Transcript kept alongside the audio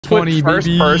120, put first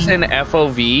baby. person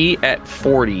FOV at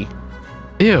 40.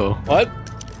 Ew. What?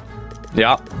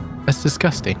 Yeah. That's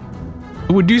disgusting.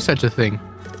 Who would do such a thing?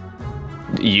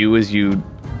 You as you.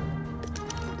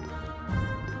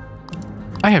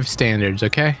 I have standards,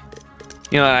 okay?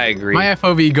 You know, I agree. My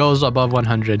FOV goes above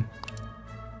 100.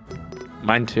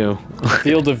 Mine too.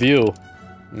 Field of view.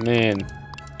 Man.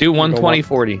 Do 120,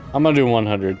 40. I'm gonna do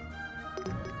 100.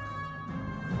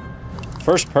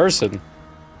 First person.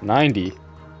 90.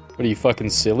 What are you, fucking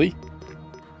silly?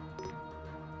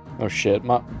 Oh shit,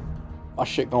 my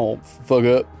shit gonna fuck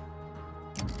up.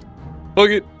 Fuck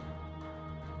it.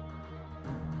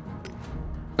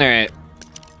 Alright.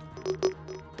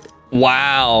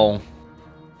 Wow.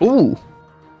 Ooh.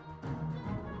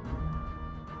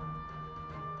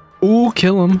 Ooh,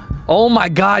 kill him. Oh my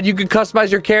god, you could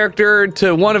customize your character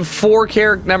to one of 4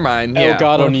 characters. Never mind. Yeah.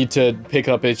 Elgato need to pick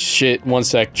up its shit. 1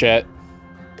 sec, chat.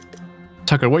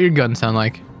 Tucker, what your gun sound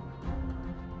like?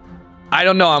 I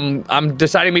don't know. I'm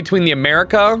deciding between the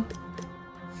America,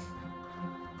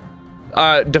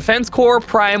 Defense Corps,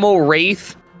 Primal,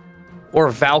 Wraith, or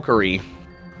Valkyrie.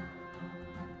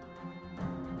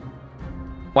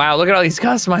 Wow, look at all these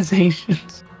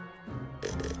customizations.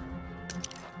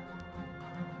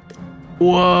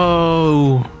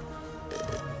 Whoa.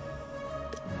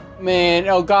 Man,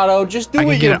 Elgato, just do I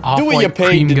what can get an you off-white paid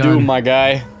cream to do, gun. my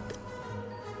guy.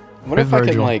 What if I can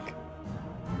Virgil. like?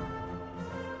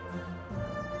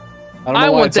 I don't know I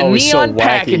why want it's the always so neon wacky.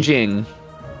 packaging.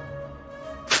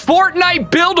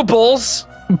 Fortnite buildables.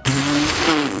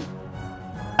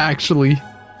 Actually.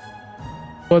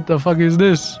 What the fuck is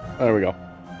this? There we go.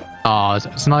 Oh,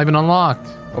 it's not even unlocked.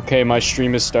 Okay, my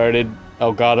stream has started.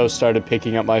 Elgato started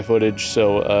picking up my footage,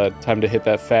 so time to hit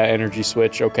that fat energy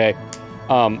switch. Okay.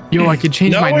 Yo, I could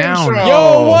change No my noun. intro.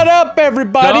 Yo, what up,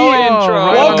 everybody? No intro.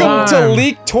 Welcome to Time.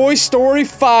 leaked Toy Story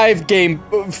 5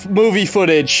 movie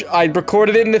footage. I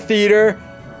recorded it in the theater.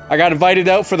 I got invited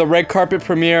out for the red carpet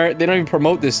premiere. They don't even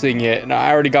promote this thing yet, and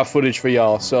I already got footage for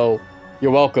y'all, so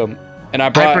you're welcome. And I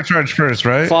brought Hypercharge first,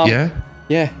 right? Yeah.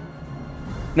 Yeah.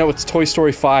 No, it's Toy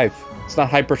Story 5. It's not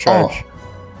Hypercharge. Oh,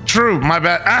 true. My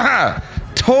bad. Ah,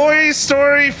 Toy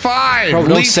Story 5. Bro,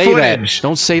 don't leaked say footage. that.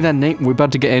 Don't say that name. We're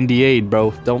about to get NDA'd,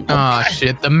 bro. Don't. Ah,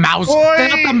 shit. The mouse. Boy.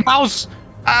 Set up the mouse.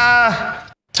 I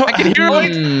can hear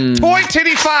it. Toy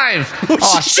Titty 5.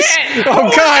 Oh, shit! Oh,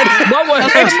 God! What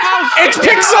was It's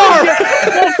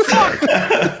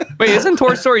Pixar! Wait, isn't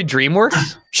Toy Story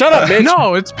DreamWorks? Shut up, bitch!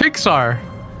 No, it's Pixar.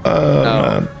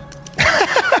 No.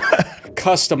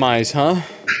 Customize, huh?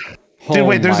 Dude,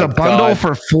 wait, there's Oh a my bundle God.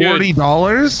 for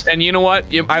 $40? And you know what?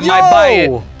 I might buy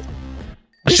it.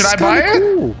 Should I buy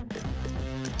it?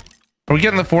 Are we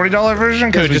getting the $40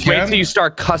 version? Dude, Because we just wait can? till you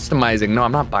start customizing. No,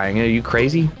 I'm not buying it. Are you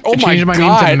crazy? Oh I my changed my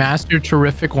God! name to Master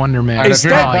Terrific Wonder Man. Alright, Is if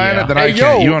you're that- not buying it, then I Hey,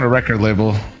 can't. yo. You own a record label.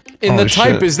 In the Holy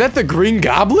type, shit. is that the Green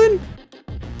Goblin?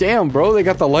 Damn, bro, they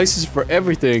got the license for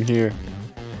everything here.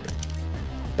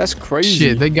 That's crazy.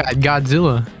 Shit, they got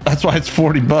Godzilla. That's why it's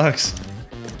 $40.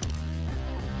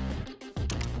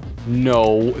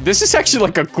 No, this is actually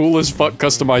like a cool as fuck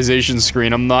customization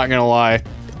screen. I'm not gonna lie.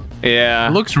 Yeah.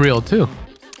 It looks real, too.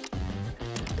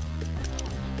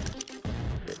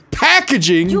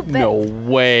 Packaging? You bet. No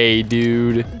way,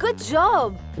 dude. Good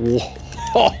job.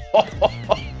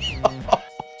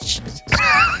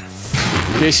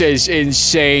 This is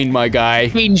insane, my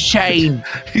guy. Insane.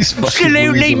 He's fucking Absolutely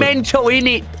losing it. mental,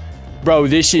 innit? Bro,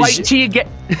 this is... Wait till you get.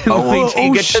 Wait till Oh,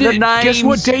 you get to the names. Guess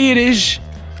what day it is?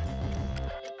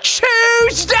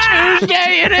 Tuesday.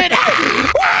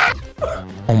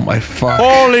 Oh my fuck.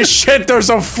 Holy shit, there's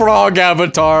a frog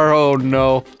avatar. Oh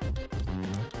no.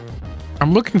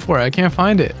 I'm looking for it. I can't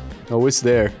find it. Oh, it's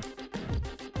there.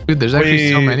 Dude, there's actually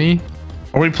so Wait. many.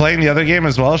 Are we playing the other game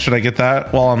as well? Should I get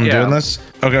that while I'm Yeah. doing this?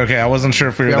 Okay, I wasn't sure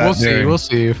if we were Yeah, that we'll see. near. We'll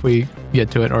see if we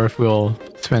get to it or if we'll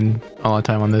spend all our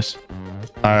time on this.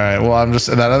 Alright, well, I'm just...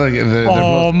 That other...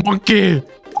 Oh, monkey!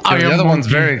 I the am other one's monkey.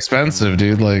 very expensive,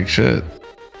 dude. Like, shit.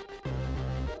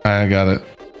 I got it.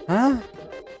 Huh?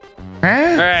 All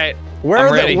right.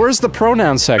 Where's the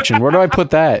pronoun section? Where do I put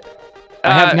that?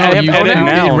 I have, No, I have you edit edit,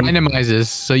 noun. it randomizes,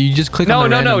 so you just click No, on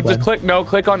the no, no. random Just button.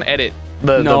 click on edit.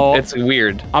 The it's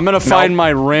weird. I'm gonna find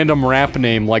my random rap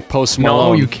name like Post No,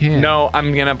 Malone. you can't. No,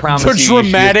 I'm gonna promise The you. you should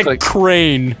dramatic click-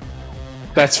 crane.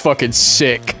 That's fucking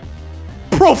sick.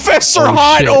 Professor Oh,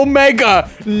 Hot shit. Omega!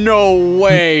 No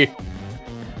way.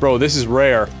 Bro, this is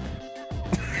rare.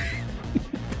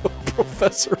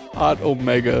 Professor Hot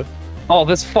Omega. Oh,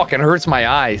 this fucking hurts my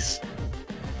eyes.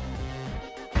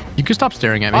 You can stop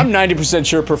staring at me. I'm 90%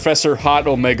 sure Professor Hot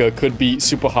Omega could beat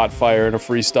Super Hot Fire in a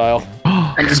freestyle.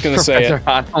 I'm just gonna say Professor it.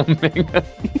 Hot Omega.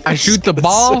 I shoot the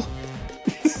ball.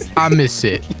 promise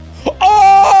it.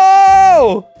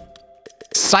 Oh!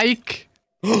 Psych.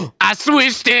 I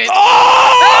switched it.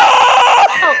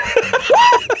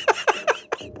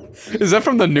 Is that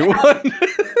from the new one?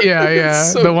 Yeah, yeah.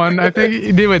 So the one I think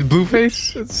he did with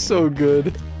Blueface. It's so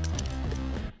good.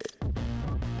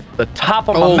 The top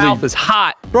of my Holy- mouth is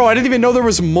hot. Bro, I didn't even know there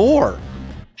was more.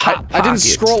 Hot I didn't pockets.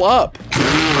 scroll up.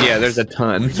 Yeah, there's a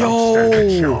ton.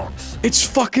 Yo, it's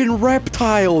fucking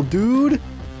Reptile, dude.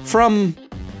 From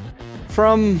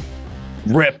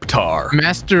Reptar.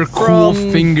 Master Cool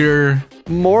From- Finger.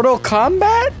 Mortal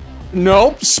Kombat?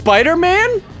 Nope.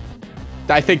 Spider-Man?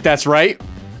 I think that's right.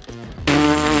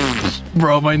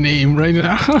 Bro, my name right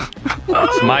now.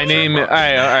 It's my name. All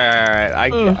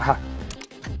right.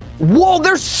 Whoa,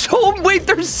 there's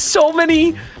so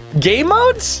many game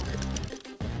modes?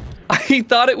 I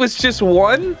thought it was just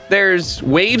one. There's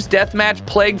Waves, Deathmatch,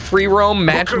 Plague, Free Roam,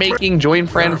 Matchmaking, Join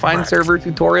Friend, Find Server,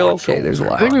 Tutorial. Okay, there's a I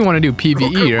lot. think we want to do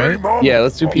PvE, right? Yeah,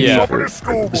 let's do PvE Yeah. for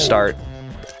the start.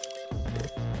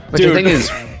 But Dude. the thing is,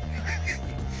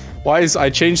 Why is I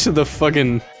changed to the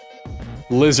fucking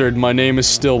lizard? My name is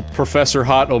still Professor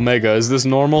Hot Omega. Is this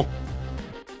normal?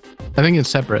 I think it's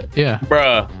separate. Yeah.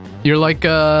 bruh. You're like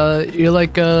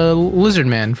a lizard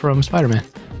man from Spider-Man.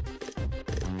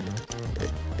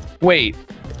 Wait.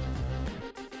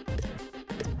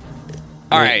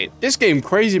 All right. This game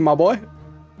crazy, my boy.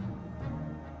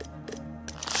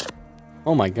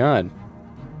 Oh my god.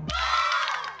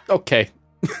 Okay.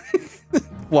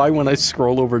 Why when I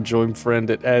scroll over join friend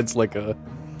it adds like a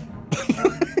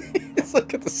it's like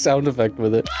the sound effect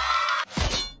with it.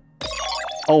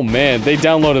 Oh man, they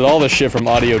downloaded all the shit from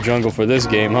Audio Jungle for this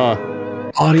game,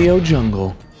 huh? Audio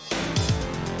Jungle.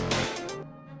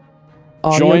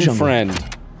 Join friend.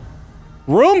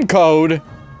 Room code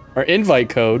or invite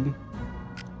code.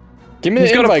 Give me Who's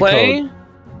the gonna invite play? code.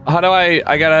 How do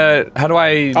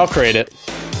I? I'll create it.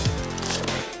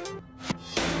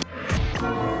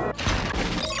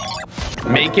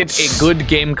 Make it a good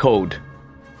game code.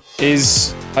 I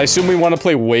assume we want to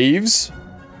play Waves?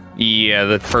 Yeah,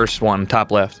 the first one,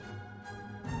 top left.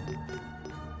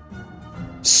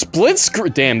 Split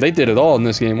screen. Damn, they did it all in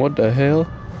this game. What the hell?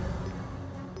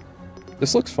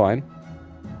 This looks fine.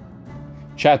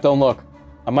 Chat, don't look.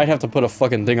 I might have to put a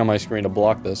fucking thing on my screen to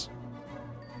block this.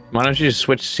 Why don't you just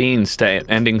switch scenes to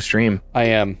ending stream? I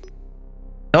am.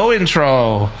 No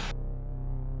intro.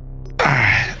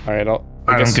 Alright,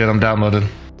 I'm good. I'm downloaded.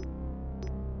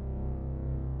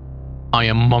 I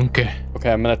am Monkey.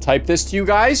 Okay, I'm gonna type this to you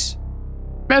guys.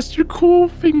 Master Cool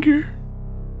Finger.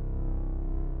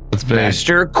 That's big.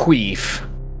 Master Queef.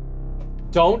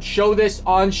 Don't show this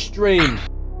on stream.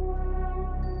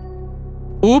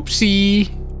 Oopsie.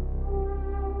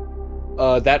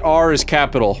 That R is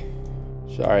capital.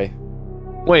 Sorry.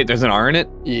 Wait, there's an R in it?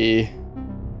 Yeah.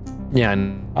 Yeah.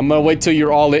 I'm gonna wait till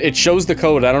you're all in. It shows the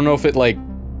code. I don't know if it like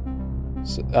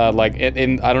I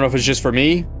don't know if it's just for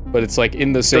me, but it's like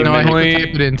in the same No, I menu. have to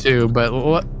type it in too, but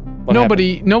what?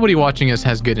 Nobody watching us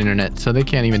has good internet, so they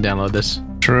can't even download this.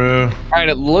 True. All right,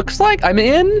 it looks like I'm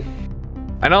in.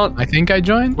 I don't. I think I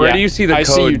joined. Where Yeah, do you see the I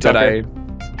code see you, that Tucker.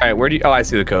 All right, where do you? Oh, I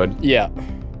see the code. Yeah.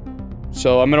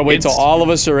 So I'm gonna wait till all of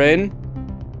us are in.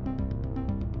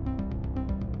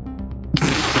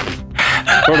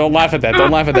 Bro, don't laugh at that. Don't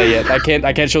laugh at that yet.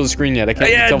 I can't show the screen yet. I can't.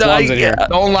 Yeah, Tell no, Vlog's in here.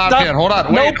 Don't laugh Stop. yet. Hold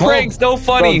on. No Wait. pranks, no Bro,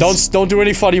 funnies. don't do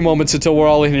any funny moments until we're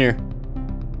all in here.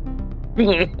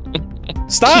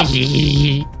 Stop.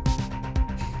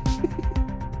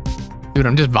 Dude,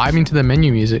 I'm just vibing to the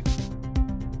menu music.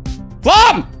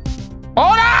 Flom! Hold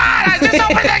on! I just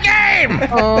opened the game!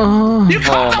 You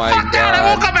calm the my fuck down! I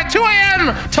God. woke up at 2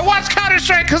 a.m. to watch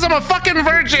Counter-Strike because I'm a fucking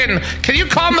virgin! Can you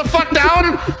calm the fuck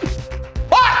down?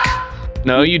 Fuck!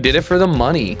 No, you did it for the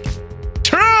money.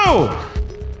 True!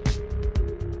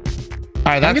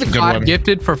 Alright, that's a good one.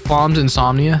 Gifted for Flom's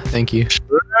Insomnia. Thank you.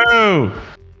 True!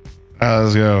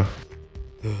 Let's go.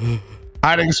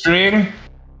 Hiding stream.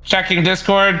 Checking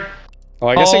Discord. Oh,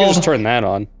 I guess I can just turn that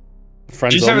on.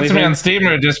 Friends Did you send only it to me thing? on Steam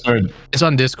or Discord? It's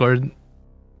on Discord.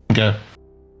 Okay.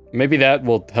 Maybe that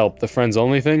will help. The friends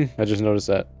only thing? I just noticed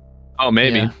that. Oh,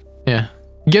 maybe. Yeah. Yeah.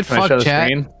 Get Can I show fucked, the chat.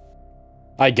 screen?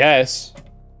 I guess.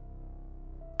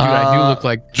 Dude, I do look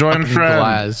like join fucking friend.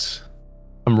 Glaz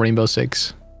from Rainbow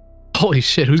Six. Holy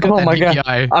shit, who's got Oh that my God.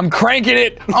 DPI? I'm cranking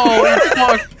it. Oh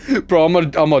fuck. Bro, I'm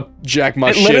gonna jack my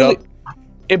It shit literally- up.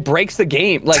 It breaks the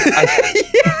game. Like, My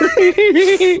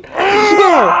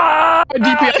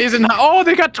DPI isn't. Oh,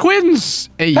 they got twins.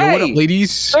 Hey, yo, what up, Hey!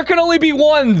 ladies? there can only be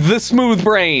one. The smooth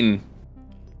brain.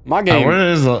 My game.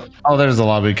 Where is the... Oh, there's the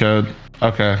lobby code.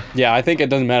 Okay. Yeah, I think it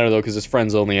doesn't matter though, because it's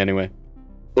friends only anyway.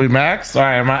 We max? All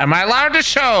right, am I allowed to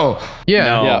show? Yeah.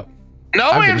 No. Yeah. No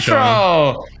I've been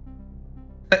intro.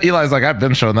 Eli's like, I've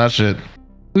been showing that shit.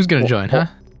 Who's gonna join, huh?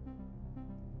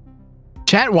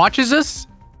 Chat watches us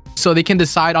so they can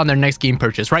decide on their next game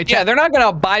purchase, right? Yeah, Chat? they're not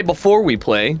gonna buy before we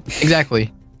play.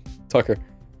 Exactly. Tucker.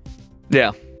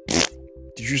 Yeah.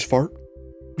 Did you just fart?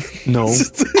 No.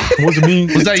 Wasn't me.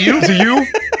 Was that you? Was it you?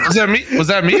 Was that me? Was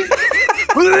that me?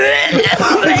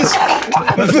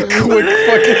 Quick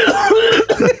fucking.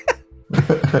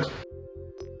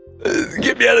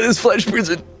 Get me out of this flesh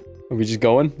prison. Are we just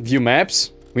going? View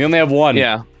maps? We only have one.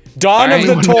 Yeah. Dawn of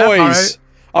the Alright. Toys.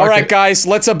 All All right, Okay. guys,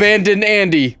 let's abandon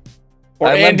Andy. Or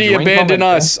I left Andy drink abandon on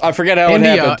my us. I forget how it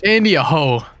happened. Andy a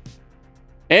hoe.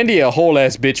 Andy a whole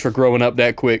ass bitch for growing up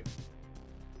that quick.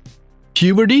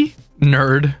 Puberty?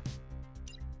 Nerd.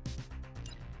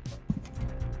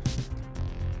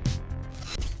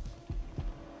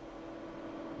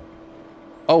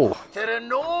 Oh.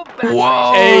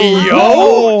 Whoa. Hey,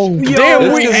 yo. Damn,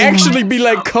 This we is- actually be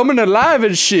like coming alive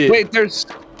and shit. Wait, there's.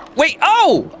 Wait.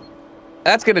 Oh.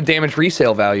 That's gonna damage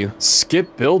resale value.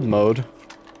 Skip build mode.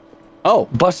 Oh,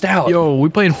 Bust out. Yo, we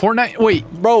playing Fortnite? Wait.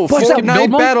 bro, What's up, Fortnite build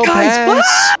mode? Battle Guys,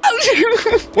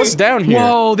 Pass. What's down here?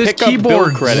 Whoa, this Pick up build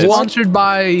keyboard credits. sponsored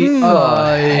by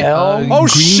hell? Green Oh,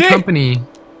 shit. Company.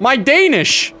 My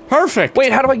Danish. Perfect.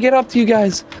 Wait, how do I get up to you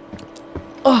guys?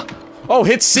 Oh,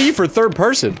 hit C for third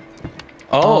person.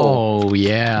 Oh,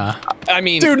 yeah. I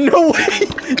mean, Dude, no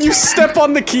way. You step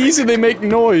on the keys and they make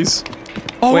noise.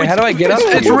 Oh, wait, how do I get up to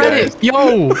It's you Reddit. guys?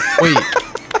 Yo, wait.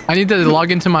 I need to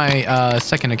log into my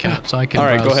second account so I can. All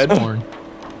right, go browse ahead. porn.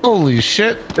 Holy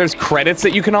shit. there's credits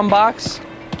that you can unbox.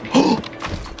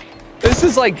 This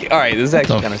is like, all right, this is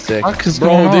actually kind of sick. What is Bro,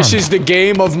 going this on? is the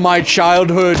game of my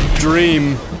childhood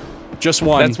dream. Just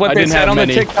one. That's what I they didn't said have on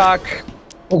many. the TikTok.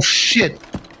 Oh shit.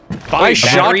 Buy Wait,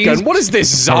 shotgun. batteries? What is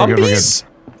this? Oh, we're good, we're good. Zombies?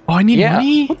 Oh, I need Yeah.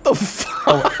 money. What the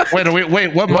fuck? Wait,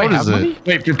 what Do I mode is have it? money?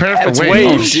 Wait, prepare for It's wave.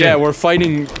 waves. Oh, shit. Yeah, we're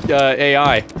fighting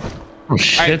AI. Oh,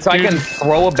 shit, All right, so I dude. can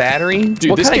throw a battery.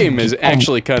 Dude, What this kind of game is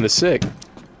actually kind of sick.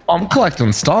 I'm collecting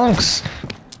stonks.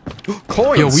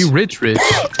 Coins. Yo, we rich.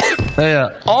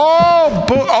 Yeah. Oh,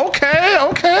 okay.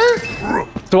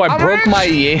 So I I'm broke rich. my.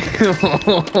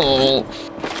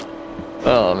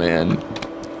 Oh man.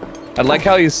 I like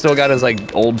how he's still got his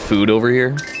like old food over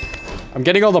here. I'm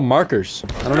getting all the markers.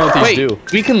 I don't know what these Wait, do.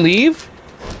 we can leave?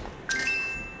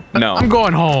 No, I'm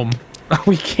going home.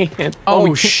 we can't. Oh, we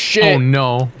can't- shit. Oh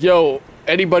no. Yo,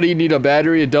 anybody need a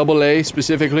battery, a AA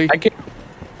specifically?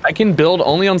 I can build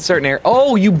only on certain areas.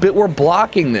 Oh, we're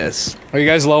blocking this. Are you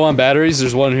guys low on batteries?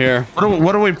 There's one here.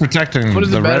 What are we protecting? What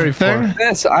is the red battery for? thing?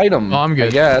 This item. Oh, I'm good.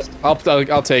 I guess. I'll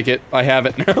take it. I have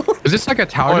it now. Is this like a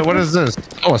tower? Oh, wait, what is this?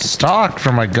 Oh, a stock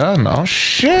for my gun. Oh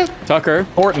shit. Tucker,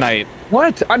 Fortnite.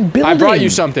 What? I'm building. I brought you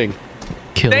something.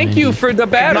 Thank you for the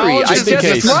battery. No, I just in just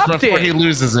case. dropped Before he it.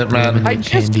 loses it, man. I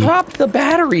just Candy. dropped the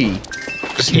battery.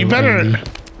 You better.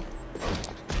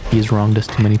 He's wronged us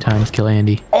too many times. Kill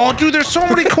Andy. Oh, dude, there's so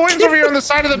many coins over here on the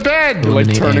side of the bed. You're like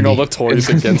Eliminate turning all Andy. the toys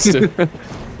against it.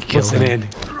 Kill him.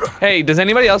 Hey, does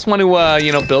anybody else want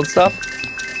to, build stuff?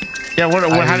 Yeah,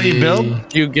 how do you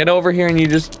build? You get over here and you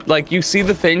just, like, you see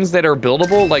the things that are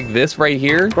buildable, like this right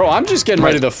here? Bro, I'm just getting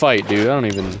ready to fight, dude. I don't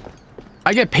even...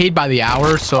 I get paid by the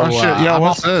hour, so Oh shit, yo, I'm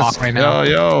what's off the this? clock right now.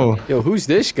 Yo. Yo, who's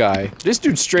this guy? This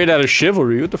dude's straight out of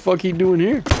Chivalry. What the fuck he doing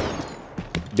here?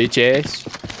 Bitch ass.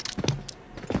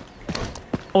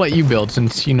 I'll let you build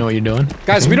since you know what you're doing.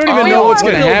 Guys, we don't even Oh, know what's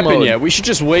gonna build happen mode. yet. We should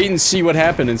just wait and see what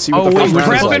happened and see what the wait, first we're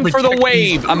round is like. prepping for the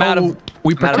wave. I'm out of.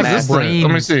 We I'm out of protect math. the brain.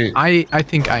 Let me see. I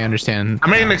think I understand. I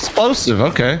made an explosive.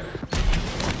 Okay.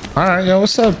 All right, yo,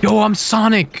 what's up? Yo, I'm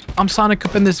Sonic. I'm Sonic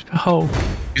up in this hoe.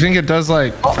 You think it does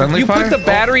like friendly You fire? put the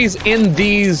batteries in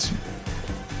these.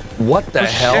 What the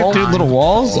hell? Shit, dude, little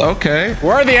walls. Okay.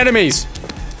 Where are the enemies?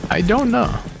 I don't know.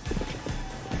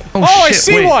 Oh, I shit,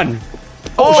 see wait. one!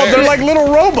 Oh, shit. they're like little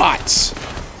robots!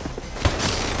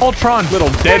 Ultron. Little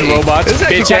dead robots, This is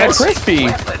actually bitch kind of ass. crispy.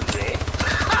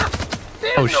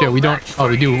 Oh shit, we don't. Oh,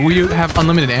 we do. We do have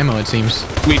unlimited ammo. It seems.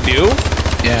 We do?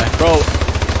 Yeah. Bro,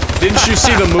 didn't you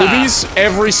see the movies?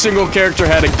 Every single character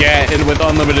had a gat and with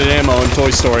unlimited ammo in Toy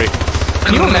Story.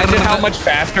 Can you imagine how much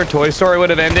faster Toy Story would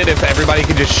have ended if everybody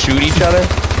could just shoot each other?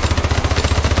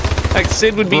 Like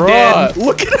Sid would be dead.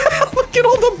 Look at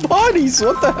all the bodies.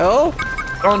 What the hell?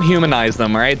 Don't humanize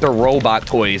them, all right? They're robot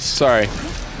toys. Sorry.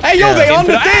 Hey, yo, they on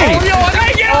the thing! Oh, yo,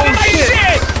 I get on my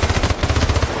shit!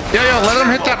 Yo, let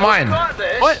him hit that mine.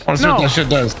 What? I want to see No. what that shit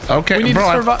does. Okay, We need bro, to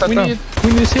I survive. put We that need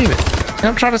to save it. down.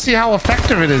 I'm trying to see how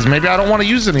effective it is. Maybe I don't want to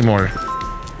use it anymore.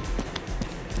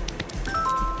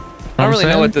 I don't really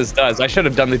know what this does. I should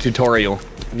have done the tutorial.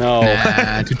 No.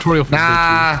 Nah, tutorial for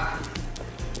Nah.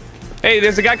 Hey,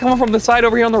 there's a guy coming from the side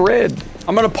over here on the red.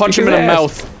 I'm gonna punch him in the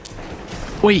mouth.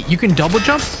 Wait, you can double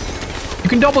jump? You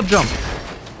can double jump.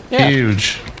 Yeah.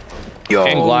 Huge.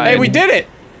 Hey, we did it!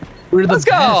 Let's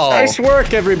go! Nice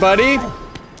work, everybody. All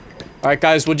right,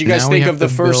 guys, what do you guys think of the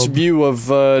first view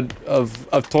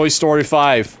of Toy Story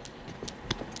 5?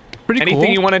 Pretty Anything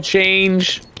cool. you want to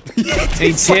change? Any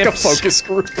It's like a tips? focus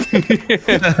group.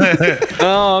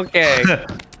 Oh, okay.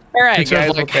 All right, So it's guys.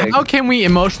 like, Okay. how can we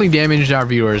emotionally damage our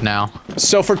viewers now?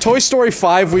 So for Toy Story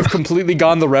 5, we've completely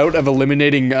gone the route of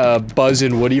eliminating Buzz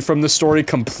and Woody from the story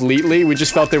completely. We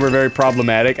just felt they were very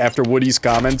problematic after Woody's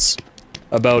comments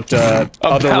about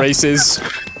other races.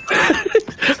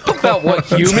 About what,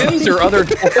 humans or other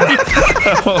toys?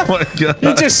 Oh my god.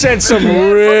 He just said some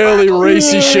really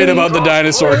racy shit about the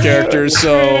dinosaur characters,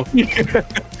 so...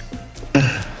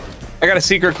 I got a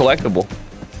secret collectible.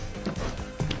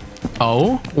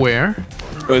 Oh, where?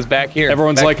 It was back here.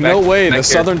 Everyone's Back- like, no back- way, back the here.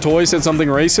 Southern Toy said something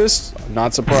racist? I'm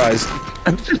not surprised.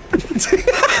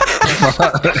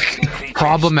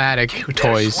 Problematic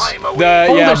toys. Yeah,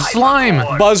 There's slime.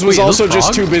 Buzz was Wait, also those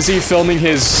just frogs? too busy filming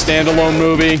his standalone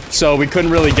movie, so we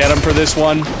couldn't really get him for this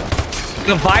one.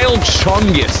 The Vile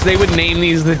Chungus. They would name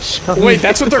these the Chungus. Wait,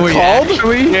 that's what they're Wait, called?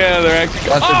 actually? Yeah, they're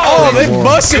actually. Oh, they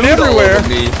busted everywhere!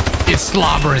 It's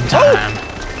slobbering time.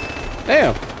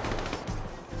 Damn.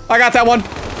 I got that one.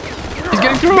 He's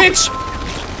getting through. Bitch!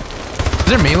 Is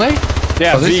there melee?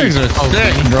 Yeah, Oh, these things are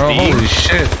thick, bro. V. Holy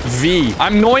shit. V.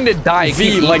 I'm going to die. I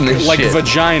V keep like eating this shit.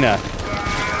 vagina.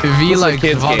 V is a like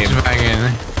kid's game.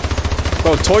 Volkswagen.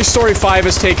 Bro, Toy Story 5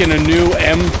 has taken a new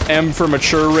M for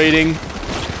mature rating.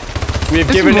 We have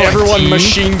This given is more everyone T.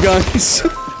 machine guns.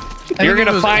 You're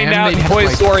gonna find out in Toy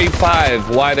Story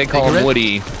 5 why they call him Cigarette?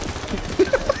 Woody.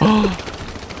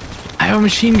 I have a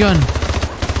machine gun.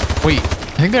 Wait,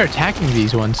 I think they're attacking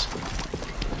these ones.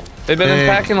 They've been Hey.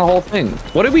 attacking the whole thing.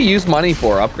 What did we use money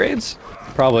for? Upgrades?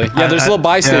 Probably. Yeah, there's little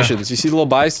buy yeah. stations. You see the little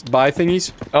buy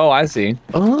thingies? Oh, I see.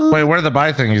 Wait, where are the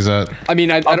buy thingies at? I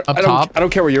mean, I top? don't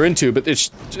care what you're into, but it's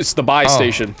the buy Oh.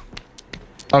 station.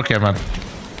 Okay, man.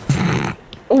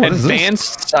 Oh, what is this?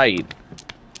 Advanced sight.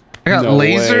 I got No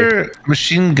laser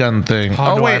machine gun thing.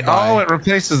 How Oh do I wait, buy? oh it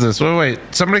replaces this. Wait,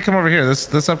 somebody come over here.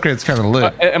 This upgrade's kind of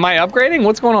lit. Am I upgrading?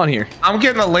 What's going on here? I'm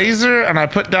getting a laser and I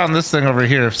put down this thing over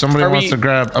here. If somebody Are wants we- to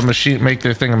grab a machine, make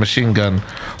their thing a machine gun.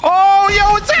 Oh,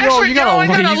 yo, it's actually you got a I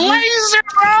got a laser? laser,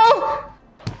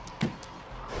 bro.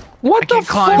 What the can't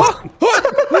climb.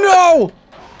 fuck? No!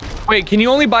 Wait, can you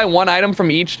only buy one item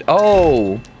from each?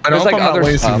 Oh, I there's hope like I'm not other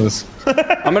wasting stuff. this.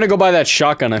 I'm gonna go buy that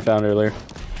shotgun I found earlier.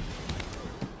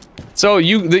 So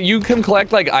you can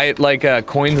collect like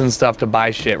coins and stuff to buy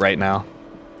shit right now.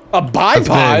 A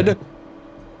bipod? big.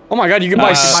 Oh my god, you can buy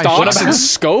what stocks about- and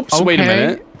scopes? Wait a Okay.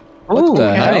 minute. Ooh,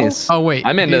 the hell? nice. Oh wait,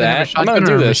 I'm into do you have a that. I'm gonna shotgun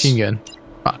do or a this. machine gun.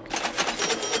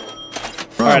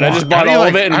 Fuck. Alright, I just bought How do you, all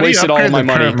of it and how do you wasted all of upgrade my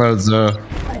the money. current modes, though?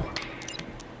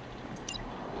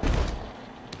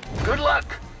 Good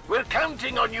luck. We're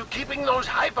counting on you keeping those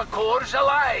hypercores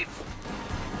alive.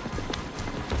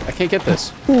 I can't get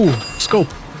this. Ooh, scope.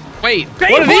 Wait,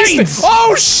 What are these things?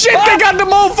 Oh shit, they got the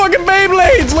motherfucking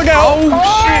Beyblades! Look out!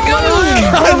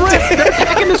 Oh shit! They're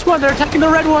attacking this one. They're attacking the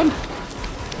red one.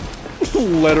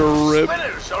 Let her rip.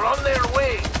 Spinners are on their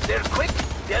way. They're quick,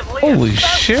 deadly, Holy and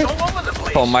fast shit. all over the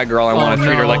place. Oh, my girl, I want to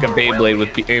treat her no. like a Beyblade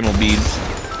with anal beads.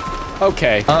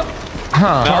 Okay.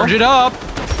 Charge it up.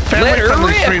 Family Let her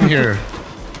friendly rip. stream here.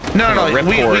 No, no, Rip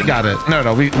we cord. got it.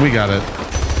 No, we got it.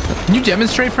 Can you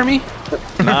demonstrate for me?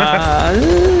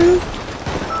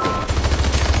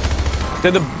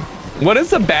 What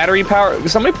is the battery power?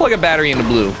 Somebody plug a battery into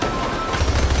blue.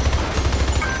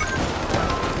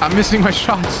 I'm missing my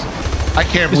shots. I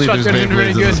can't This believe there's shotgun isn't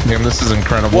very Beyblades in this good. game. This is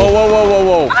incredible. Whoa, whoa, whoa,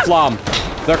 whoa, whoa. Flom.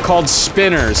 They're called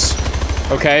spinners.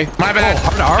 Okay? My bad.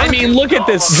 I mean, look at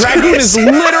this. Dragoon is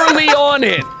literally on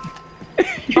it.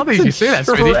 How did you say that,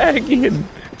 sweetie? Dragon.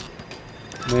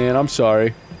 Man, I'm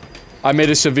sorry. I made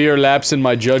a severe lapse in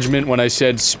my judgment when I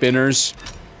said spinners.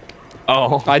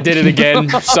 Oh. I did it again,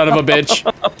 son of a bitch.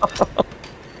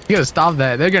 You gotta stop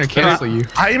that. They're gonna cancel you.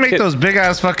 How you make those big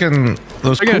ass fucking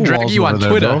those They're gonna cool drag walls you on over there,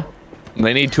 Twitter. bro?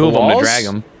 They need two of them to Walls? drag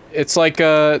them. It's like,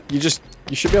 you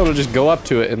should be able to just go up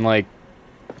to it and like,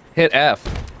 Hit F.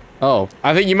 oh.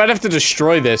 I think you might have to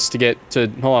destroy this to get to,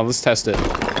 hold on, let's test it.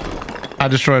 I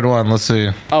destroyed one. Let's see.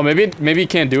 Oh, maybe you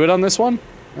can't do it on this one?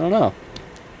 I don't know.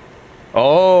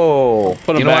 Oh.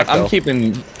 Put 'em you know back, what? I'm though.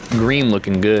 keeping green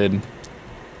looking good.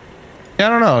 Yeah, I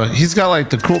don't know. He's got like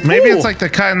the cool. Maybe Ooh. it's like the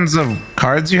kinds of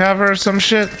cards you have or some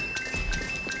shit.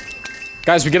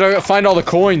 Guys, we gotta find all the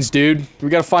coins, dude. We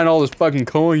gotta find all those fucking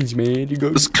coins, man. You go.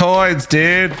 Those coins,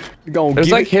 dude. You go.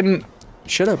 There's like hidden.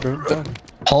 Shut up, bro.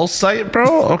 Pulse sight,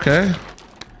 bro? Okay.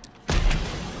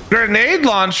 Grenade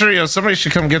launcher? Yo, somebody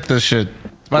should come get this shit.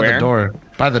 It's by the door.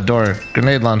 By the door.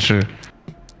 Grenade launcher.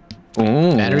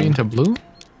 Ooh. Battery into blue?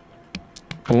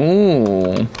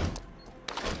 Ooh.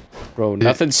 Bro,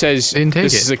 nothing says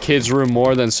this is a kid's room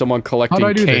more than someone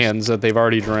collecting cans that they've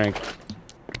already drank.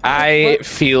 I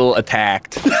feel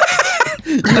attacked.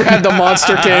 You had the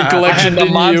monster can collection,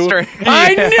 didn't you? Yeah.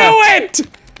 I knew it!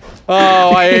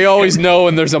 Oh, I always know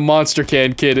when there's a monster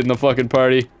can kid in the fucking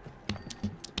party.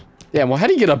 Yeah, well, how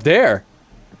do you get up there?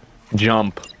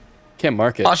 Jump. Can't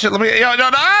mark it. Oh shit, let me. Yo,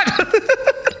 no,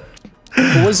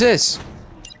 What was this?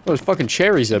 Oh, there's fucking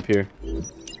cherries up here.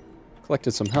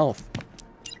 Collected some health.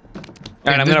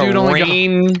 Alright, I'm gonna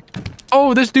rain.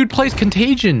 Oh, this dude plays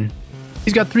Contagion.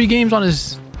 He's got 3 games on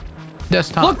his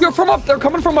desktop. Look, they're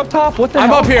coming from up top. What the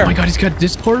hell? I'm up here. Oh my god, he's got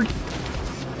Discord.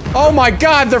 Oh my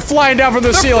god, they're flying down from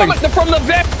the ceiling. They're from the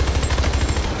vent.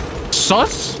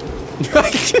 Sus?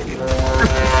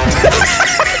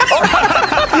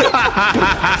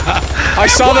 I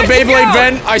saw the Beyblade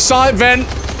vent. I saw it vent.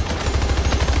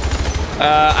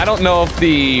 I don't know if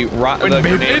the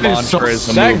grenade launcher is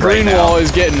the that move green right wall now.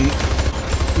 is getting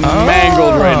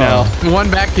mangled right now. The one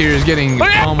back here is getting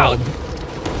pummeled.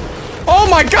 Oh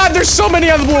my god, there's so many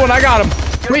on the blue one. I got him.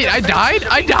 Wait, I died?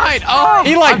 I died. Oh,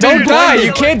 Eli, don't die.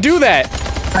 You can't do that.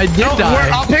 I did die.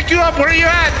 I'll pick you up. Where are you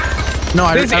at?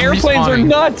 No, These airplanes are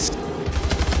nuts.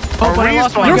 Oh, but I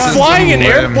lost my You're gun. flying an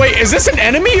air. Wait, is this an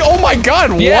enemy? Oh my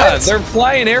god, what? Yeah, they're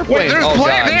flying airplanes. Wait, Oh, they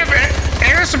God. have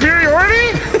air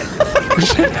superiority?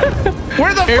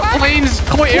 Where the Airplanes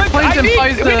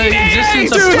implies the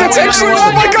existence of Dude, that's actually.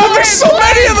 Oh my god, there's so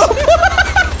many of them.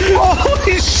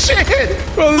 Holy shit!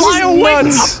 Bro, this is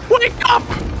nuts. Wake up!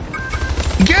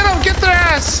 Get them! Get their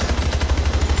ass!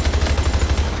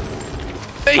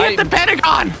 They hit the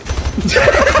Pentagon!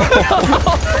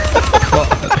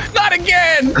 Not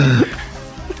again!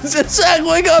 Zach,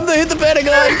 wake up! They hit the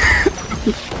Pentagon!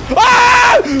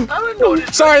 Ah!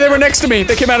 Sorry, they were next to me.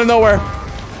 They came out of nowhere.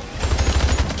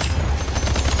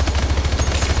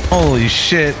 Holy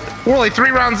shit. We're only 3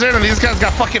 rounds in and these guys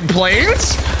got fucking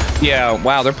planes? Yeah,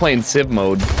 wow, they're playing Civ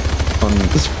mode.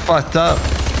 This fucked up.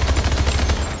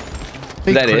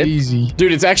 Is that crazy.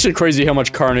 Dude, it's actually crazy how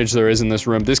much carnage there is in this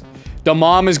room. The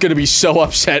mom is gonna be so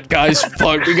upset, guys.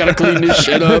 Fuck, we gotta clean this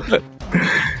shit up.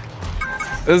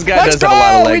 This guy does have a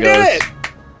lot of Legos. We did it!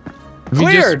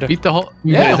 Cleared! Beat the whole.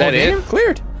 Yeah, is that it?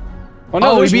 Cleared. Oh,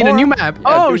 no, we beat a new map.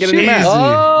 Oh, get a shit. new map.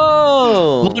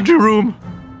 Oh! Laundry room.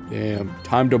 Damn,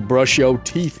 time to brush your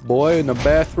teeth, boy, in the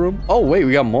bathroom. Oh, wait,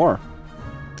 we got more.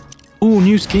 Ooh,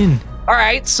 new skin.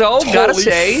 Alright, so, gotta Holy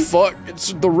say. Fuck,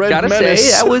 it's the Red Gotta Menace.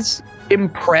 say, that was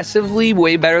impressively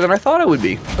way better than I thought it would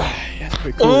be. That's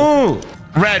pretty cool. Ooh!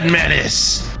 Red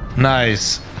Menace.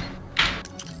 Nice.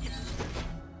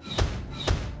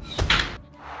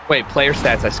 Wait, player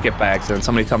stats I skipped by accident.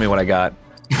 Somebody tell me what I got.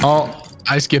 Oh,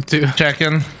 I skipped too.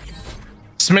 checking.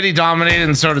 Smitty dominated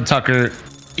and so did Tucker.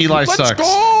 Eli Let's sucks.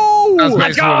 go! That's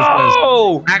basically what it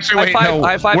Oh! says. Actually, wait, no.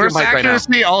 Worst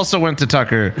accuracy also went to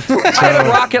Tucker. I had a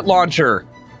rocket launcher.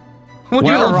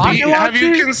 Well, have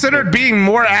you considered being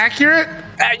more accurate?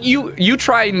 You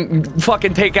try and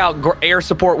fucking take out air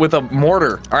support with a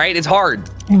mortar. All right, it's hard.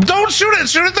 Don't shoot it.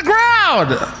 Shoot at the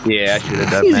ground. Yeah, I should have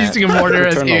done He's that. using a mortar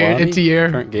as air, anti-air.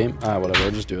 Current game. Ah, whatever.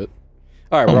 I'll just do it.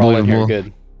 All right, we're all in here.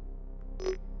 Good.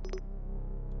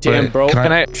 Damn, Wait, bro.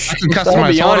 can I I'll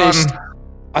customize? be Hold honest. on.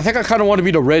 I think I kind of want to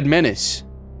be the Red Menace.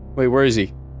 Wait, where is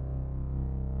he?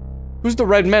 Who's the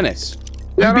Red Menace?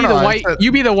 You be the white.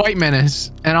 You be the white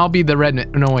menace, and I'll be the red.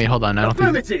 No, wait, hold on. I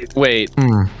don't think. Wait.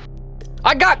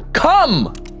 I got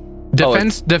cum.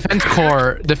 Defense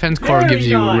Corps gives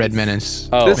you red menace.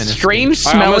 Oh, This strange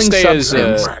smelling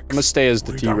substance. I'm gonna stay as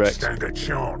the T-Rex.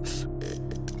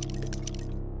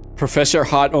 Professor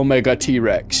Hot Omega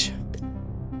T-Rex.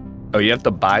 Oh, you have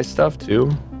to buy stuff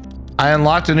too? I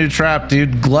unlocked a new trap,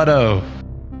 dude. Glutto.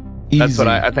 That's what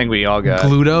I think we all got.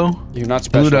 Gluto. You're not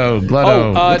special.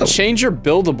 Glutto. Oh, change your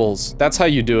buildables. That's how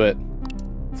you do it.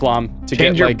 Flom, to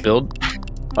Change get your like build.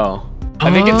 Oh. I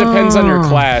think it depends on your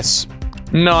class.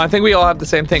 No, I think we all have the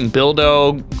same thing.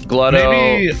 Buildo, Glutto.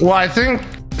 Maybe. Well, I think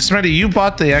Smitty, you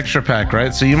bought the extra pack,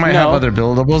 right? So you might have other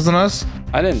buildables than us.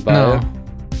 I didn't buy it.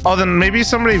 Oh, then maybe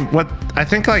somebody. I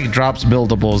think like drops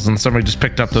buildables, and somebody just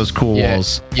picked up those cool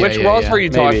walls. Which walls were you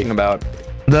talking about?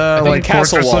 The like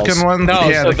castle fortress walls. looking ones. No,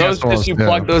 yeah, so the those castle just you walls,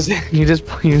 plug those in. You just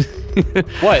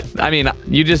What? I mean,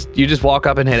 you just walk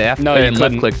up and hit F No, you and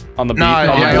left couldn't. click. On the No,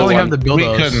 Yeah, I only have the we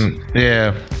buildos. couldn't.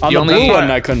 Yeah. On You the only- blue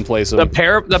one, I couldn't place them.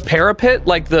 The parapet,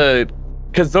 like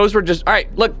because those were just all right.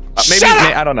 Look, maybe Shut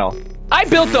up! I don't know. I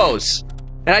built those,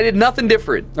 and I did nothing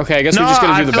different. Okay, I guess No, we're just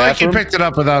gonna I do the feel like you bathroom. picked it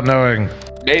up without knowing.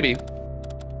 Maybe.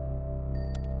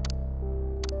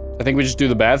 I think we just do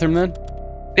the bathroom then.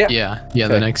 Yeah, the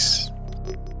Okay. next.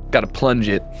 Got to plunge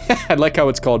it. I like how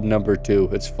it's called number 2.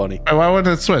 It's funny. Why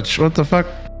wouldn't it switch? What the fuck?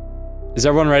 Is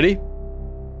everyone ready?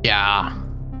 Yeah.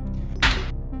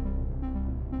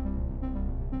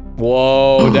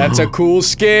 Whoa, that's a cool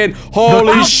skin.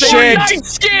 Holy shit! Fortnite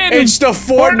skin! It's the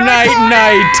Fortnite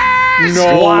night.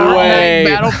 No Wow. way.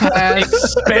 Battle Pass.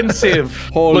 Expensive.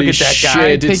 Holy Look at that guy.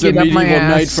 shit! It's the Take it up my medieval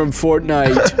knight ass. from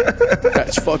Fortnite.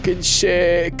 That's fucking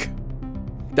sick.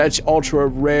 That's ultra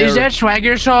rare. Is that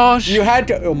swagger sauce? You had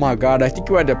to. Oh my god! I think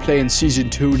you had to play in season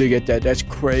 2 to get that. That's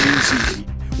crazy.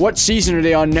 What season are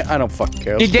they on? I don't fucking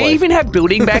care. Let's Did they play. even have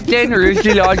building back then, or is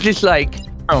it all just like?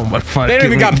 Oh my fuck. They don't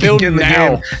even got building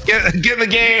now. Get in the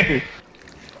game.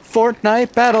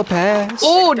 Fortnite Battle Pass.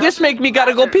 Oh, this make me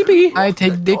gotta go pee pee. I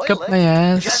take dick up my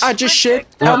ass. I just shit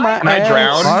on my Can I ass.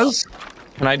 drown? Pause?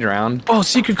 Can I drown? Oh,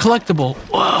 secret collectible.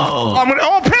 Whoa. I'm gonna.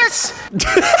 Oh, piss!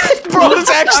 Bro, there's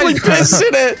actually piss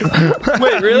in it.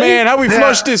 Wait, really? Man, how we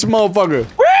flush this motherfucker?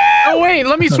 Oh wait,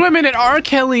 let me swim in it, R.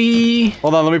 Kelly.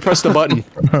 Hold on, let me press the button.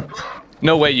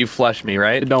 No way you flush me,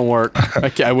 right? It don't work.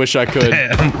 I wish I could.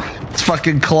 Damn. It's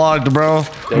fucking clogged, bro.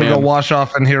 Let me go Damn. wash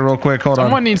off in here real quick. Hold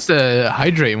Someone on. needs to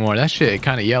hydrate more. That shit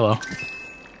kind of yellow.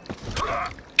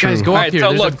 Guys, go All up right, here. so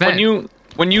There's a look, vent.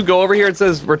 when you go over here, it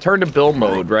says return to build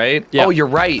mode, right? Yeah. Oh, you're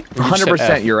right. You just said 100%.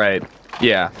 F. You're right.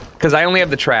 Yeah, because I only have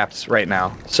the traps right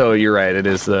now. So you're right. It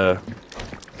is the.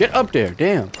 Get up there,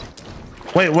 damn.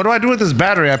 Wait, what do I do with this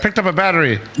battery? I picked up a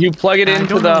battery. You plug it I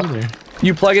into don't know the. either.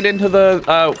 You plug it into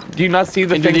the. Do you not see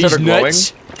the Into things that these are glowing?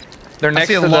 nuts? They're I next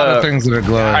see a to lot the. of things that are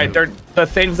glowing. All right, they're the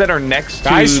things that are next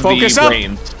Guys, to focus the up.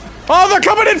 brains. Oh, they're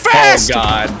coming in Oh fast!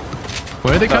 God.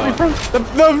 Where are they coming from?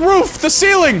 The roof, the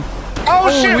ceiling. Oh,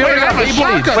 shit! we Wait, already I have a got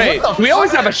shotgun. Wait, What the we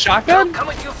always fuck? have a shotgun. Come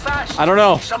at you fast. I don't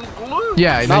know. Some glue.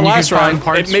 Yeah, and Not then you last can find round.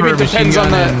 parts Maybe for it depends machine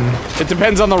on the. gun and- It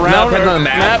depends on the No, round. it depends or on the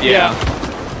map. Yeah.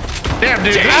 Damn,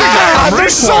 dude. Ah,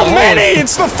 there's so many.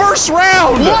 It's the first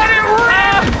round.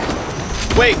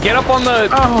 Wait, get up on the.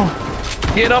 Oh,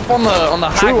 Get up on the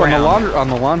high True, ground. on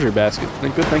the laundry basket.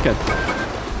 Good thinking.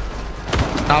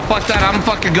 Oh, fuck that. I'm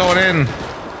fucking going in.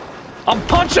 I'm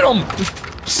punching them.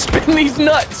 Spin these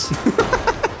nuts.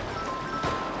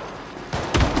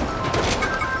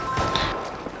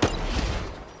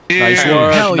 Nice Yeah.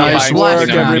 work. Hell yeah, Nice blast work,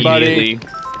 them everybody. Immediately.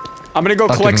 I'm gonna go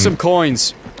collect Fucking some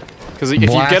coins. Because if you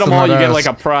blast get them them all, you out get ass. like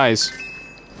a prize.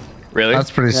 Really?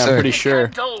 That's pretty Yeah, sick. I'm pretty sure.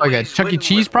 Can't Like a always Chuck E. win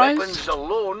Cheese with prize? weapons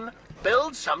alone.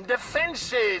 Build some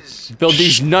defenses. Build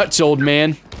these nuts, old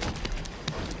man.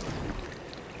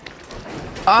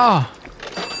 ah.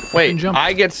 Wait, jump.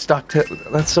 I get stuck to.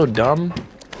 That's so dumb.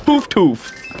 Poof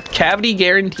toof. Cavity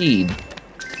guaranteed.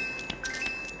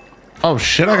 Oh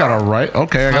shit! I got a right.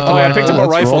 Okay, I got Oh, the. I picked up a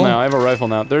let's rifle roll. now. I have a rifle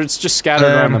now. It's just scattered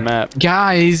around the map.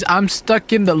 Guys, I'm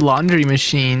stuck in the laundry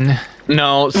machine.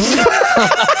 No.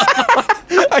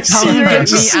 I Come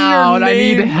get me out. I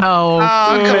need help.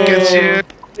 Oh, come get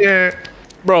you. Yeah.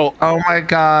 Bro, Oh my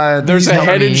god. there's a help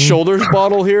Head and me. Shoulders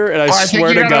bottle here, and I I think swear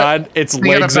you to gotta- God, it's You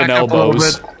gotta legs and back up a little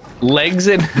elbows. bit. Legs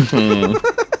and.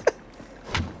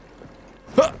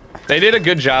 They did a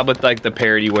good job with like the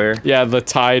parody wear. Yeah, the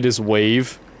tide is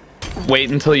wave.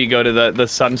 Wait until you go to the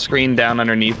sunscreen down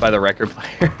underneath by the record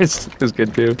player. It's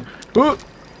good too. Ooh.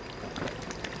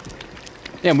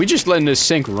 Damn, we just letting this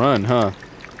sink run, huh?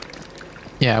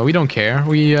 Yeah, we don't care.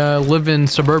 We live in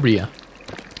suburbia.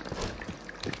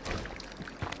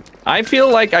 I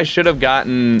feel like I should have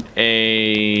gotten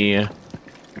a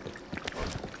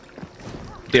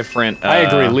different. I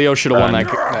agree. Leo should have won run.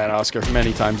 that Oscar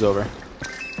many times over.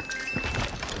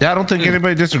 Yeah, I don't think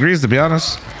anybody disagrees, to be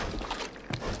honest.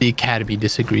 The Academy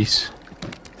disagrees.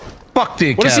 Fuck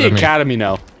the What is academy. the Academy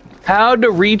now? How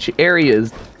to reach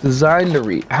areas designed to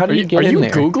reach. How do you get Are in you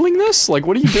there? Googling this? Like,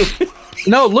 what are you doing?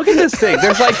 No, look at this thing.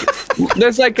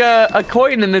 There's like a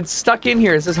coin and it's stuck in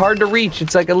here. It says hard to reach.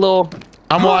 It's like a little.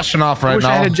 I'm washing off right Wish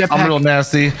I now. had a jetpack. I'm real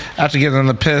nasty after getting in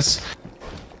the piss.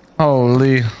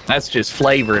 Holy. That's just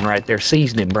flavoring right there,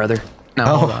 seasoning, brother. No,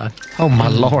 hold on. Oh my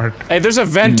lord. Hey, there's a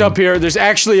vent up here. There's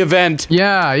actually a vent.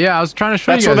 Yeah, I was trying to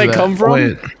show That's you where guys they that. come from?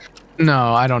 Wait.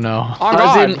 No, I don't know. Oh, As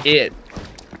God. in it.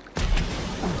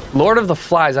 Lord of the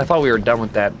Flies. I thought we were done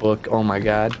with that book. Oh my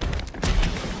god.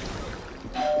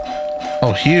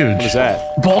 Oh, huge. What is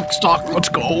that? Bulk stock, let's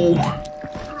go. All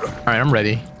right, I'm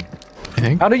ready. I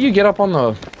think. How do you get up on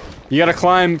the? You gotta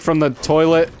climb from the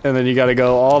toilet, and then you gotta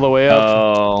go all the way up.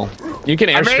 Oh. You can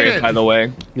air scrape, by the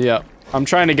way. Yeah. I'm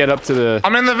trying to get up to the...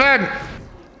 I'm in the vent!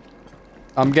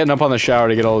 I'm getting up on the shower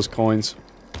to get all those coins.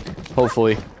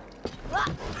 Hopefully.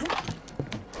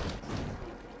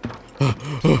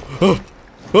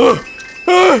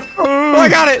 I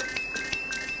got it!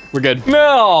 We're good.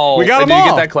 No! We got them Did all!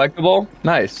 you get that collectible?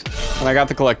 Nice. And I got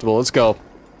the collectible. Let's go.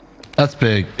 That's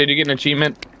big. Did you get an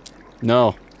achievement?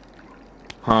 No.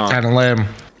 Huh. Kinda lame.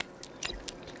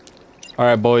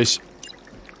 Alright, boys.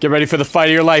 Get ready for the fight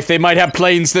of your life. They might have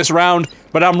planes this round,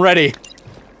 but I'm ready.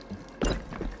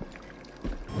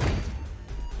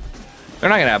 They're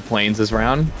not gonna have planes this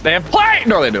round. They have planes!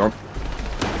 No, they don't.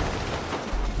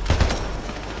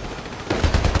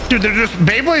 Dude, they're just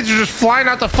Beyblades are just flying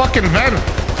out the fucking vent.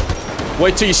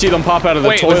 Wait till you see them pop out of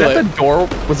the toilet. Was that the door?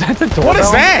 Was that the door? What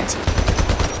is that?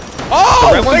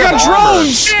 Oh, they got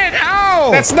drones! Shit, ow!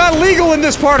 That's not legal in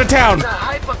this part of town. The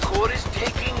hypercore is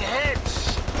taking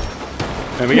hits.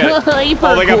 And we got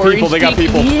oh, they got people. They got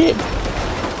people.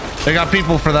 They got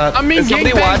people for that. I mean, Is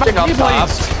somebody watching up top?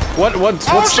 What's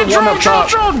the one up top?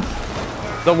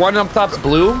 The one up top's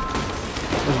blue? Blue.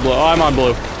 Oh, I'm on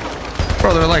blue.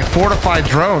 Bro, they're like fortified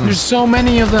drones. There's so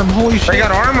many of them. Holy shit. They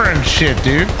got armor and shit,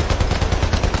 dude.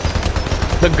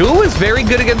 The goo is very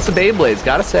good against the Beyblades,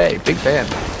 gotta say. Big fan.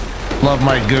 Love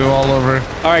my goo all over.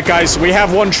 Alright, guys, we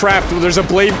have one trapped. There's a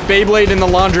Beyblade in the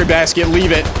laundry basket.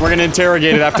 Leave it. We're gonna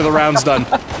interrogate it after the round's done.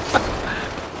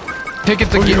 Take it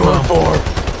to get one.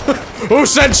 Who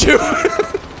sent you?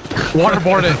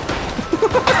 Waterboard it.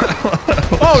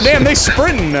 Oh, damn, they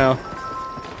sprinting now.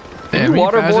 Damn, You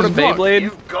waterboard a Beyblade?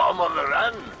 You've got 'em on the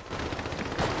run.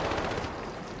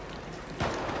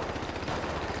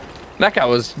 That guy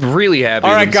was really happy.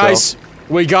 Alright, with himself. guys.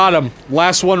 We got him.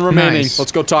 Last one remaining. Nice.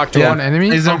 Let's go talk to One him. enemy?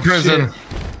 He's in prison.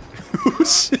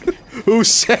 Who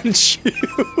sent you?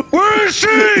 Where is she?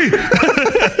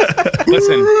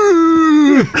 Listen.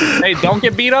 Hey, don't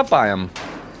get beat up by him.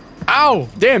 Ow!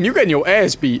 Damn, you're getting your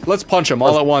ass beat. Let's punch him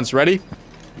all at once. Ready?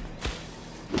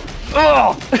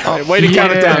 Oh! Okay, way to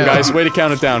count it down, guys. Way to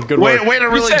count it down. Good work. Wait to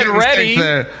really said get his ready. dick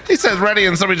there. He says ready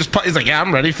and somebody just he's like, yeah,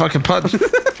 I'm ready, fucking punch.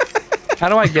 How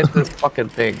do I get this fucking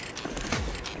thing?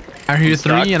 I hear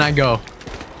 3 and I go.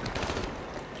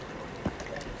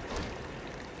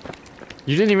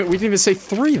 We didn't even say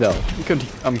 3 though.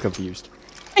 I'm confused.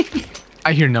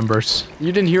 I hear numbers.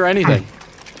 You didn't hear anything.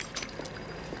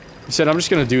 You said I'm just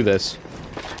gonna do this.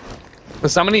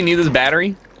 Does somebody need this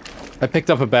battery? I picked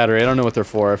up a battery. I don't know what they're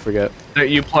for. I forget.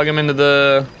 You plug them into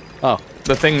the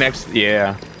the thing next.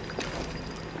 Yeah.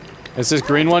 Does this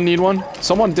green one need one?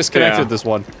 Someone disconnected this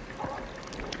one.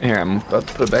 Here, I'm about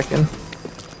to put it back in.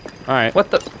 All right.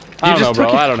 What the? I don't know, bro.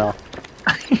 I don't know.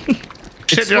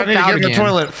 Shit, dude, I need to get in the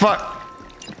toilet. Fuck.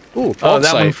 Ooh, Oh, that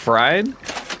site. one fried?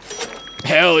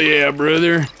 Hell yeah,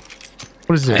 brother.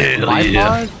 What is this?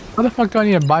 Bipod? What the fuck do I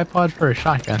need a bipod for a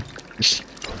shotgun?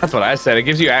 That's what I said. It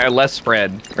gives you less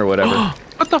spread or whatever.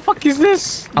 What the fuck is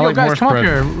this? I Yo, like guys, more come spread.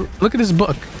 up here. Look at this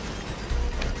book.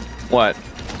 What?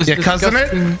 This Yeah, cousin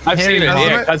it? disgusting I've hairy seen it. dog.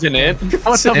 Yeah, cousin it.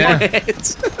 What the Yeah.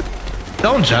 fuck?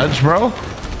 Don't judge, bro.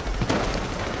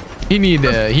 He need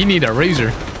a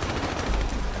razor.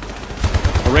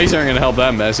 A razor ain't gonna help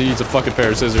that mess. He needs a fucking pair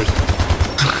of scissors.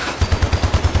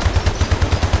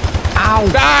 Ow!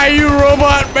 Die, you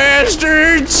robot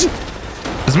bastards!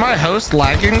 Is my host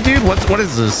lagging, dude? What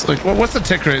is this? Like, what's the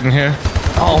tick rate in here?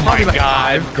 Oh my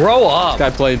god. Grow up. Guy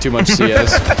playing too much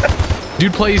CS.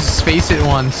 Dude plays Face It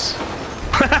once.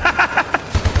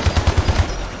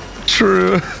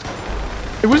 True.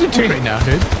 It wasn't too right now,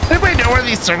 dude. Anybody know where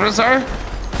these servers are?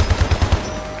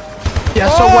 Yeah,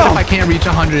 so what if I can't reach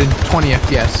 120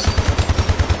 FPS?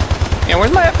 Yeah,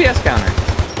 where's my FPS counter?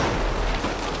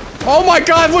 Oh my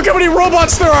god, look how many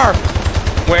robots there are!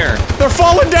 Where? They're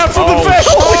falling down from the vent!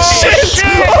 Holy shit!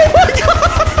 Oh my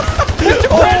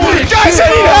god! Guys, I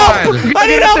need help! I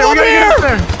need help over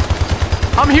here!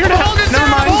 I'm here to help. Never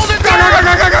mind.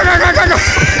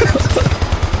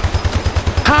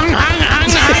 Hung.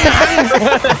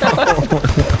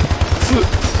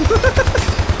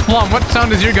 Hold on, what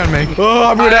sound does your gun make? Oh,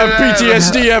 I'm gonna have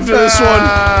PTSD after this one.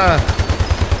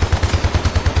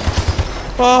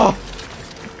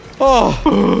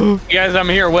 Oh, You guys, I'm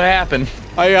here. What happened?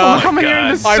 I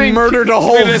I murdered a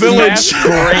whole This village. mass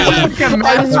grave.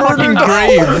 I murdered a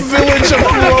whole village of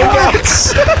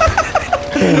robots.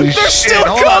 They're still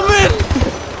coming.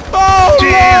 Oh,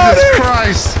 Jesus Lord.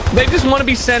 Christ. They just want to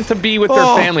be sent to be with their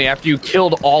family after you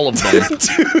killed all of them.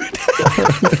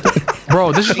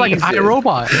 Bro, this is like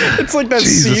iRobot. It's like that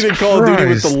Jesus scene in Call of Duty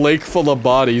with the Christ. lake full of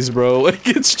bodies, bro. Like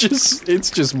it's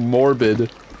just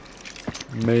morbid.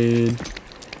 Man.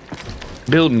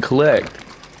 Build and collect.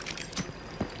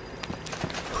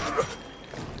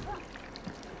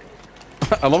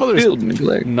 I love how there's Build and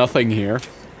collect. nothing here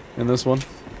in this one.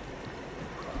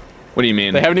 What do you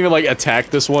mean? They haven't even like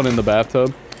attacked this one in the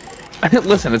bathtub.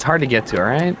 Listen, it's hard to get to,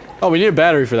 alright? Oh, we need a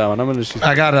battery for that one. I'm gonna just.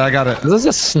 I got it. Is this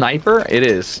a sniper? It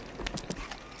is.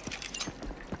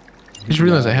 I just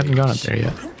realized I haven't gone up there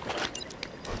yet.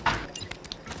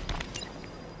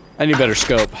 I need a better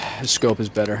scope. The scope is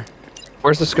better.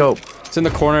 Where's the scope? It's in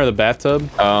the corner of the bathtub.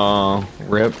 Oh,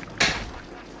 rip.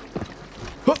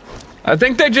 I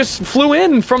think they just flew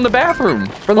in from the bathroom.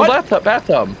 From the bathtub.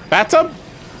 Bathtub?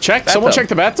 Check. Someone check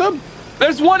the bathtub?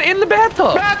 There's one in the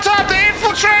bathtub. Bathtub, they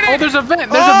infiltrated! Oh, there's a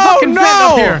vent. There's a fucking vent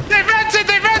up here. They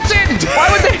vented! Why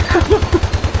would they?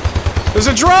 There's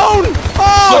a drone!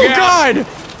 Oh, Look out. God!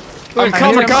 I'm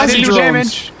kamikaze drones.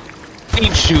 Damage.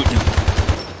 Keep shooting.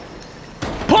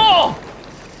 Pull!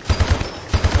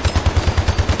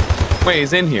 Wait,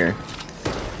 he's in here.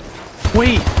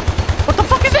 Wait. What the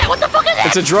fuck is that? What the fuck is that?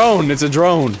 It's a drone. It's a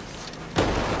drone.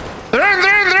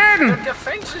 They're in! Your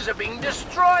defenses are being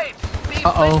destroyed. Be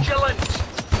Uh-oh. vigilant.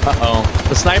 Uh-oh.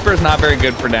 The sniper is not very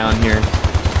good for down here.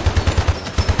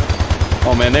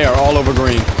 Oh, man, they are all over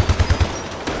green.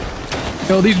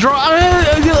 Yo, these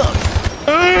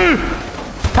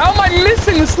How am I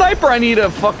missing the sniper? I need a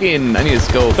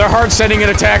scope. They're hard sending an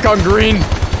attack on green.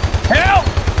 Help!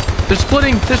 They're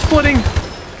splitting. They're splitting.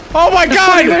 Oh, my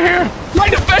God! They're here. My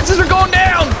defenses are going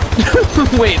down!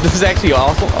 Wait, this is actually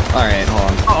awful. Alright, hold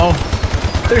on.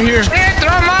 Uh-oh. They're here. Shit,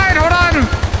 they're on mine, hold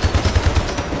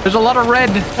on! There's a lot of red.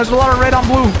 There's a lot of red on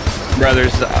blue.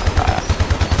 Brothers,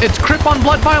 It's Crip on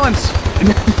blood violence.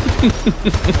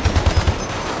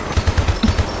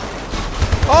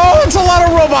 Oh, it's a lot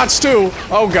of robots, too.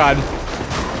 Oh, God.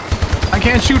 I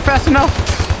can't shoot fast enough.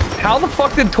 how the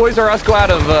fuck did Toys R Us go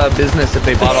out of business if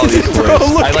they bought all these toys? Bro,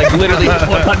 look I like literally don't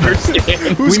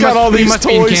understand. Who's got all these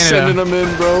toys sending them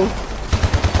in, bro?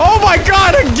 Oh my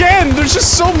God, again! There's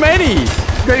just so many!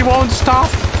 They won't stop.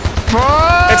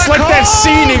 It's like that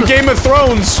scene in Game of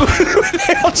Thrones.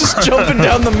 They all just jumping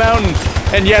down the mountain.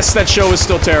 And yes, that show is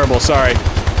still terrible, sorry.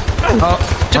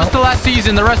 Just the last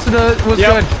season, the rest of the was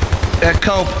good. That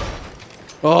cope.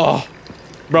 Oh.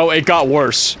 Bro, it got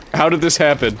worse. How did this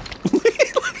happen?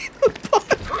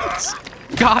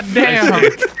 God damn.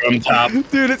 From top.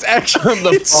 Dude, it's actually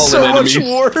it's fallen so much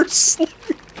enemy. worse.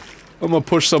 I'm gonna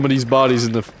push some of these bodies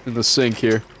in the sink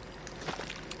here.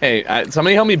 Hey,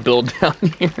 somebody help me build down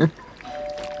here.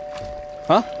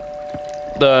 Huh?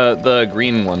 The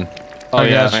green one. Oh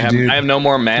yeah, I have no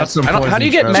more mats. How do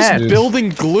you get That's mats? just building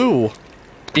glue.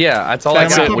 Yeah, that's all I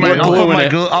That's got. it. What do you Glue know? in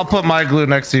it. I'll put my glue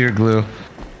next to your glue.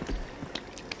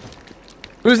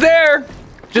 Who's there?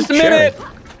 Just a minute.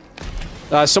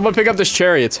 Someone pick up this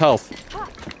cherry. It's health.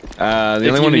 The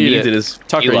only one who needs it is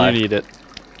Tucker. Eli. You need it.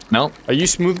 No. Are you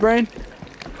smooth brain?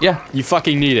 Yeah. You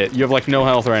fucking need it. You have like no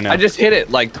health right now. I just hit it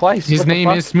like twice. His What the name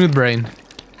fuck? is Smooth Brain.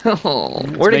 Oh,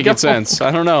 where'd it go? making sense. I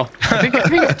don't know. I think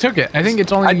I took it. I think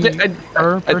it's only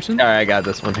per person. Alright, I got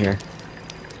this one here.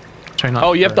 Try not.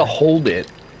 Oh, you have to hold it.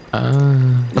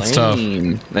 That's tough.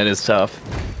 Lame. That is tough.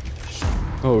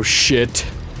 Oh shit.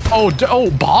 Oh,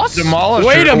 boss. Demolisher.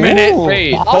 Wait a minute. Ooh.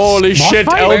 Wait. Boss? Holy Boss shit!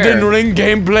 fight? Elden Where? Ring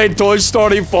gameplay. Toy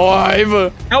Story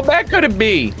 5. How bad could it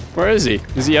be? Where is he?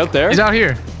 Is he out there? He's out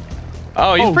here.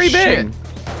 Oh, he's Oh, pretty shit. big.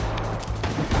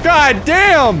 God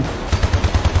damn!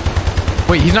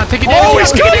 Wait, he's not taking damage. Oh,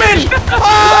 he's coming!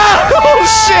 Oh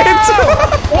shit!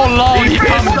 Oh lord, He's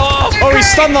pissed off. Oh,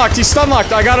 he's stun locked. He's stun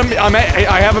locked. I got him.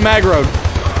 I have him aggroed.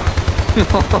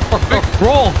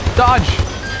 Roll, dodge.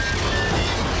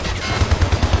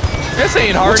 This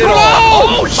ain't hard at Whoa!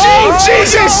 all. Oh,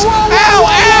 Jesus! Ow!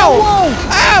 Ow!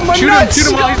 Ah, my nuts! Shoot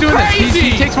him while he's doing this.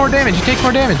 He takes more damage. He takes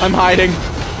more damage. I'm hiding.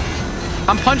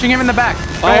 I'm punching him in the back.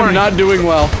 I am not doing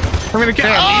well. I'm gonna kill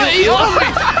him.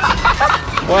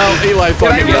 Well, Eli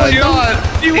fucking died.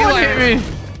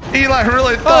 Eli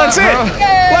really Oh, thought. that's it!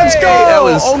 Let's go! That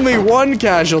was- Only one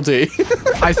casualty.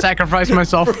 I sacrificed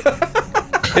myself.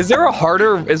 Is there a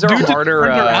harder? Is there a harder?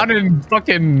 Turned around and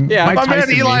fucking. Yeah, Mike My man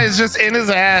Tyson'd Eli me. is just in his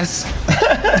ass.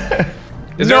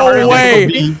 Is there a harder No way!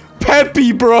 difficulty?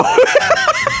 Peppy, bro!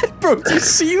 Bro, do you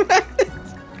see that?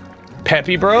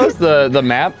 Peppy Bros, the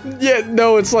map. Yeah,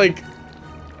 no, it's like...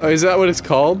 Oh, is that what it's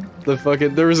called? The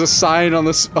fucking... There was a sign on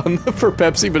this for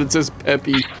Pepsi, but it says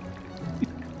Peppy.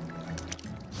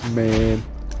 Man.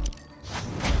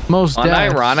 Most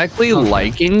deaths. Unironically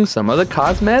liking some of the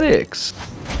cosmetics.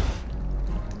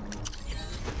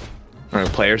 Alright,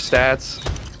 player stats.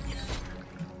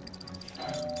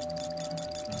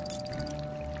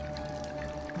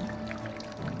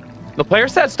 The player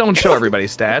stats don't show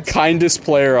everybody's stats. Kindest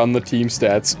player on the team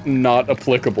stats, not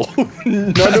applicable.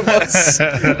 None of us.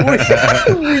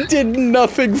 We did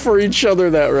nothing for each other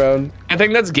that round. I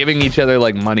think that's giving each other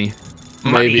like money.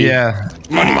 Maybe. Yeah.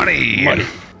 Money.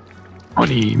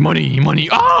 Money.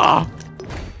 Ah!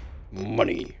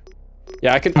 Money.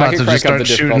 Yeah, I can About to crank just up the start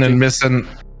shooting difficulty. and missing.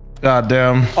 God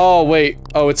damn. Oh wait.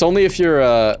 Oh, it's only if you're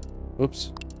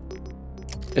Oops.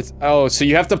 It's so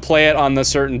you have to play it on the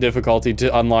certain difficulty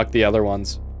to unlock the other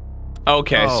ones.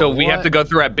 Okay, Oh, so we have what? to go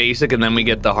through at basic and then we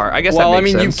get the hard. I guess Well, that I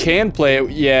makes mean, sense. you can play it.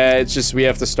 Yeah, it's just we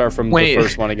have to start from the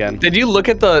first one again. Did you look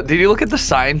at the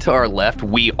sign to our left?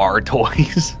 We are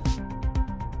toys.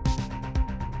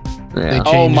 They Yeah.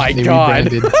 Oh changed, my they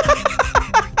God.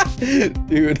 rebranded.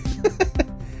 Dude.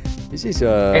 This is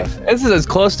This is as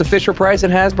close to Fisher Price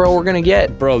and Hasbro we're gonna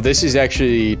get. bro, this is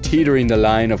actually teetering the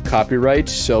line of copyright,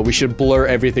 so we should blur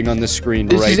everything on the screen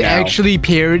This right is now. actually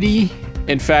parody.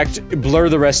 In fact, blur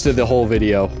the rest of the whole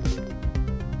video. All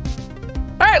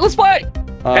right, let's play.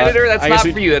 Editor, that's I not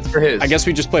guess for you. That's for his. I guess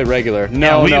we just play regular.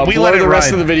 No, Yeah, no, we blur let it the rest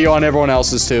ride. of the video on everyone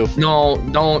else's too. No,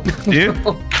 don't. You?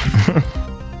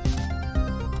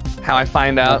 How I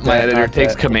find out Not my that, editor not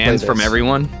takes that. We'll commands play from this.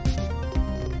 everyone.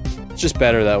 It's just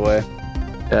better that way.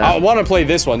 Yeah. I want to play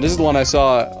this one. This is the one I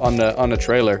saw on the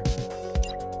trailer.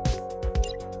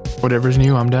 Whatever's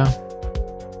new, I'm down.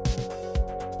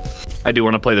 I do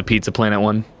want to play the Pizza Planet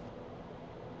one.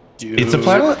 Dude. It's a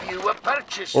planet? You were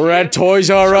purchased. We're at Toys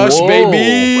R Us, Whoa.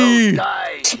 baby. Well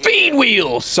done. Speed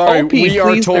wheels. Sorry, OP, we are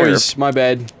please, toys. My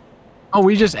bad. Oh,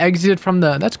 we just exited from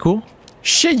the. That's cool.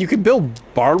 Shit, you can build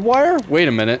barbed wire? Wait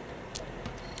a minute.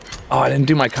 Oh, I didn't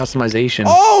do my customization.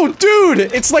 Oh, dude!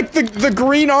 It's like the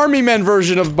Green Army Men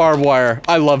version of barbed wire.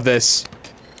 I love this.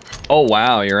 Oh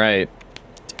wow, you're right.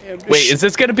 Damn, Wait, is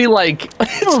this gonna be like?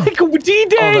 It's like a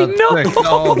D-Day. Oh, that's No. sick.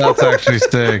 Oh, that's actually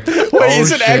sick. Wait,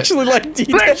 is it shit. actually like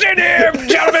D-Day? Listen here,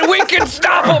 gentlemen. We can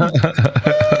stop them.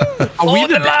 Are we Hold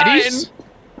the the baddies?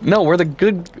 No, we're the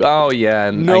good. Oh yeah,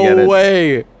 I get No it.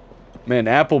 way. Man,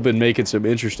 Apple been making some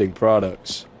interesting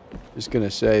products. Just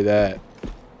gonna say that.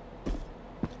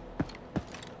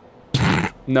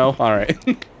 No? Alright.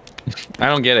 I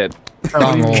don't get it.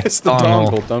 Dongle. Guess the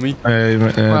dongle, dummy. Hey,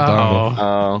 dongle.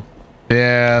 Oh.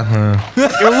 Yeah.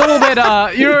 You're a little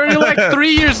bit. You're like 3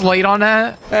 years late on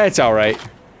that. It's alright.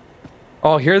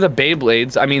 Oh, here are the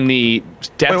Beyblades. I mean, the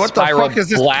Death Wait, what the Spiral fuck is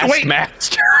this? Blast Wait.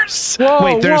 Masters. Whoa,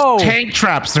 Wait, there's whoa. tank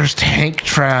traps. There's tank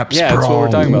traps, Yeah, that's what we're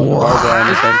talking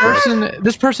about.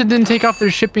 This person didn't take off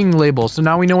their shipping label, so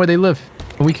now we know where they live.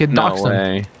 And we could No dox them.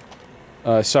 way.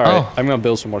 Sorry, Oh. I'm gonna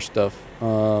build some more stuff.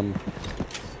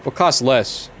 What costs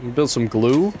less? I'm gonna build some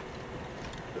glue.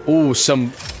 Ooh, some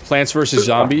Plants vs.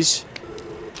 Zombies.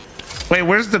 Wait,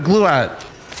 where's the glue at?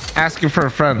 Asking for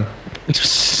a friend. You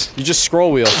just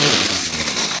scroll wheel.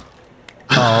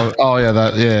 Oh,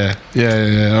 yeah,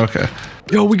 yeah, okay.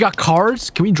 Yo, we got cars.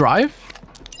 Can we drive?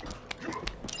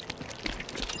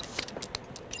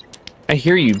 I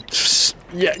hear you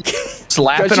Yeah.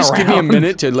 slapping Guys, just around. give me a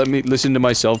minute to let me listen to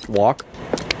myself walk.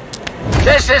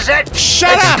 This is it.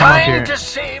 Shut it's up! time Here. to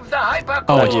save the hypercore.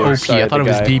 Oh, Thank you. OP. Sorry, I thought it the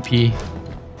was guy. DP.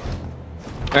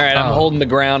 All right, I'm Oh. holding the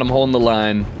ground. I'm holding the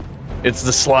line. It's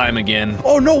the slime again.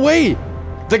 Oh, no way!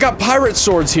 They got pirate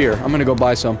swords here. I'm gonna go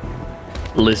buy some.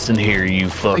 Listen here, you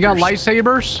fuckers. They got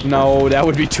lightsabers. No, that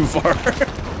would be too far.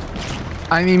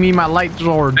 I mean my light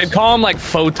swords. They call them like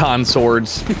photon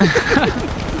swords.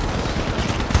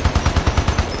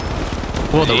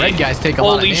 Well, the red guys take a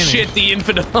lot of Holy damage. shit, the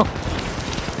infidel.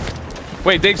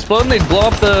 Wait, they explode and they blow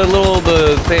up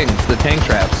the things, the tank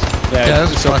traps. Yeah,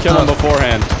 that's so fucked kill them up.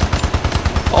 beforehand.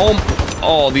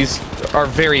 Oh, these are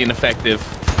very ineffective.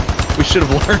 We should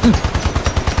have learned.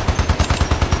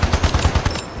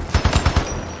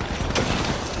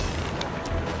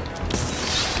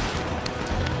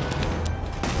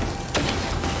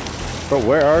 Bro,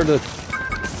 where are the...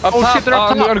 Oh shit, they're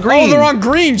up top. on green. Oh, they're on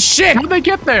green! Shit! How'd they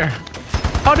get there?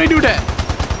 How'd they do that?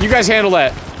 You guys handle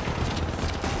that.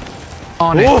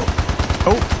 On it. Whoa!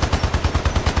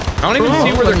 I don't even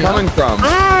see where they're coming from.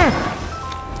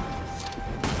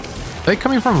 Are they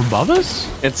coming from above us?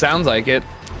 It sounds like it.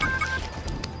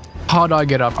 How do I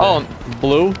get up there? Oh,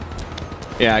 Blue?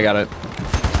 yeah, I got it.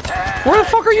 Where the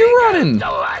fuck are you running? The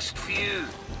last few.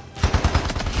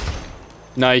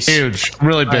 Nice. Huge.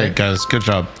 Really big, guys. Good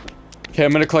job. Okay,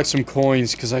 I'm gonna collect some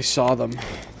coins, because I saw them.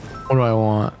 What do I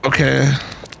want? Okay.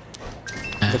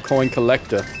 The coin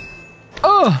collector.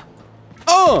 Oh!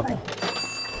 Oh!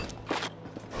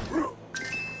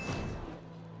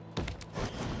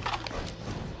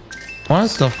 What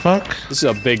the fuck? This is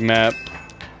a big map.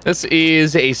 This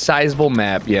is a sizable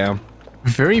map, yeah.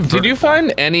 Very Did you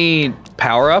find any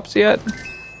power-ups yet?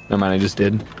 No mind, I just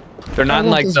did. They're not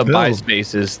in like the buy build?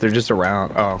 spaces. They're just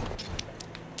around. Oh.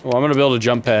 Well, I'm gonna build a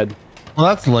jump pad. Well,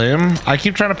 that's lame. I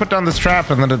keep trying to put down this trap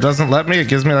and then it doesn't let me. It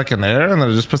gives me like an error and then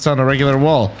it just puts down a regular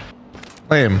wall.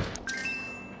 Lame.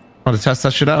 I want to test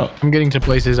that shit out. I'm getting to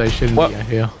places I shouldn't What? be at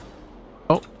here.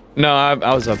 Oh, No, I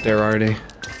was up there already.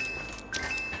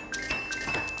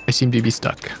 I seem to be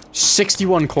stuck.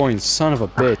 61 coins, son of a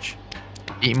bitch.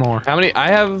 8 more. How many? I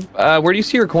have. Where do you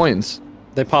see your coins?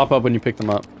 They pop up when you pick them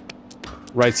up.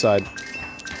 Right side.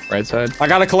 Right side. I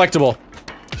got a collectible.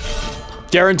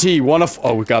 Guarantee one of.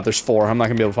 Oh, God, there's 4. I'm not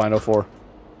gonna be able to find all 4.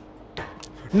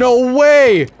 No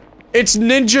way! It's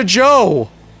Ninja Joe!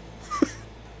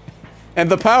 And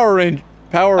the Power Range.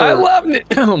 I love it.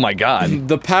 Oh my God.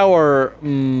 The Power.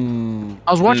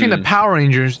 I was watching the Power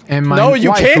Rangers and my No, you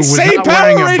wife, can't who was say not Power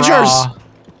wearing a Rangers! bra-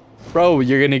 Bro,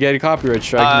 you're gonna get a copyright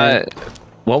strike, man.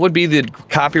 What would be the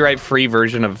copyright-free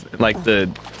version of like the?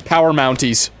 Power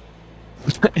Mounties.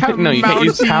 No, you can't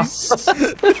use power.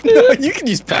 You can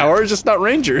use Power, just not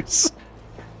Rangers.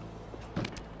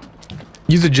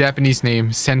 Use a Japanese name,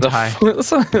 Sentai.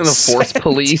 The Force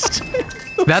Police.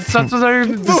 That's what they're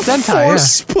the The Sentai.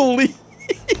 Force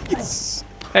Police.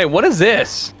 Hey, what is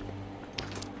this?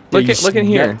 Look in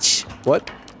here. What?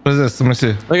 What is this? Let me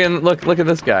see. Look at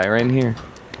this guy right in here.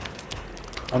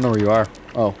 I don't know where you are.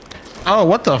 Oh. Oh,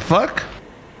 what the fuck?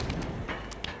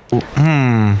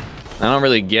 I don't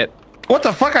really get. What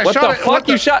the fuck? I What shot the it. fuck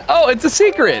you shot? Oh, it's a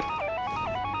secret.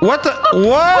 What the?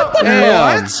 What?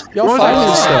 Damn. What? Y'all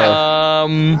finding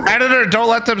stuff. Editor, don't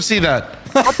let them see that.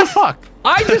 What the fuck?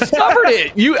 I discovered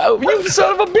it. You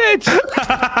son of a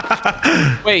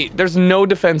bitch. Wait, there's no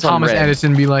defense on Thomas red.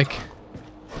 Edison be like,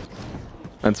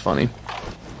 That's funny.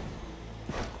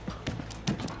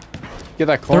 Get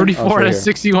that coin. 34 Oh, to it's right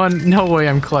 61. No way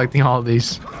I'm collecting all of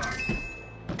these. here.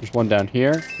 There's one down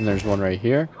here, and there's one right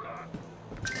here.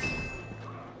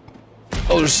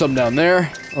 Oh, there's some down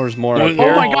there. Oh, there's more up Oh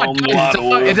here. my god, guys,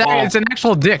 it's an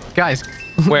actual dick, guys.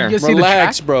 Where? You guys see the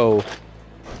Relax, track? bro.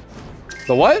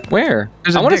 The what? Where?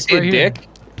 There's a I want to dick see right a here. dick.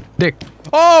 Dick.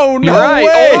 Oh, no You're right.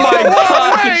 way! Oh my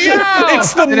god.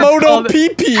 It's the And it's Moto called-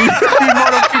 PP.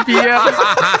 Yeah.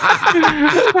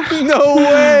 No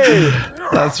way!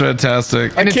 That's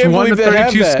fantastic. And it's can't 1 to believe they have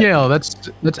 32 that. scale. That's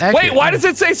accurate. Wait, why does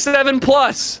it say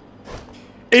 7+?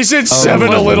 Is it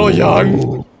 7 a little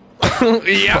young?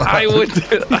 Yeah, I would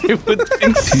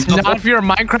think so. Not if you're a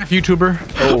Minecraft YouTuber.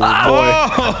 Oh,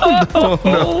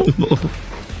 boy.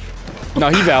 Oh, No,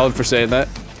 he valid for saying that.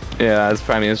 yeah, it's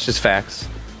probably it's just facts.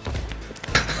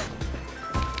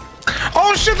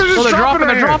 Oh shit! They're just Oh, they're dropping, right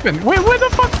they're here. dropping. Wait, where the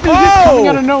fuck is this Oh! coming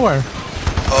out of nowhere?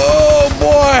 Oh,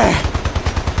 boy!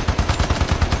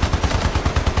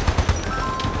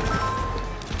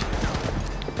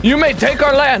 You may take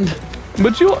our land,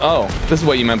 but you. Oh, this is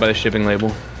what you meant by the shipping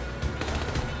label.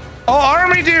 Oh,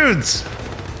 army dudes!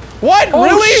 What? Oh,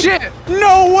 really? shit.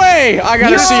 No way! I gotta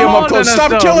You're see him up smaller close. than us,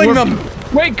 Stop though. killing We're- them!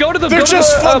 Wait, go to the. They're go to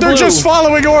just the, they're just blue.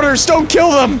 following orders. Don't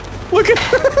kill them. Look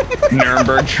at.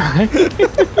 Nuremberg try.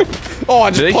 Oh,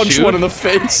 I Do they just punched shoot? one in the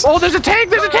face. Oh, there's a tank,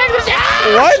 there's a tank, there's a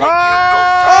What?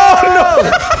 Oh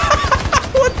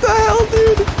no! What the hell,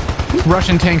 dude?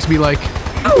 Russian tanks be like,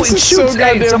 Oh, This it is so shoots.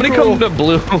 Hey, goddamn somebody cool. come to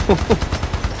blue.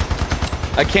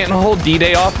 I can't hold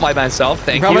D-Day off by myself.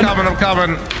 Thank I'm you. coming, I'm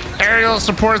coming. Aerial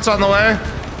support's on the way.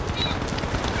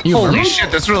 you Holy bro. shit,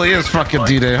 this really is fucking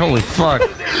D-Day. Holy fuck.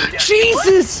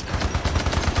 Jesus!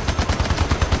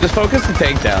 Just focus the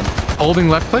tank down. Holding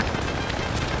left click.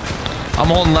 I'm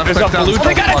holding left There's click a down. blue. so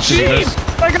They got a fucking jeep! this.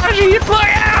 They got a jeep!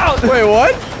 Look out! Wait,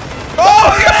 what?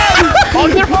 Oh god! Oh,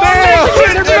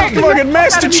 they're Damn! Fucking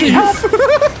Master Chief!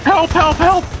 Help, help,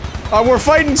 help! We're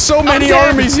fighting so many dead.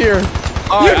 armies here.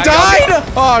 All You right, I got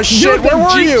died? Oh shit! Dude, Where the were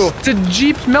jeeps- you? The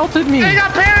jeeps melted me. They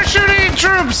got parachuting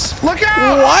troops! Look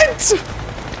out! What?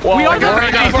 Whoa, We are the we're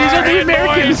in British. over These our are the head,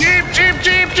 Americans. boys. Jeep, jeep,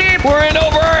 jeep, jeep! We're in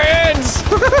over our heads.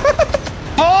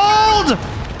 Hold!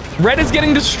 Red is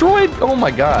getting destroyed. Oh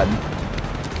my god.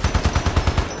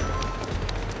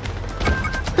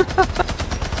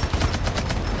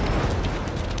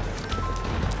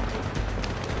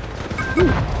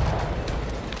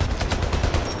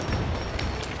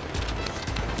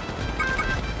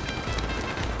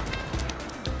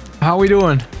 How we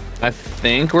doing? I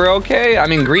think we're okay. I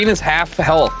mean, green is half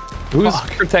health. Who's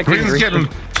protecting Green's green? getting.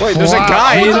 Wait, there's a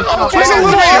guy. There's a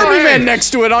little army man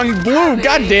next to it on blue.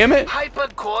 God damn it!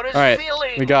 Hypercore is All right,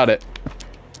 feeling. we got it.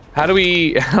 How do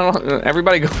we?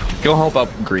 Everybody go help up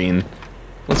green.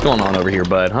 What's going on over here,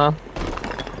 bud? Huh?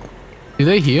 Do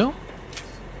they heal?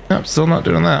 Yep, still not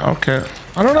doing that. Okay.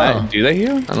 I don't know. Do they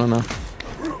heal? I don't know.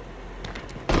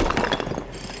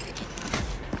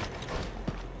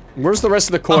 Where's the rest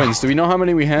of the coins? Do we know how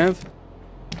many we have?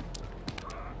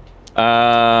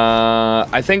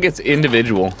 I think it's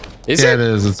individual. Is Yeah, it? it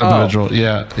is. It's individual.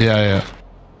 Yeah.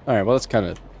 All right. Well, that's kind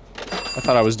of. I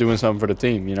thought I was doing something for the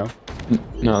team, you know.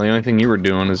 No, the only thing you were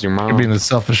doing is your mom. You're being a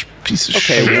selfish piece of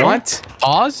shit. Okay. What?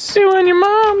 Pause. Doing your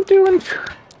mom doing.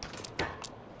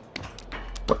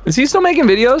 Is he still making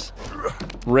videos?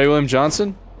 Ray William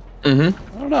Johnson?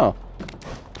 Mm-hmm. I don't know.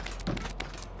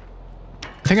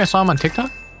 I think I saw him on TikTok.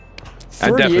 I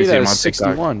definitely 38 see out him of on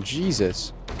 61.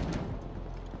 Jesus.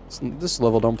 This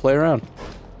level don't play around.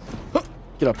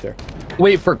 Get up there.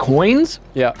 Wait, for coins?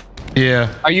 Yeah.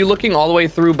 Yeah. Are you looking all the way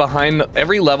through behind?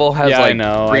 Every level has Yeah, like. I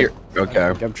know. Okay.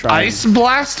 I'm trying. Ice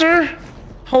blaster?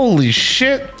 Holy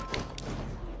shit.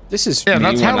 This is. Yeah,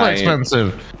 that's when hella I-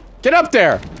 expensive. Get up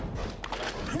there.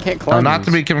 Can't climb. Not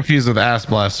to these. be confused with ass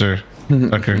blaster.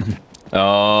 Okay.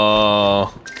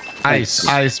 Oh.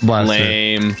 Ice blaster.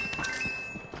 Lame.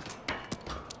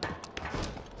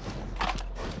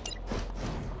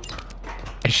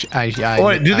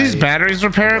 Wait, do these batteries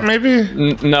repair it maybe?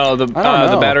 No, the don't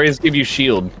know. batteries give you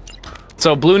shield.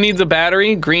 So blue needs a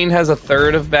battery. Green has a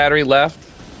third of battery left.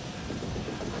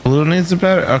 Blue needs a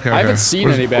battery? Okay. I haven't seen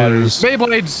Where's any blues? batteries.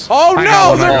 Beyblades. Oh I no,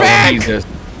 know, they're I know. back! Jesus.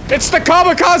 It's the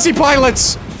kamikaze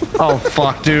pilots! Oh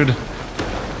fuck, dude.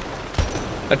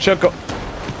 A choco.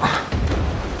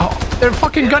 They're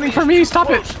fucking gunning for me. Stop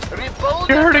it. Rebuild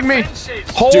You're hurting me.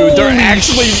 Dude, they're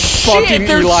actually fucking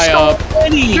Eli up.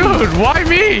 Dude, why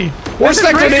me? Where's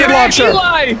that grenade launcher?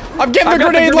 Eli! I'm getting I've the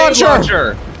got grenade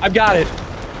launcher! I've got it.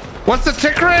 What's the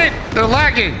tick rate? They're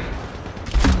lagging.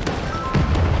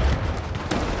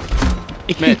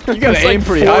 Man, you gotta There's aim like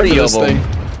pretty high 40 for this of 'em.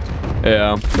 thing.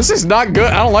 Yeah. This is not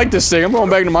good. I don't like this thing. I'm going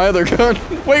back to my other gun.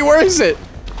 Wait, where is it?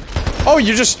 Oh,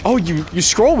 you just, you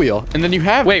scroll wheel, and then you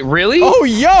have Wait, really? Oh,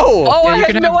 yo! Oh, I you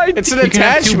had can no have- idea. It's an You can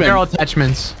have 2 attachment. barrel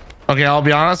attachments. Okay, I'll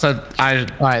be honest. All right,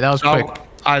 that was quick.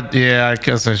 Yeah, I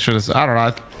guess I should have. I don't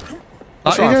know.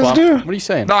 What's You wrong, guys Flop? do? What are you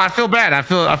saying? No, I feel bad. I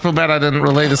feel bad I didn't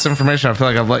relay this information. I feel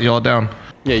like I've let you all down.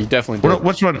 Yeah, you definitely did.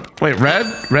 Which one? Wait, red?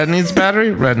 Red needs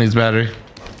battery? Red needs battery.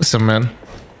 Listen, man.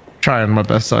 Trying my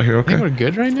best out here, I think okay? we're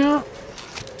good right now.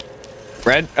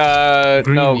 Red,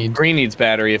 green needs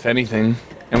battery, if anything.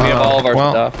 And we have all of our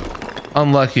stuff.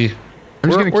 Unlucky. I'm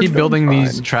just gonna we're keep building doing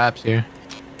these fine. traps here.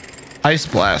 Ice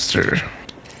blaster.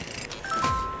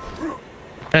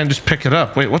 And just pick it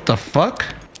up. Wait, what the fuck?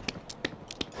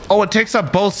 Oh, it takes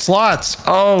up both slots.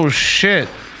 Oh, shit.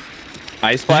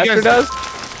 Ice Blaster guys- does?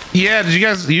 Yeah, did you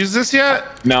guys use this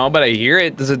yet? No, but I hear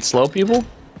it. Does it slow people?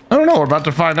 I don't know. We're about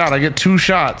to find out. I get 2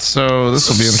 shots, so this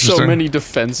will be interesting. So many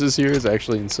defenses here is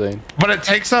actually insane. But it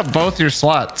takes up both your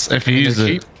slots if you use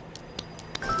it.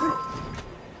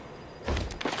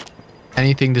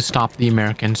 Anything to stop the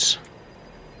Americans.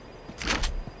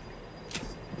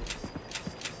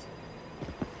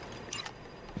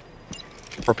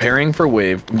 Preparing for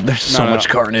wave. There's so No. much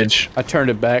carnage. I turned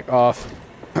it back off.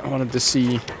 I wanted to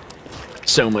see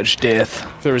So much death.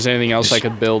 if there was anything else I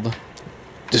could build.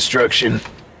 Destruction.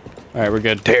 All right, we're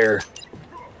good. Terror.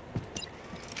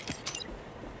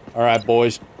 All right,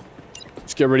 boys.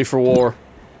 Let's get ready for war.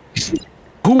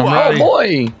 Ooh, oh ready.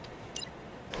 boy.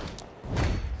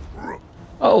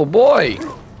 Oh boy.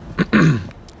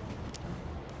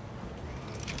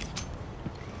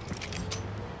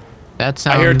 That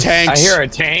sounds. I hear tanks. I hear a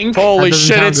tank. Holy That doesn't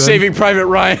shit, sound it's good. Saving Private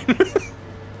Ryan.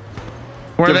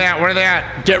 Where they at? Where they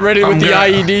at? Get ready with I'm the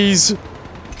gonna- IEDs.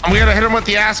 I'm gonna hit him with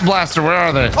the ass blaster. Where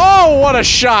are they? Oh, what a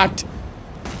shot.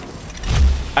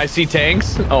 I see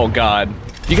tanks. Oh god.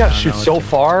 You gotta shoot so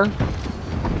far.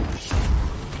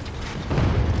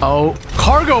 Oh,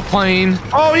 cargo plane.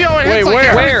 Oh, yo, it Wait, hits like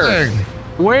where? everything.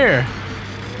 Where?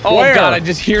 Oh Where? god, I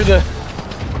just hear the.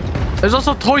 There's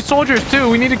also toy soldiers too.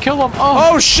 We need to kill them.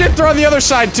 Oh, Oh shit, they're on the other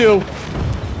side too.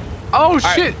 oh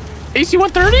shit.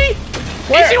 AC-130?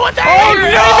 Where? AC-130! Oh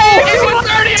no!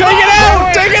 AC-130! Take it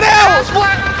out! Take it out!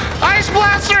 Ice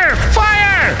blaster!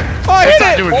 Fire! Oh, It's not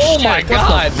hit it! doing Oh shit. my What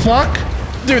god. the fuck?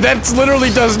 Dude, that's literally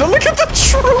does no. Look at the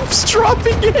troops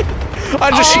dropping in.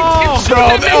 I just Oh,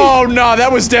 bro. Oh no, that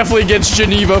was definitely against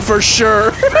Geneva for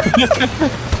sure.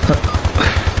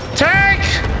 Tank!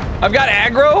 I've got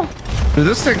aggro. Dude,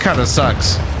 this thing kind of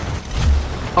sucks.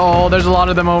 Oh, there's a lot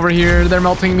of them over here. They're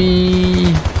melting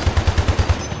me.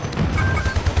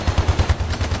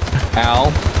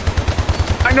 Ow.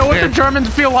 I know what Here. the Germans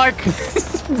feel like.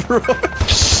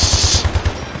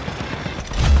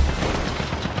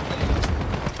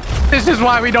 This is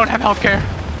why we don't have healthcare.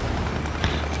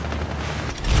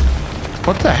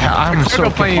 What the hell? I'm so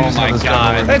Cargo plane. confused Oh how my this got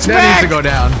God. over. It's That back. needs to go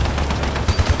down.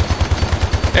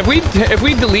 If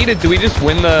we delete it, do we just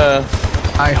win the?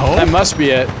 I hope. That must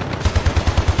be it.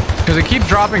 Because they keep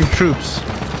dropping troops.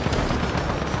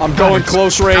 I'm going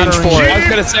close range for I it. was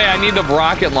gonna say I need the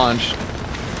rocket launch.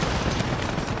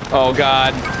 Oh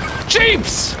god.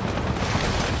 Jeeps!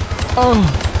 Oh.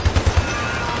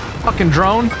 Fucking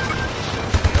drone.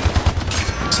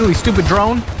 Silly stupid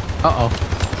drone. Uh-oh.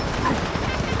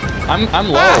 I'm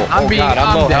low. I'm low dead.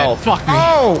 health. Fuck me.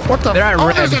 Oh, what the? They're at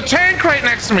red. There's a tank right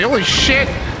next to me. Holy shit!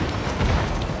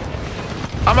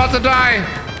 I'm about to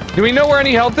die. Do we know where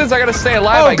any health is? I gotta stay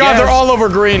alive. Oh god, they're all over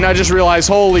green. I just realized.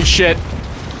 Holy shit.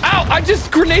 Ow! I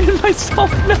just grenaded myself.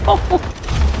 No.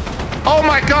 Oh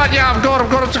my god, yeah, I'm going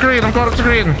up to green. I'm going up to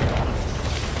green.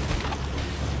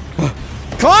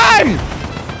 Climb!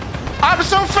 I'm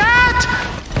so fat!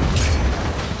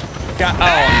 God,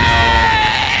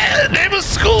 oh They was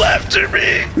school after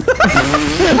me.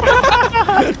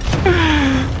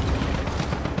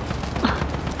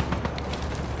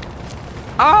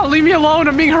 Oh, leave me alone.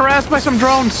 I'm being harassed by some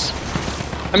drones. no.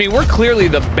 I mean, we're clearly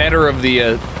the better of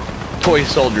the toy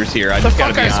soldiers here. I just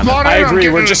gotta be honest. I agree.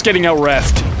 We're just getting out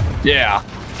refed. Yeah.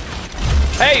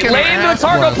 Hey, Get lay an into the ass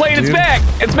cargo blast, plane. It's dude. back.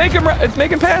 It's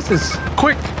making passes.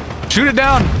 Quick. Shoot it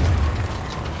down.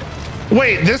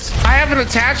 Wait, I have an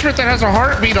attachment that has a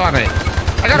heartbeat on it.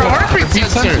 I got a heartbeat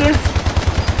sensor.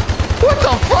 What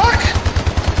the fuck?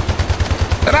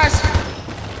 And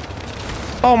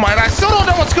oh my, I still don't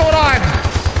know what's going on.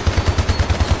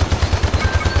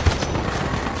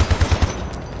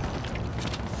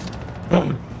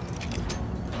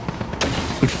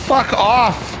 Fuck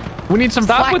off. We need some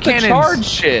Stop flak with cannons. the charge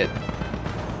shit.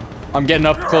 I'm getting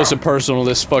up close and personal to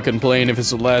this fucking plane if it's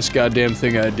the last goddamn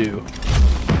thing I do.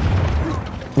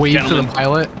 Wave to the Gentlemen.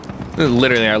 pilot. This is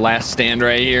literally our last stand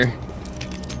right here.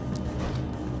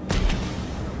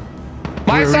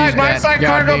 My Where side is that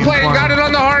cargo goddamn plane plane? got it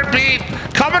on the heartbeat.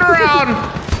 Coming around.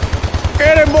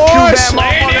 Get it, boys! That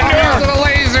motherfucker with a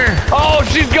laser. Oh,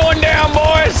 she's going down,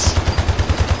 boys.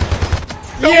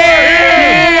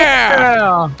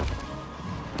 Yeah!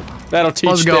 That'll teach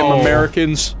Let's them go.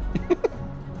 Americans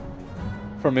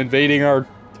from invading our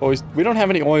toys. We don't have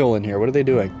any oil in here. What are they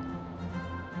doing?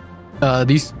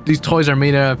 These toys are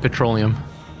made out of petroleum.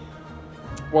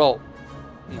 Well,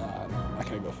 nah, I'm not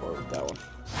gonna go forward with that one.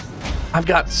 I've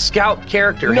got scout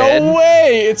character No head.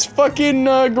 way! It's fucking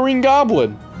Green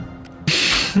Goblin.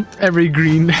 Every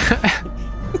green.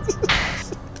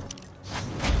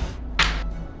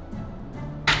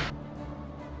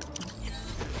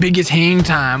 Biggest hang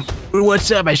time. What's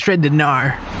up? I shred the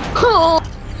gnar.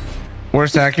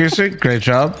 Worst accuracy. Great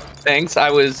job. Thanks. I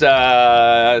was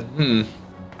I'm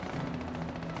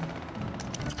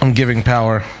giving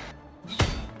power.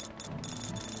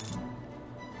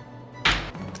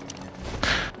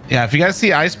 Yeah, if you guys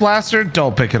see Ice Blaster,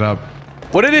 don't pick it up.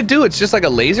 What did it do? It's just like a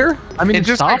laser? I mean, It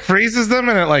just like freezes them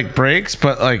and it like breaks,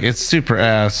 but like it's super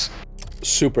ass.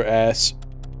 Super ass.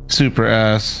 Super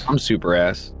ass. I'm super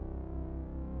ass.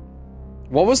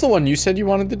 What was the one you said you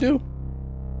wanted to do,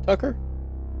 Tucker?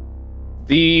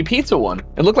 The pizza one.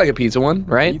 It looked like a pizza one,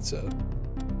 right? Pizza.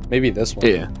 Maybe this one.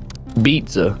 Yeah.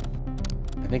 Pizza.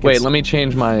 I think Wait, it's, let me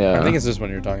change my I think it's this one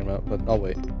you're talking about, but I'll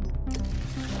wait.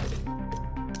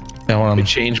 Yeah, let me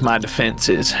change my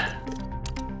defenses.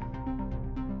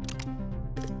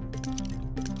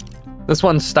 This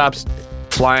one stops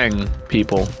flying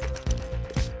people.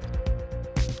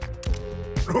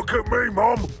 Look at me,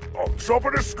 Mum. On top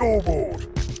of the scoreboard.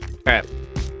 Alright.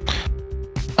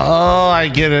 Oh, I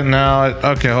get it now.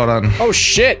 Okay, hold on. Oh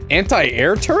shit!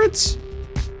 Anti-air turrets?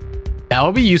 That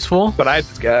would be useful. But I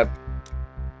just got.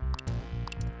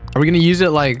 Are we gonna use it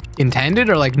like intended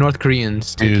or like North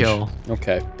Koreans to Huge. kill?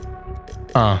 Okay.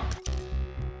 Huh.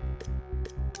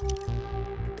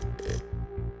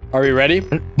 Are we ready?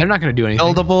 They're not gonna do anything.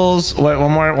 Buildables. Wait,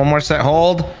 one more set.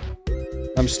 Hold.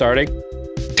 I'm starting.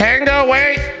 Tango,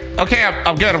 wait. Okay,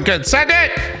 I'm good. I'm good. Send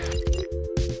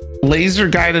it. Laser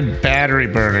guided battery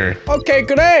burner. Okay,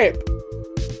 great.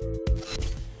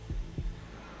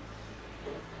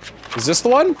 Is this the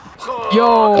one?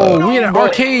 Yo, we in an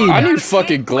arcade. I need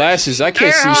fucking glasses. I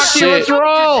can't Hey, see Hockey, shit. let's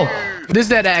roll. This is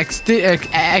that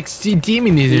XT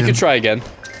demonism. You can try again.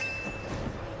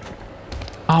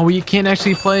 Oh, we can't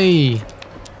actually play.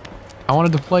 I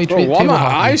wanted to play Bro, why are table my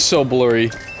hockey. eyes so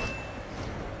blurry?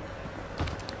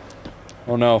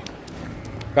 Oh no.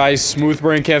 Guys, Smooth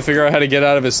Brain can't figure out how to get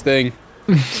out of his thing.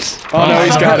 Oh no,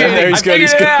 he's got it. There, he's good.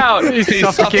 He's good. Out. He's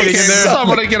suffocating in there.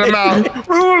 Somebody get him out.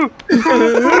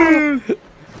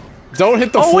 Don't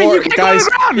hit the Oh, floor, wait, you can't go on guys.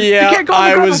 the ground. You Yeah, can't go on the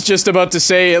I ground. was just about to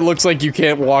say it looks like you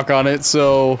can't walk on it,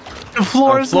 so The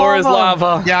floor is lava.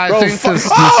 lava. Yeah, I Bro, think fuck- this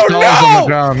Oh, skull's no! on the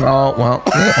ground. Oh well.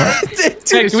 Dude,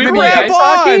 Can we Smitty, play grab ice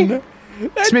hockey? on!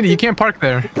 Smitty, you can't park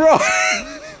there. Bro,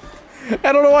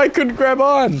 I don't know why I couldn't grab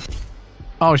on.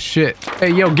 Oh shit. Hey,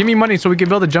 yo, give me money so we can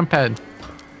build a jump pad.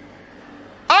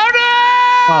 Oh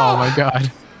no! Oh my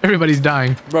god. Everybody's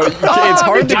dying. Bro, it's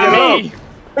hard to get up.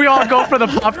 We all go for the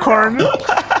popcorn.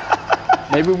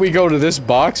 Maybe we go to this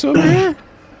box over here?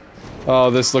 Oh,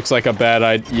 this looks like a bad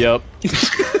idea. Yep.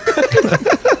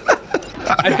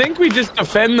 I think we just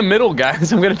defend the middle,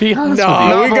 guys. I'm gonna be honest with you.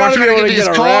 No, we gotta be able to these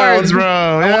get around. bro.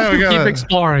 Yeah, we Keep gotta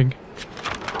exploring.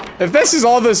 If this is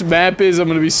all this map is, I'm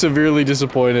gonna be severely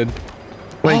disappointed.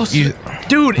 Wait, Oh, you,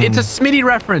 dude, it's a SMii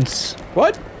reference.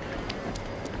 What?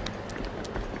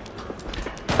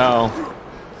 Oh.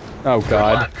 Oh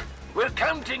god. We're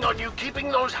counting on you keeping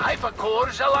those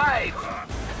hypercores alive.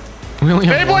 We only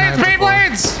have one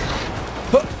Beyblades! hypercore.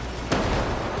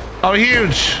 Oh,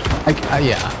 huge!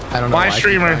 Yeah, I don't know. My why I keep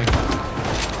streamer. dying.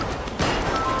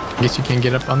 Guess you can't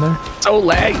get up on there. So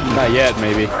laggy. Not yet,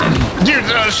 maybe. Dude,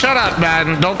 shut up,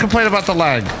 man. Don't complain about the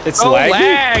lag. It's So laggy?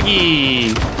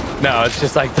 laggy. No, it's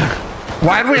just like the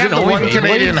Why do we have the only one Beyblades?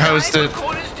 Canadian host it?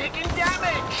 Hypercore is taking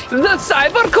damage.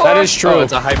 cybercore. That is true. Oh,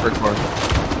 it's a hypercore.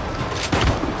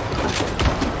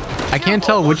 I can't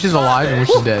tell which is alive and which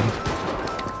is dead.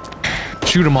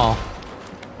 Shoot them all.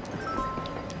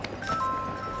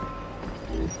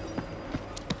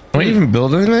 Can we even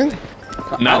build anything?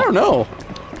 No. I don't know.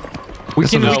 We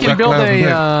can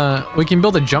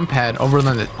build a jump pad over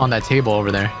on that table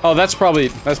over there. Oh, that's probably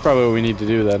what we need to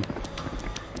do then.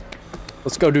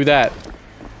 Let's go do that.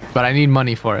 But I need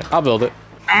money for it. I'll build it.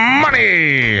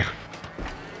 Money!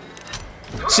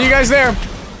 See you guys there.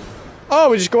 Oh,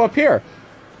 we just go up here.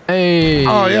 Hey.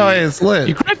 Oh, yeah, it's lit.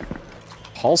 You crit?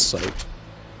 Pulse site.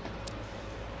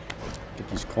 Get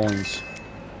these coins.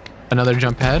 Another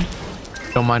jump pad.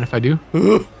 Don't mind if I do.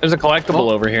 There's a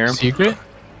collectible over here. Secret.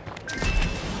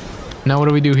 Now what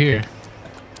do we do here?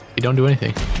 You don't do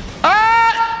anything.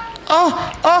 Ah!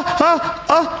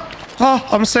 Oh,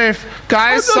 I'm safe.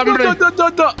 Guys, somebody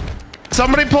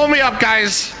pull me up,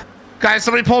 guys. Guys,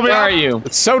 somebody pull me Where up. are you?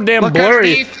 It's so damn Look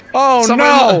blurry. underneath. Oh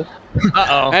Somebody no.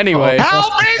 Uh-oh. Anyway.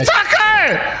 Help me,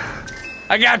 Tucker!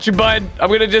 I got you, bud. I'm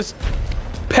gonna just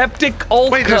peptic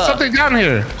ultra. Wait, there's something down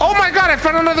here. Oh my god, I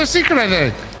found another secret, I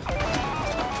think.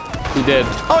 You did.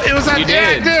 Oh, it was that. You Yeah,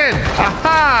 I did. did.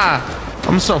 Aha!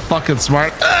 I'm so fucking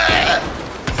smart.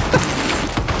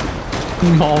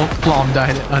 Flom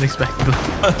died unexpectedly.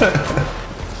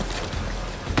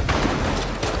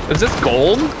 Is this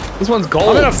gold? This one's I'm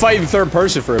gold. gonna fight in third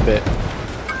person for a bit.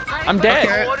 I'm dead.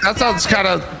 Okay, that sounds kind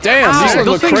of. Damn, these ones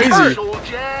look those things crazy.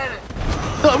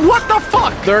 Soldier. What the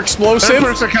fuck? They're That explosive.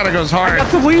 person kind of goes hard.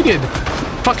 Got deleted.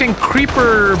 Fucking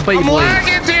creeper I'm Beyblade.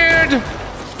 lagging, dude.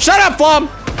 Shut up, Flom.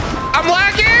 I'm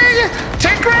lagging.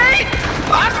 Take rate.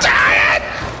 I'm dying.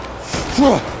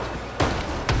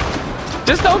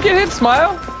 Just don't get hit,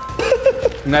 Smile.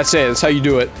 And that's it. That's how you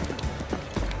do it.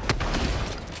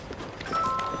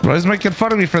 Roy's making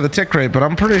fun of me for the tick rate, but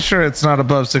I'm pretty sure it's not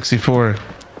above 64.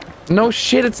 No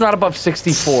shit, it's not above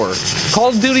 64. Call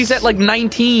of Duty's at like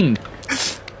 19.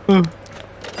 I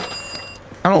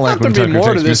don't like when there be Tucker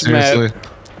more takes to me this map. seriously.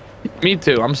 Me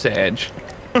too, I'm Sag.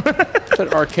 It's an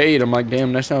arcade. I'm like,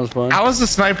 damn, that sounds fun. How was the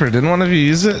sniper? Didn't one of you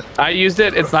use it? I used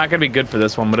it. It's not gonna be good for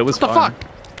this one, but it was What the fun. fuck?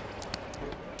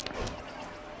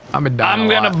 I'm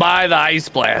gonna buy the ice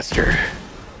blaster.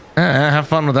 Have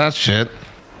fun with that shit.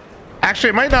 Actually,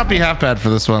 it might not be half bad for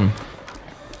this one.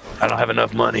 I don't have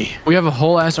enough money. We have a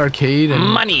whole ass arcade and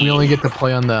Money. we only get to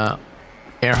play on the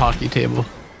air hockey table.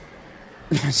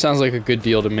 Sounds like a good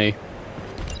deal to me.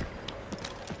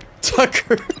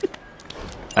 Tucker.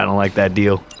 I don't like that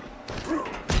deal.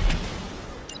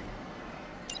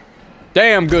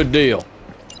 Damn good deal.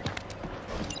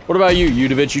 What about you,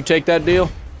 Udovich? You take that deal?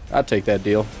 I'd take that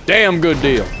deal. Damn good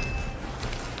deal.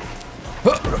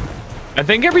 I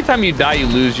think every time you die, you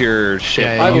lose your shit.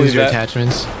 Yeah, I you believe use your that.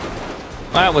 attachments.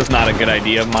 That was not a good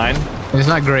idea of mine. It's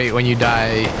not great when you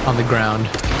die on the ground.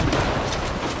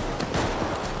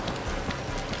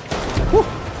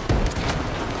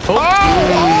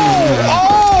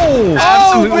 Oh!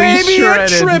 Absolutely baby,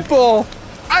 shredded. a triple.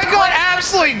 I got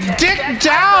absolutely dick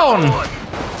down!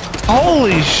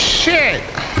 Holy shit!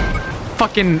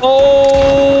 Fucking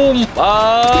Oh,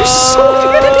 does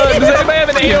anybody have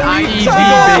an IED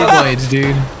AoE? Beyblades,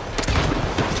 dude.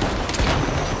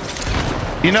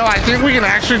 You know, I think we can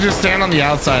actually just stand on the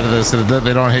outside of this and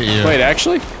they don't hit you. Wait,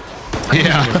 actually?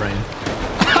 Yeah. Your brain.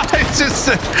 It's just...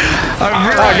 I'm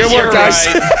Ah, good work, guys.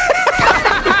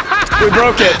 We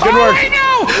broke it. Good work. I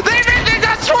know! They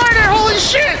got smarter! Holy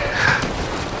shit!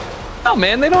 Oh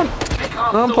man, they don't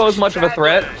pose much of a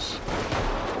threat.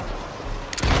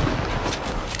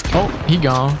 Oh, he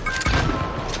gone.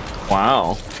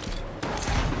 Wow.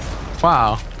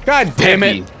 Wow. God damn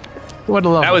it. What a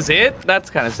level. That was it? That's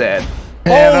kind of sad.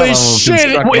 Holy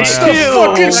shit, it's the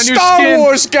fucking Star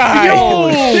Wars guy!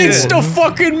 It's the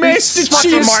fucking Master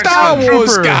Chief Star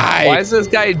Wars guy! Why is this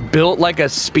guy built like a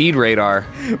speed radar?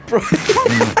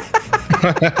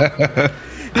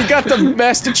 He got the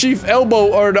Master Chief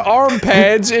elbow or the arm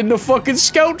pads in the fucking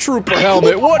Scout Trooper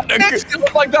helmet. What the? Oh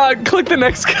my god, click the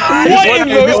next guy.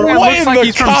 What in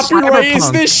the copyright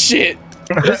is this shit?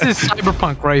 This is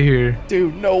Cyberpunk right here.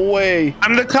 Dude, no way.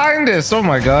 I'm the kindest. Oh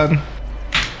my god.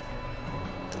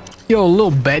 Yo,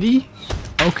 little Betty?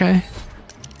 Okay.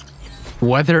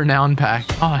 Weather noun pack.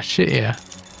 Oh, shit, yeah.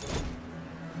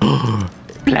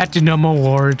 Platinum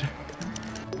Award.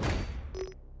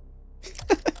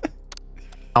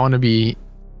 I want to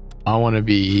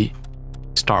be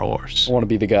Star Wars. I want to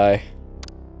be the guy.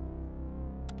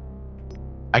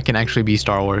 I can actually be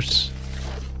Star Wars.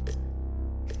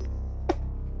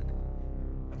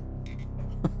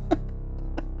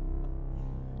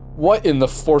 What in the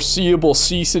foreseeable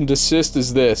cease and desist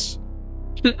is this?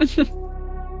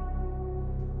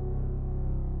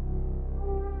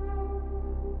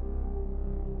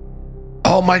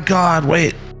 Oh my god,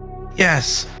 wait.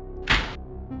 Yes.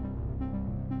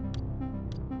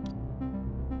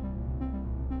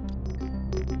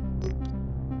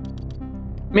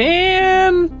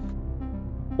 Man.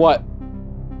 What?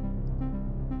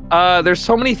 There's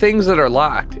so many things that are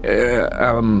locked.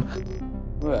 And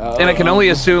I can only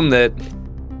assume that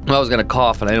I was gonna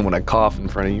cough, and I didn't want to cough in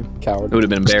front of you. Coward. It would have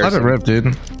been Let it embarrassing. rip,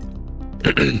 dude.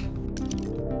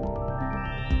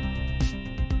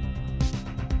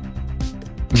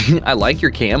 I like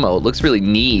your camo. It looks really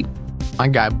neat. My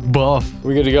guy buff.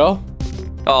 We good to go?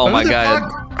 Oh my What the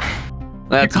god, fuck?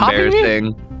 that's You copied me?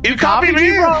 embarrassing. You copied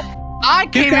me, bro. I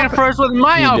came in first with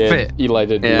my outfit. Eli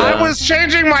did. Yeah. I was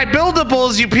changing my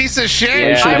buildables, you piece of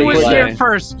shit. Yeah. I was Eli. here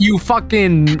first. You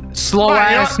fucking slow Hold on,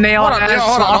 you know ass, what? snail Hold on, ass, hold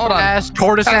on, soft hold on. ass,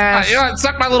 tortoise ass. You know what?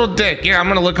 Suck my little dick. Yeah, I'm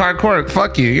gonna look hardcore.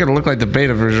 Fuck you. You're gonna look like the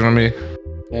beta version of me.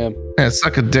 Damn. Yeah,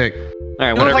 suck a dick. All right,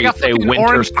 You look whatever like you a say, fucking winter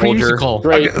orange soldier. creamsicle.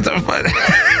 Great.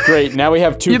 Okay, Great. Now we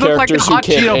have two You look like a characters who hot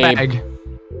can't Cheeto aim. bag.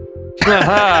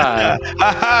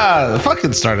 Aha,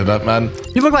 fucking started up, man.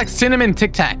 You look like cinnamon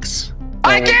Tic Tacs.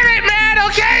 I get it, man.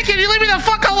 Okay, can you leave me the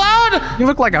fuck alone? You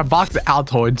look like a box of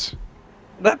Altoids.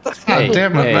 God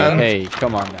damn it, man. Hey,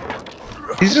 come on now.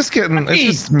 He's just getting. It's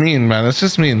just mean, man. It's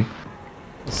just mean.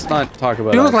 Let's not talk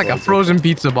about. You look like a Altoids. frozen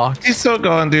pizza box. He's still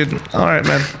going, dude. All right,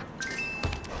 man.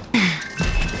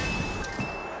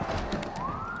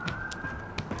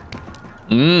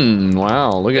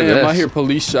 Wow, look at Damn, this. I hear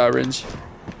police sirens.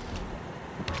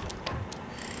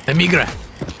 Emigra.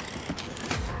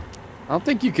 I don't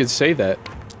think you could say that.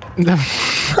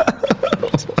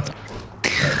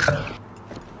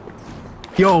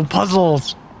 Yo,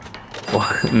 puzzles.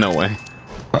 No way.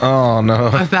 Oh no.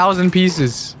 1,000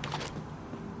 pieces.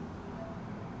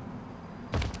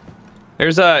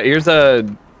 Here's a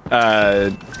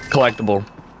collectible.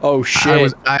 Oh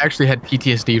shit, I actually had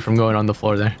PTSD from going on the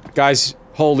floor there. guys!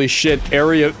 Holy shit!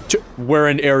 We're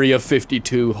in Area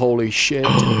 52. Holy shit!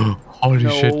 Holy No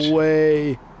shit.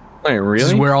 way. Wait, This is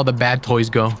really? where all the bad toys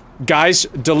go. Guys,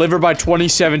 deliver by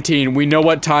 2017. We know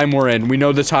what time we're in. We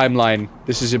know the timeline.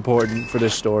 This is important for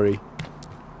this story.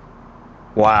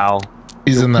 Wow.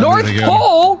 He's in that North mood again.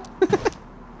 Pole.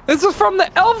 This is from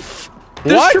the Elf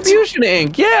What? Distribution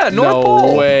Inc. Yeah, North No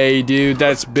Pole. way, dude.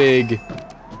 That's big.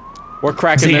 We're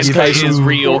cracking this This case. is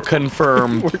real,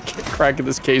 confirmed. We're cracking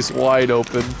this case wide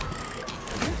open.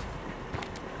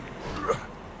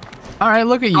 All right,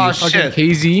 look at you. Oh, fucking shit.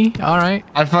 KZ. All right.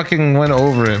 I fucking went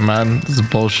over it, man. This is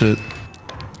bullshit.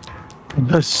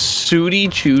 The Sooty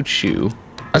Choo Choo.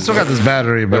 I still got this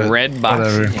battery, but The red box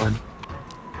whatever. one.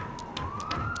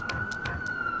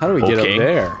 How do we get Okay. up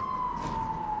there?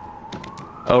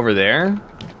 Over there?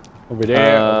 Over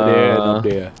there, over there, and up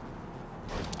there.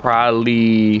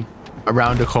 Probably.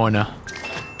 Around the corner.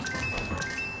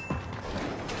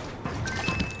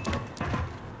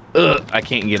 Ugh, I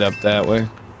can't get up that way.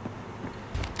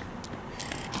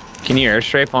 Can you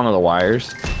airstrafe onto the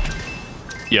wires?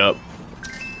 Yup.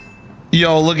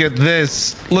 Yo, look at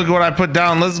this. Look what I put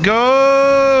down. Let's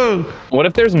go. What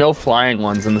if there's no flying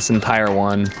ones in this entire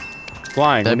one?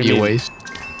 Flying. That'd what do be you a mean? waste.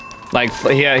 Like,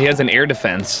 he has an air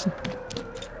defense.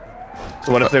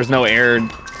 So what if there's no air?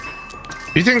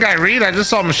 You think I read? I just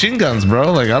saw machine guns,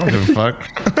 bro. Like, I don't give a fuck.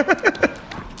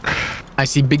 I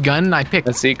see big gun, I pick.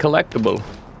 Let's see, collectible.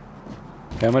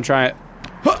 Okay, I'm gonna try it.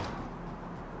 Huh!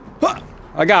 Huh!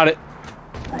 I got it.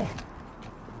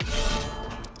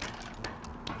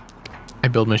 I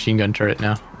build machine gun turret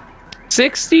now.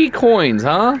 60 coins,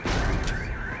 huh?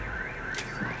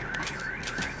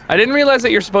 I didn't realize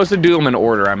that you're supposed to do them in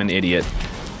order. I'm an idiot.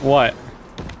 What?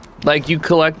 Like, you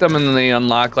collect them and then they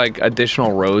unlock, like,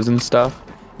 additional rows and stuff?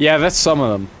 Yeah, that's some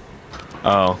of them.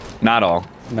 Oh, not all.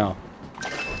 No.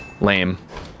 Lame.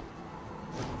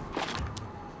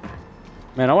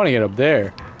 Man, I want to get up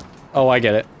there. Oh, I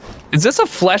get it. Is this a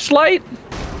fleshlight?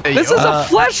 This is a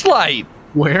fleshlight!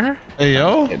 Where? Hey,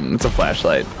 yo. It's a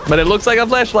flashlight. But it looks like a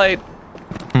flashlight.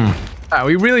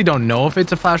 We really don't know if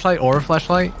it's a flashlight or a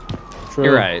flashlight. True.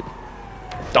 You're right.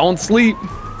 Don't sleep.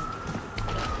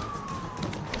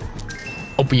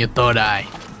 Open your third eye.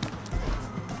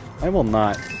 I will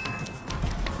not.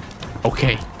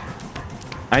 Okay.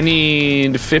 I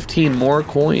need 15 more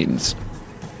coins.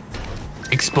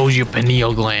 Expose your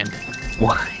pineal gland.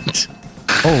 What?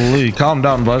 Holy, calm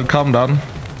down, bud. Calm down.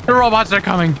 The robots are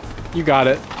coming. You got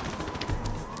it.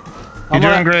 You're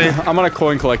doing great. I'm on a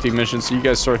coin collecting mission, so you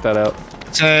guys sort that out.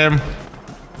 Same.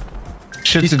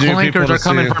 Shit These to do. clankers are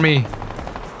coming for me.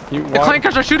 You, The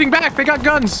clankers are shooting back. They got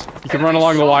guns. you can run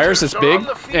along the wires. It's big,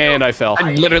 and I fell.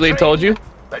 I literally told you.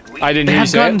 I didn't They hear you have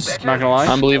say guns. it. Not gonna lie.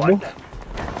 Unbelievable.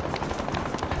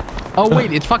 Oh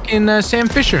wait, it's fucking Sam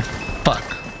Fisher. Fuck.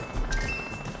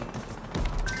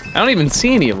 I don't even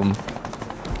see any of them.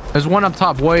 There's one up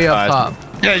top, way up top.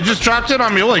 Yeah, you just dropped it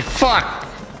on me. Holy fuck.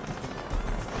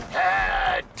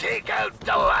 Take out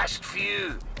the last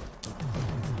few.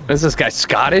 Is this guy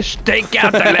Scottish? Take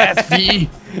out the last fee.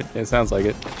 Yeah, it sounds like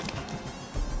it.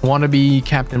 Wanna be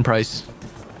Captain Price.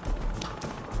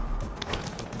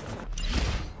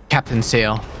 Captain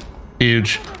Sale.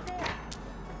 Huge.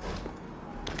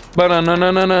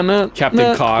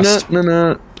 Captain Cost.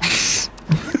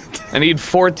 I need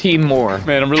 14 more.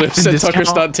 Man, I'm really upset Discount.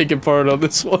 Tucker's not taking part on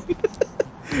this one.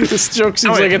 This joke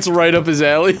seems like it's right up his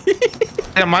alley.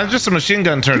 Yeah, mine's just a machine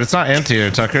gun turret. It's not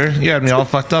anti-air, Tucker. You had me all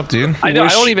fucked up, dude. I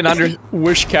don't even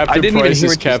Wish Captain didn't even Price hear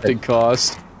is what you Captain said.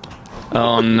 Cost.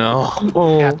 Oh no.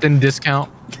 Captain Discount.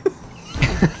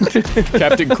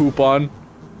 Captain Coupon.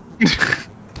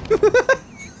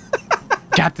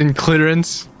 Captain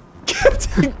Clearance.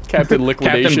 Captain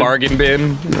Liquidation. Captain Bargain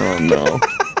Bin. Oh no.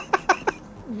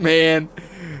 Man,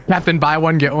 Captain Buy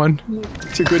One, Get One.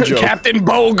 it's a good joke. Captain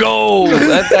BOGO!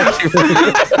 That's actually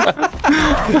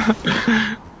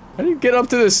How do you get up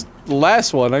to this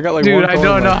last one? I got like Dude, one I coin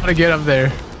don't know left. how to get up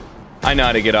there. I know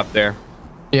how to get up there.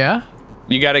 Yeah?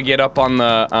 You gotta get up on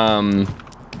the,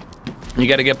 you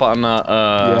gotta get up on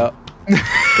the,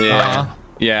 yeah.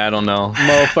 Yeah, I don't know.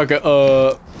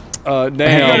 Motherfucker, damn.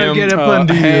 Gotta get up on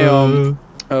the,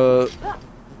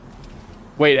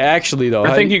 Wait, actually though,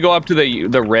 I think you go up to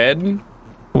the red,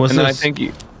 What's and then I this? think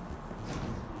you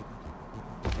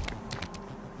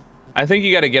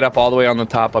gotta get up all the way on the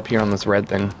top up here on this red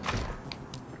thing.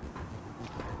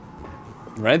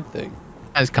 red thing.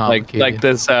 That's complicated. Like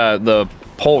this, the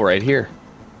pole right here.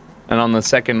 And on the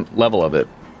second level of it.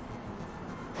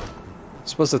 I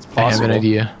suppose that's I have possible. an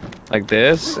idea. Like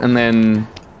this, and then...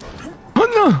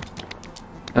 Oh no!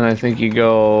 And I think you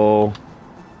go...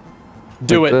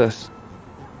 Do like it. This.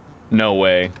 No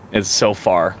way. It's so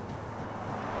far.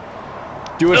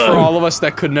 Do it for all of us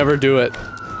that could never do it.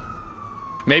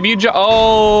 Maybe you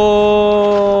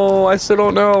oh, I still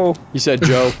don't know. You said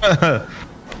Joe.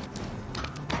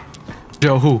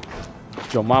 Joe who?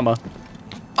 Joe Mama.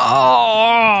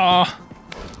 Oh!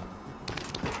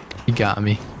 He got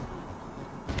me.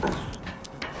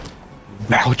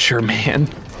 Voucher man.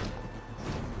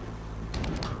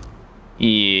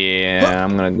 Yeah,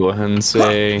 I'm gonna go ahead and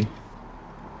say...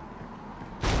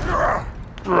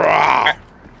 I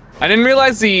didn't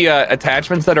realize the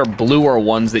attachments that are blue are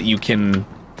ones that you can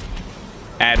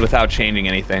add without changing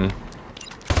anything.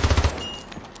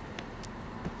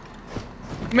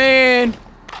 Man,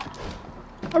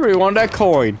 I really want that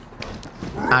coin.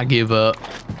 I give up.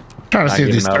 Trying to see if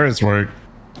giving these up. turrets work.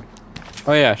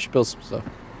 Oh yeah, I should build some stuff.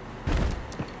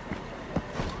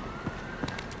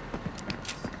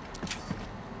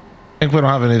 I think we don't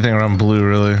have anything around blue,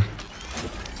 really.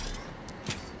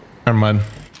 Never mind.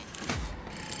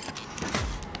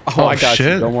 Oh, I got you.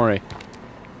 shit. Don't worry.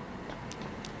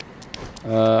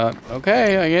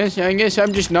 Okay. I guess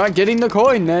I'm just not getting the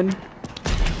coin then.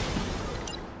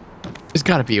 There's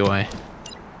gotta be a way.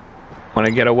 Want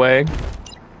to get away?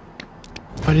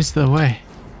 What is the way?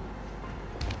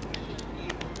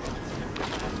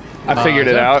 I figured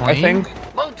is it that a out, I plane?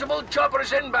 think. Multiple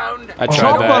choppers inbound. I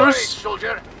tried that. Don't worry,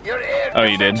 soldier. Your air Oh,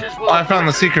 you did? defenses will I found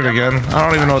the secret again. I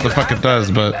don't even know what the fuck it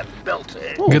does, but... built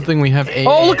in. Good thing we have a.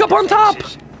 Oh, look up on top!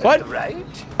 What? Right?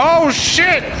 Oh,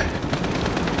 shit!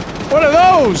 What are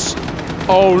those?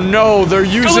 Oh no, they're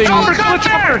using.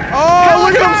 Helicopter! Oh,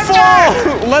 look at them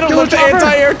fall! Let the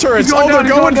anti-air turrets. Oh, they're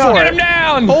going for Get it. him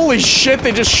down! Holy shit,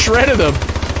 they just shredded them.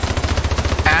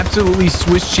 Absolutely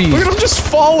Swiss cheese. Look at them just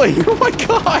falling. Oh my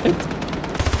god.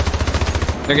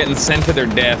 They're getting sent to their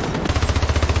death.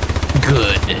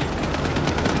 Good.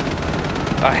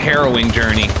 A harrowing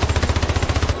journey.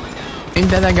 Ain't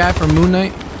that guy from Moon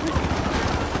Knight?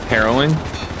 Harrowing?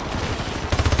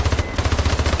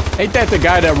 Ain't that the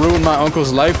guy that ruined my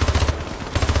uncle's life?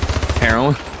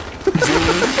 Heroin?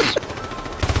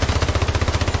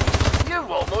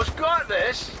 You've almost got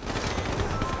this.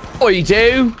 Oh, you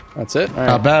do? That's it. All right.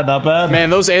 Not bad, not bad. Man,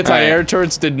 those anti-air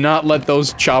turrets did not let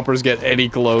those choppers get any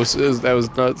close. That was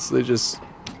nuts. They just.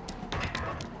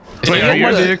 Wait, are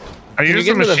yours get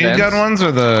the into the machine gun vents?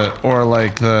 ones or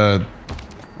like the?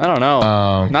 I don't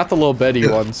know. Not the little Betty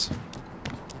ones.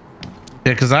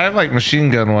 Yeah, because I have like machine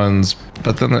gun ones,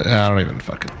 but then I don't even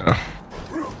fucking know.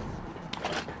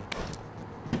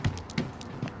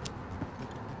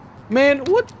 Man,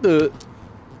 what the?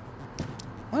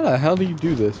 How the hell do you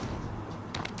do this?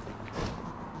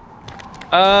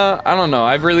 I don't know.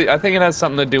 I think it has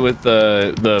something to do with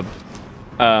the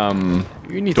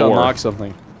You need door. to unlock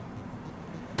something.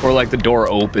 Or like the door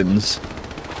opens.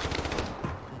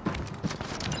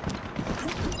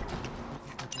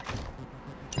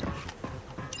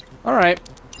 All right.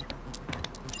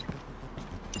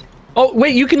 Oh,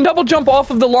 wait, you can double jump off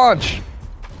of the launch.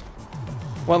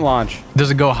 What launch?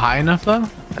 Does it go high enough though?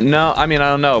 No, I mean, I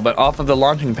don't know, but off of the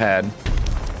launching pad.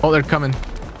 Oh, they're coming.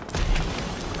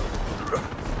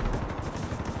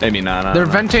 Maybe not. I They're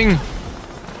don't know. venting.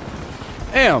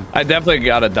 Damn. I definitely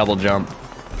got a double jump.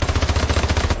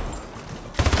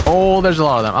 Oh, there's a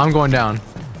lot of them. I'm going down.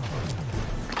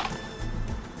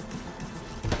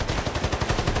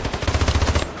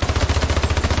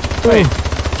 Wait,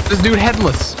 This dude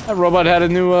headless. that robot had a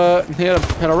new. He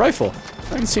had a rifle. I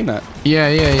haven't seen that. Yeah.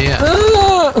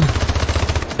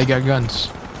 They got guns.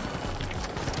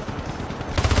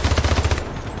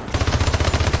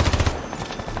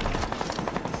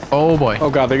 Oh boy. Oh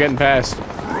god, they're getting past.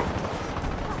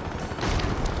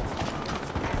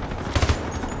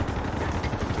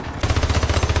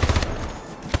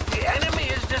 The enemy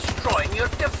is destroying your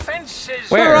defenses.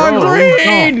 They're on Oh,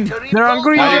 green. no. They're on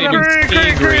green. I didn't even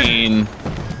see green. green.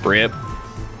 Rip.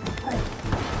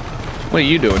 What are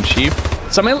you doing, Chief?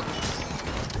 Somebody.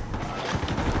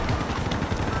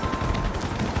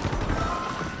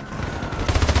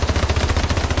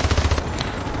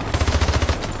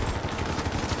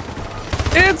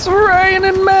 It's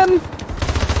raining, men.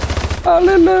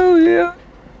 Hallelujah.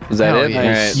 Is that Hell it? yeah. All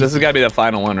right. This has got to be the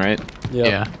final one, right? Yep.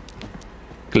 Yeah.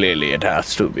 Clearly, it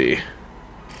has to be. All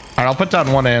right, I'll put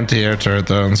down one anti-air turret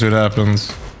though and see what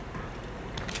happens.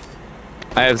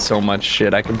 I have so much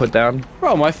shit I can put down.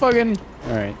 Bro, my fucking.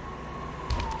 All right.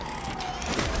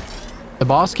 The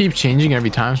boss keeps changing every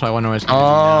time, so I wonder what's.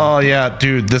 Oh yeah,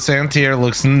 dude, this anti-air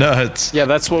looks nuts. Yeah,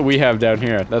 that's what we have down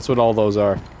here. That's what all those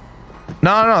are.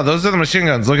 No, those are the machine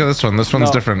guns. Look at this one. This one's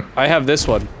No, different. I have this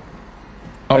one.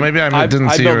 Oh, maybe I didn't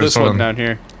see built yours. this one down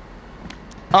here.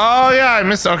 Oh yeah, I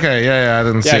missed. Okay, yeah, I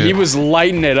didn't see Yeah, it. he was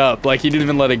lighting it up. Like he didn't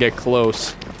even let it get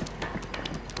close.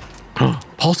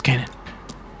 Pulse cannon.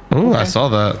 Ooh, I saw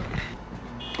that.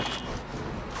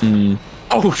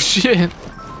 Oh shit.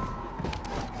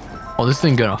 Oh, this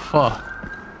thing gonna fuck.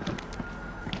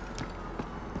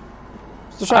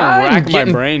 Still trying to I'm rack my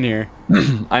getting- brain here.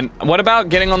 What about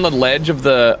getting on the ledge of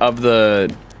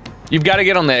the? You've got to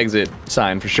get on the exit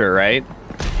sign for sure, right?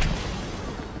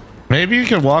 Maybe you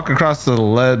could walk across the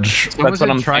ledge. Someone said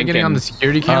try getting on the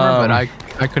security camera, but I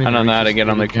couldn't. I don't even know how to reach get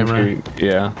on the security computer.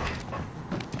 Yeah.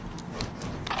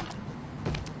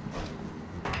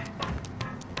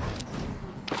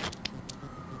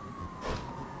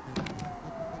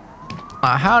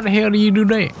 How the hell do you do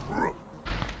that?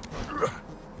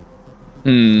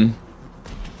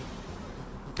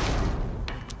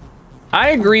 I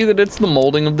agree that it's the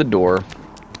molding of the door.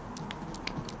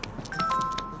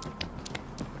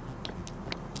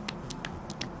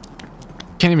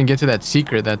 Can't even get to that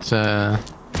secret that's on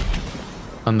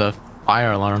the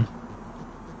fire alarm.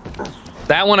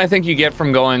 That one I think you get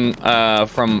from going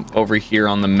from over here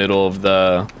on the middle of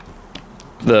the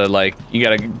like you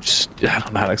gotta just, I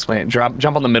don't know how to explain it.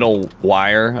 Jump on the middle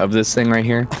wire of this thing right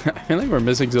here. I feel like we're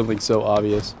missing something so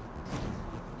obvious.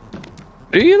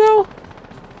 Do you though?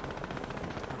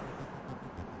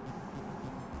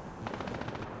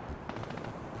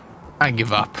 I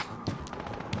give up.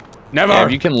 Never. Yeah,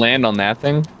 if you can land on that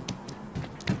thing.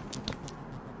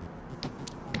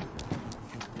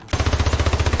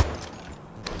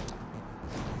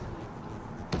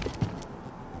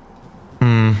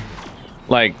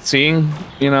 Like, see?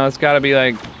 You know, it's got to be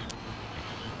like...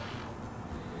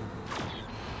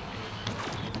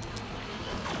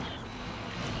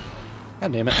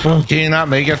 God damn it. Can you not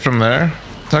make it from there,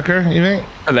 Tucker, you think?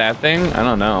 For that thing? I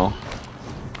don't know.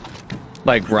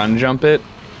 Like, run jump it?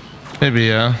 Maybe,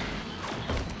 yeah.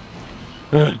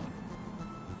 Bruh.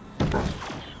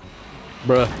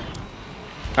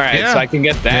 Alright, Yeah. so I can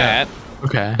get that.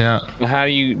 Okay. Yeah. How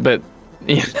do you... But,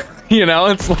 you know,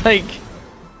 it's like...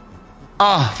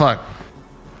 Oh, fuck.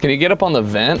 Can you get up on the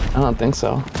vent? I don't think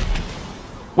so.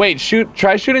 Wait,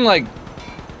 try shooting, like...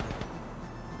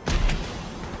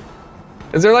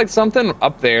 Is there, like, something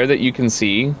up there that you can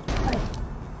see?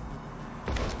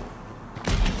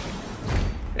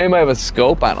 Anybody have a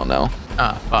scope? I don't know.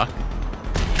 Ah, fuck.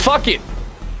 Fuck it!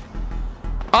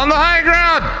 On the high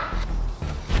ground!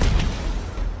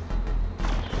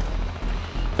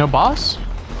 No boss?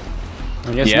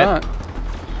 I guess Yeah. not.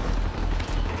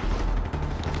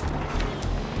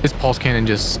 His pulse cannon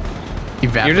just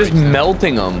evaporates. You're just them.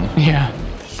 melting them. Yeah.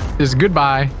 Just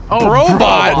goodbye. Oh,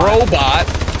 Robot! Robot.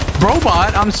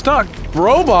 Robot, I'm stuck.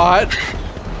 Robot?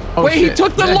 Oh, Wait, he shit.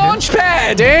 took the Is that launch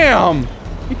pad! Damn!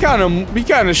 He kind of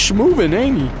schmoving,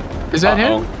 ain't he? him? Is that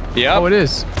him? Yep. Oh, it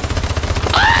is.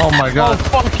 Oh my god.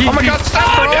 Fuck, Oh my god,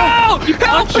 stop, bro! Oh no!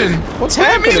 Help! What's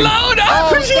Let me happening? load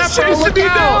up! Oh, He's step bro, chasing look me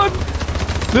out. down!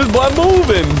 This boy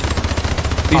moving.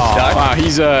 He's stuck. Wow,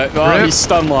 he's he's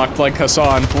stun locked like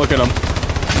Hassan. Look at him.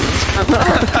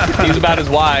 He's about as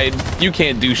wide. You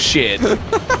can't do shit.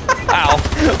 Ow.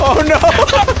 Oh no!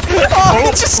 Oh,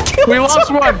 he just killed We lost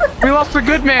one. We lost a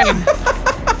good man.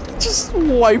 Just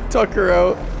wiped Tucker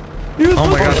out. Oh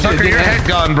my god, shit, Tucker, your yeah. head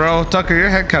gone, bro. Tucker, your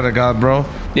head kind of gone, bro.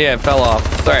 Yeah, it fell off.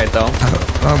 It's alright though.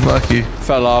 Unlucky.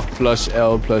 Fell off plus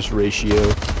L plus ratio.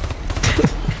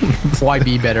 Why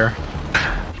be better?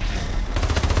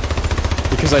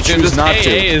 Because I Dude, choose this not AA to.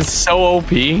 is so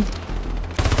OP. Yeah,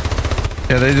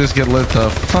 they just get lit the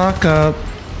fuck up.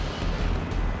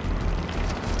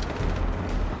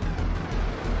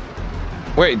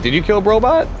 Wait, did you kill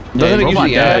Robot? Yeah, Doesn't it Robot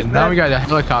usually died. add Now that? we got the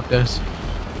helicopters.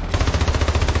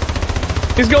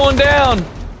 He's going down.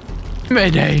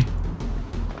 Mayday.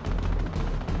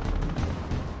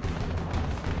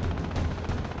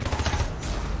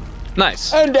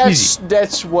 Nice. And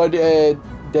that's what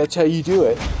that's how you do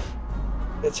it.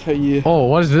 That's how you. Oh,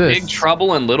 what is this? Big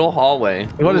Trouble in Little Hallway.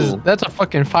 What is? Ooh. That's a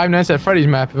fucking Five Nights at Freddy's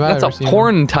map. If I That's ever a seen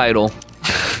porn title.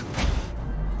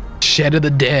 one. Shed of the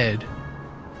Dead.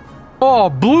 Oh,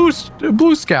 Blue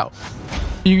Scout.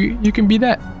 You can be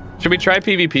that. Should we try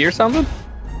PvP or something?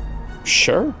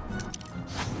 Sure.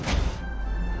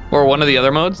 Or one of the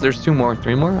other modes? There's 2 more,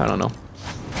 3 more? I don't know.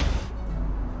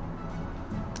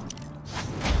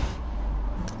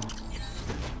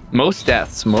 Most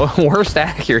deaths, worst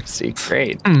accuracy.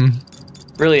 Great.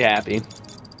 Really happy.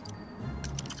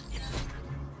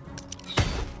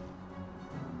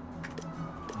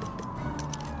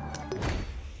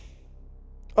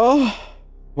 Oh,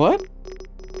 what?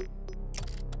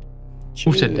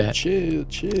 Who said that? Chill.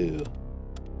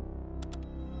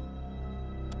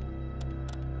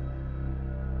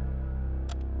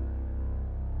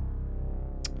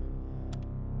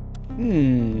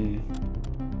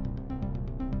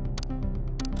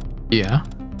 Yeah.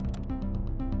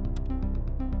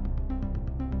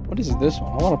 What is this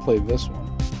one? I want to play this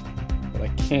one, but I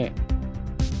can't.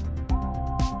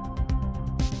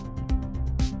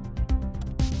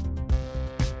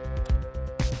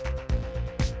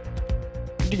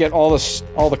 To get all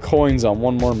the coins on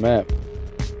one more map.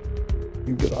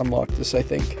 You could unlock this, I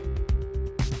think.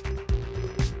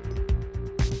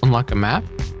 Unlock a map?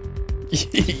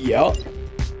 Yeah.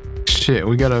 Shit,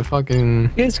 we gotta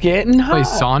fucking It's getting play hot.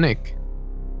 Sonic.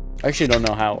 I actually don't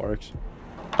know how it works.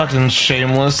 Fucking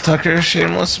shameless, Tucker.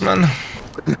 Shameless, man.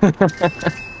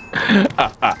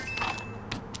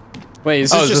 Wait,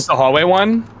 is Oh, this is this just the hallway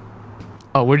one?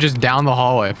 Oh, we're just down the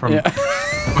hallway from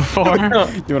before. You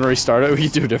want to restart it? We can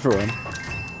do a different one.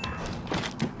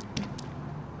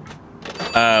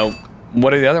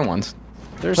 What are the other ones?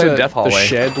 There's Play the a death hallway. the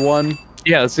shed one.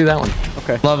 Yeah, let's do that one.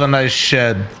 Okay. Love a nice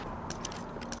shed.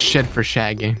 Shed for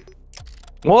shagging.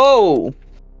 Whoa!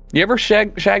 You ever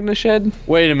shag in a shed?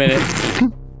 Wait a minute. I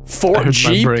Fort heard my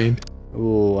Jeep? brain.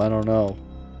 Ooh, I don't know.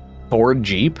 Ford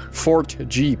Jeep? Fort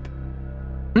Jeep.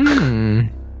 Hmm.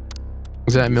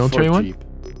 Is that a military Fort one? Jeep.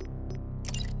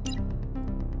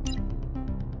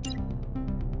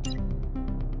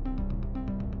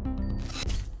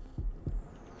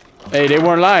 Hey, they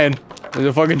weren't lying. There's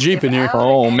a fucking Jeep in here.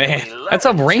 Oh man, that's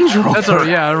a Range Rover. That's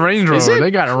a Range Is Rover. it?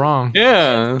 They got it wrong.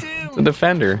 Yeah, the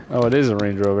Defender. Oh, it is a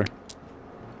Range Rover.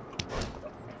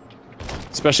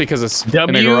 Especially because it's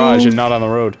in a garage and not on the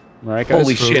road. All right, guys?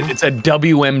 Holy shit, it's a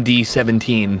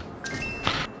WMD-17.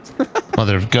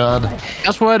 Mother of God.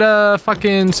 That's what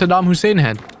fucking Saddam Hussein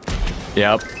had.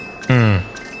 Yep.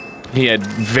 He had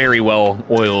very well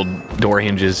oiled door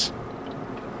hinges.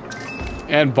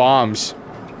 And bombs.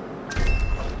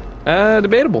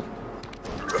 Debatable.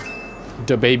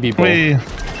 Debatable. Wait.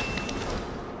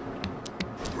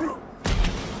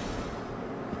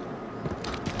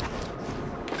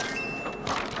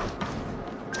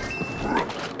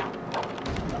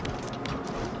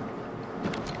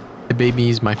 The Baby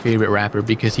is my favorite rapper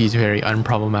because he's very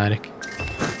unproblematic.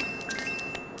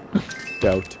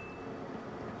 Doubt.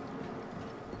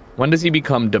 When does he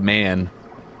become demand?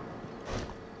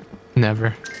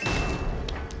 Never.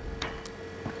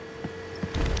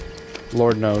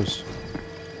 Lord knows.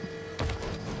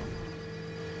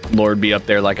 Lord be up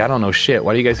there like, I don't know shit.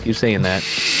 Why do you guys keep saying that?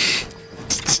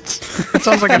 That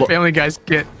sounds like a Family Guy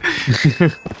skit.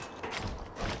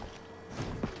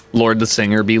 Lord the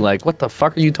singer be like, what the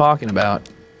fuck are you talking about?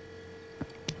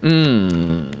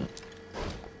 It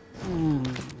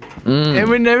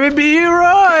would never be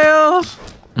royal.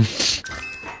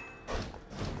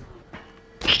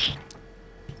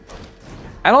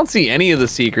 I don't see any of the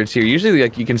secrets here. Usually,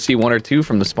 like, you can see one or two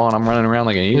from the spawn. I'm running around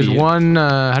like an idiot. There's one,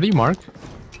 how do you mark?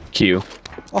 Q.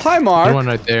 Oh, hi, Mark. There's one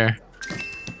right there.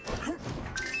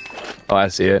 Oh, I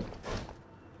see it.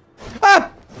 Ah!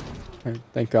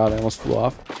 Thank God, I almost flew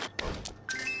off.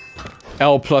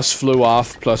 L plus flew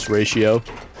off plus ratio.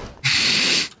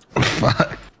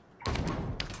 Fuck.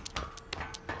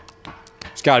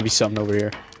 There's gotta be something over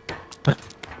here.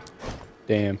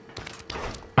 Damn.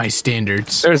 My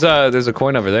standards. There's a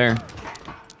coin over there.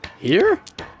 Here?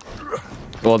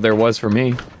 Well, there was for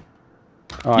me.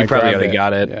 Oh, You I probably grabbed already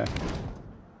got it. Yeah.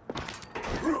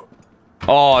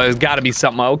 Oh, there's got to be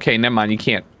something. Okay, never mind. You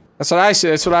can't. That's what I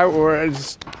said. That's what I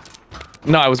just,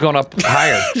 No, I was going up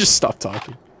higher. just stop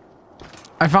talking.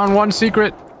 I found one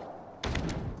secret.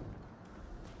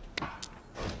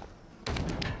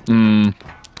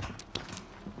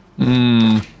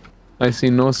 I see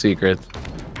no secret.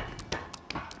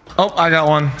 Oh, I got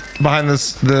one behind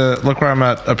this. Look where I'm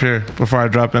at up here before I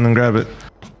drop in and grab it.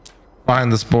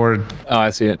 Behind this board. Oh, I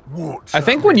see it. I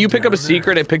think when you pick up a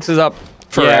secret, it picks it up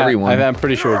for everyone. I'm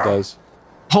pretty sure it does.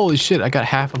 Holy shit, I got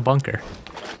half a bunker.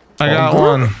 I got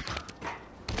one.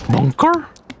 Bunker?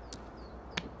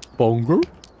 Bonger?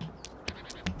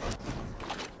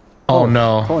 Oh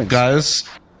no, coins. guys.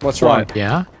 What's wrong? What?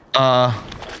 Yeah?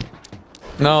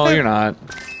 No, you're not.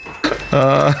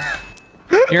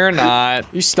 You're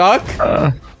not. You stuck?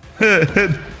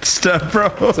 Step, bro.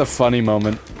 It's a funny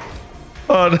moment.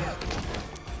 Oh, no.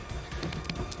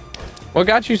 What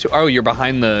got you to? Oh, you're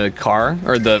behind the car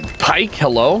or the pike.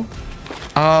 Hello. Okay,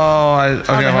 the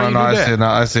hell hold on. you No, do I that? see it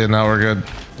now. I see it now. We're good.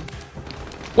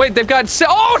 Wait, they've got.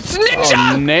 Oh, it's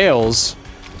ninja! Oh, nails.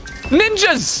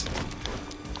 Ninjas!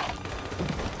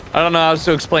 I don't know how else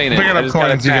to explain it. Picking I up just got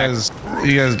coins.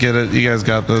 You guys get it. You guys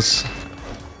got this.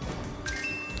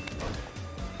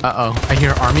 Uh-oh. I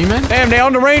hear army men. Damn, they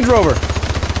own the Range Rover.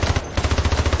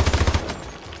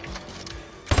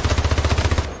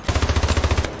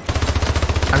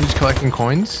 I'm just collecting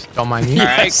coins. Don't mind me. All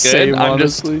right, good. Same, I'm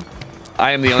just. honestly.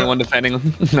 I am the only one defending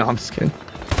them. No, I'm just kidding.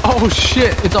 Oh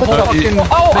shit, it's a whole fucking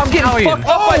Oh, I'm getting battalion. fucked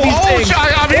up by these things.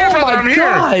 I'm here, Oh brother. my I'm here.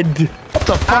 god! What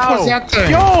the fuck was that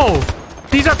thing? Yo!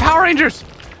 These are Power Rangers!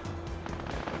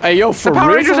 Hey, yo, for The Power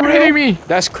real, Rangers for are real? hitting me!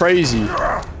 That's crazy.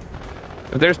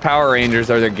 If there's Power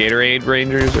Rangers, are there Gatorade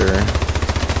Rangers or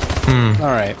All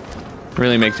right.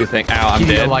 really makes you think? Ow, I'm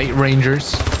dead. Light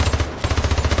Rangers.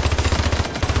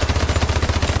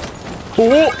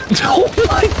 Oh, oh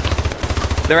my!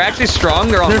 They're actually strong.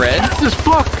 They're on red. Fast as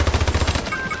fuck!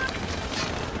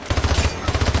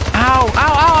 Ow, ow,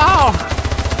 ow,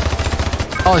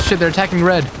 ow! Oh shit, they're attacking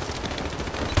red.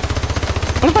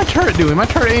 What is my turret doing? My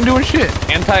turret ain't doing shit.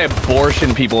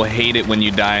 Anti-abortion people hate it when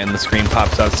you die and the screen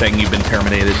pops up saying you've been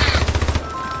terminated.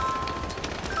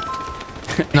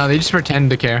 No, they just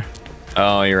pretend to care.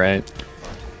 Oh, you're right.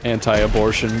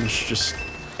 Anti-abortion is just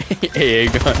AA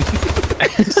gun.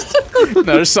 No,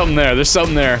 there's something there. There's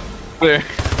something there. There.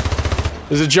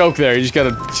 There's a joke there. You just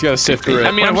gotta sift through it.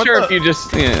 I mean, I'm what sure the- if you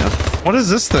just, you know. What is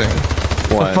this thing?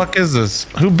 What What? the fuck is this?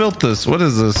 Who built this? What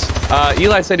is this?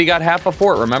 Eli said he got half a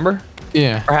fort, remember?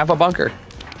 Yeah. Or half a bunker.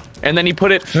 And then he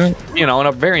put it, you know, in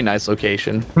a very nice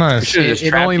location. Nice. Should've just It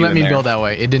trapped only you let in me there. build that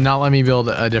way. It did not let me build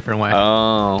a different way.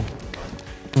 Oh.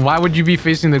 Why would you be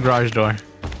facing the garage door?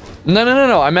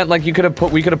 No. I meant like we could have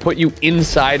put you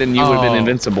inside and you would have been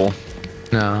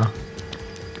Oh.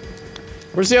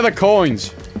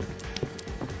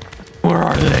 Where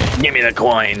are they? Give me the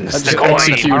coins. That's The coins.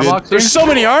 executed. There's so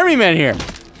many army men here.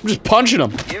 I'm just punching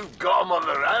them. You've got 'em on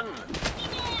the run.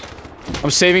 I'm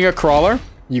saving a crawler.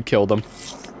 You killed him.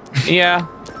 Yeah.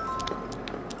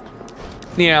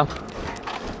 Yeah.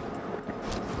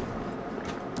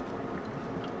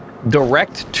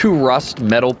 Direct to rust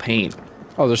metal paint.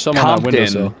 Oh, there's someone on that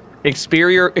windowsill.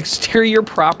 Exterior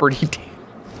property.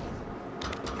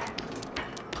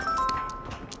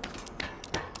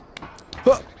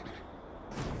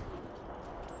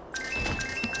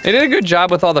 They did a good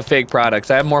job with all the fake products.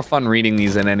 I have more fun reading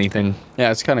these than anything. Yeah,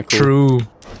 it's kind of cool. True.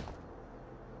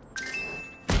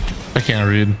 I can't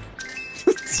read.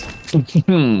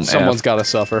 Someone's got to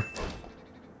suffer.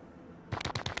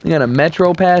 You got a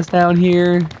metro pass down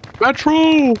here.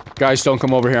 Metro! Guys, don't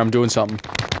come over here. I'm doing something.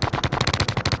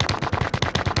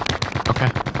 Okay.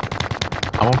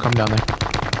 I won't come down there.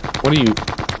 What are you?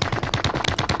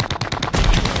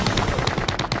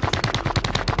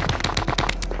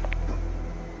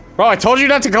 Bro, I told you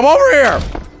not to come over here!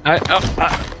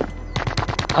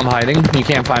 I'm hiding. You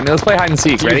can't find me. Let's play hide and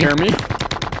seek. Do you Ready? hear me?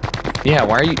 Yeah,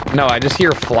 why are you? No, I just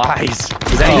hear flies.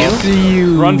 Is that you? See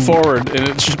you. Run forward, and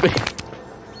it should be...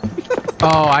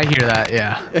 Oh, I hear that,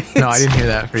 yeah. No, I didn't hear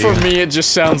that for you. For me, it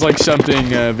just sounds like something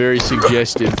very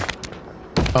suggestive.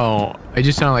 Oh, it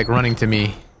just sounded like running to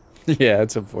me. Yeah,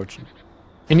 it's unfortunate.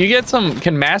 Can you get some?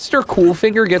 Can Master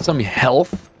Coolfinger get some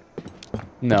health?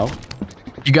 No.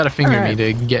 You gotta finger Alright.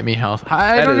 me to get me health.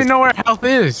 I That don't is- even know where health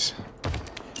is.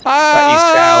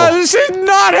 This is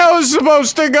not how it's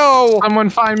supposed to go! Someone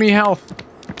find me health.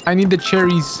 I need the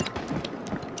cherries.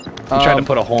 You tried to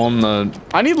put a hole in the.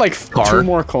 I need like Car. 2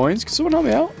 more coins. Can someone help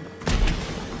me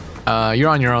out? You're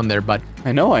on your own there, bud.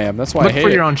 I know I am. That's why I Look hate for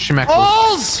it. your own schmeckles.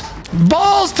 Balls!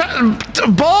 Balls!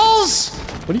 Balls!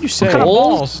 What do you say? What kind of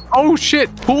balls? Oh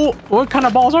shit! Pool. What kind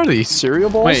of balls are these? Cereal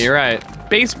balls? Wait, you're right.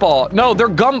 Baseball. No, they're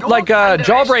gum like Don't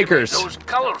underestimate jawbreakers. Those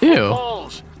colorful Ew.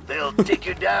 balls. They'll take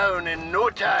you down in no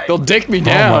time. They'll dick me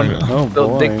down. my God. Oh, They'll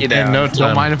boy. dick you down. In no Don't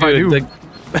time. mind if I Dude, do.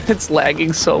 it's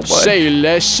lagging so much. Say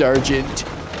less, Sergeant.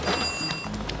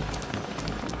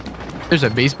 There's a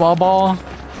baseball ball.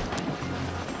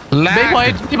 Lag. Big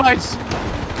bites. Big bites.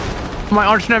 My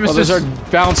arch Oh, nemesis. those are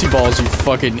bouncy balls, you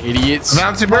fucking idiots.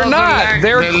 Bouncy They're balls are not. lag.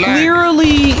 They're lag.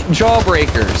 clearly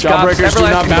jawbreakers. Jawbreakers do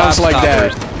not Everlasting bounce like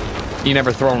that. Gobstoppers. You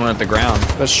never throw one at the ground.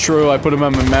 That's true. I put them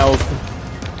in my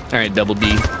mouth. All right, double D.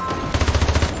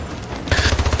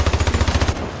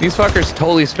 These fuckers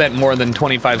totally spent more than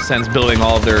 25 cents building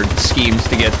all of their schemes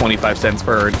to get 25 cents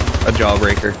for a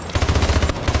jawbreaker.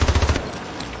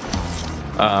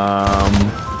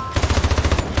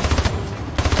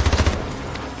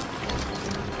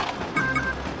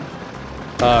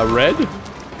 Red?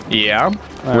 Yeah.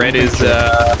 Alright, Red is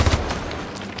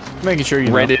Making sure you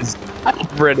know. red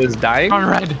is dying. on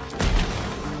red.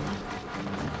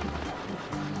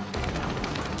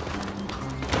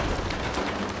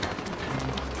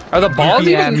 Are the balls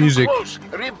Yeah, even music. Close.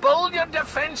 Rebuild your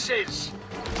defenses.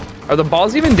 Are the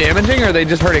balls even damaging, or are they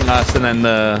just hurting us and then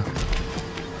the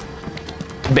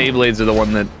Beyblades are the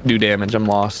one that do damage? I'm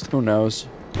lost. Who knows?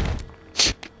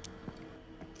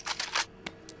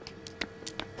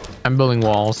 I'm building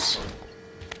walls.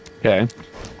 Okay.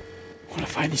 I want to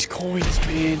find these coins,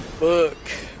 man. Fuck.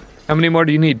 How many more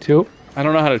do you need? 2? I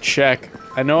don't know how to check.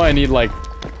 I know I need, like,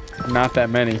 not that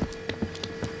many.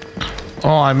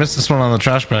 Oh, I missed this one on the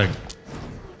trash bag.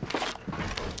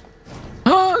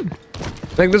 I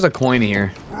think there's a coin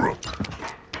here.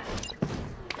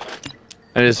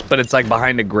 But it's like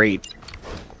behind a grate.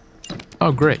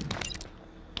 Oh, great.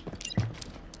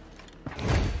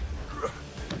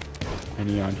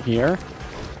 Any on here?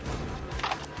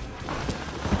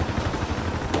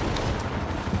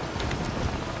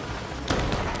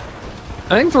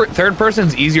 I think third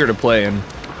person's easier to play in.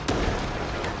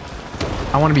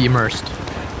 I want to be immersed.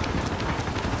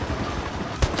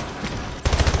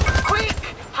 Quick!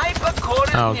 Hypercore.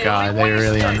 Oh god, they're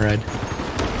really on red.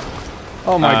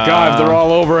 Oh my god, they're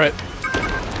all over it.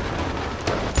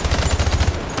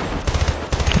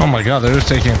 Oh my god, they're just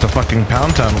taking it to fucking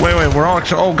Pound Town. Wait, we're all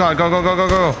actually. Oh god,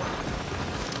 go.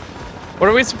 What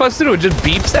are we supposed to do? It just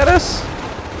beeps at us?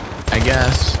 I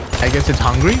guess. I guess it's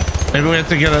hungry. Maybe we have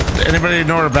to get a. Anybody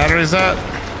know where a battery's at?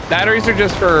 Batteries are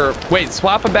just for. Wait,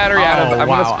 swap a battery out of. Oh, I'm gonna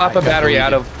wow, swap I a battery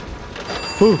can't out of.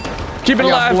 Keep it I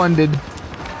got alive. blended.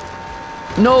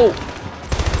 No,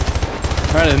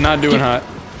 Alright, it's not doing hot.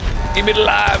 keep it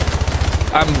alive.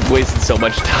 I'm wasting so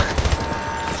much time.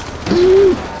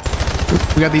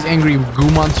 We got these angry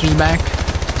goo monsters back.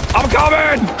 I'm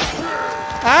coming.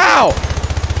 Ow!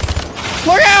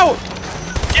 Look out!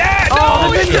 Yeah, no,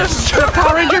 Oh, ninjas! The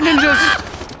Power Ranger ninjas!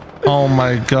 Oh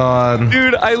my god.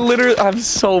 Dude, I'm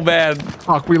so bad.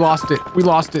 Fuck, we lost it. We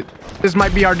lost it. This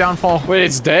might be our downfall. Wait,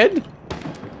 it's dead?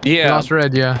 We Yeah. lost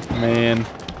red, yeah. Man.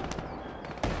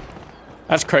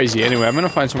 That's crazy. Anyway, I'm gonna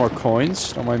find some more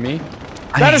coins. Don't mind me.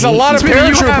 That is a lot of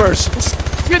paratroopers!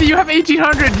 Smitty, you have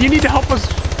 1,800. You need to help us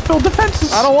build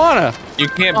defenses. I don't wanna. You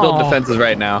can't build defenses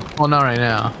right now. Well, not right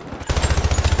now.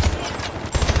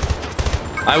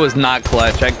 I was not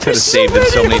clutch. I could have saved it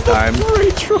so many times.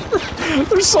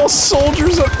 There's all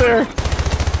soldiers up there.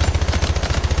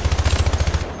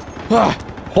 Ah.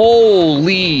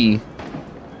 Holy.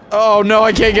 Oh no,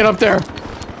 I can't get up there.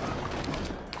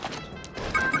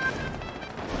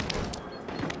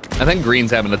 I think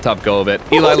green's having a tough go of it.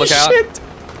 Eli, look out. Shit.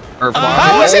 Or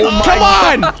How is it? Come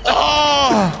on!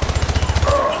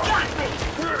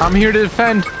 I'm here to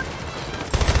defend.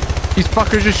 These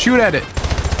fuckers just shoot at it.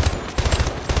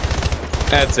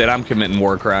 That's it. I'm committing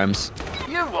war crimes.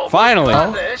 You won't Finally.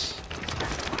 want this.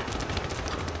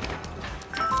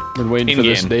 Been waiting for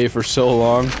this day for so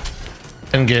long.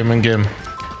 In game.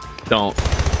 Don't.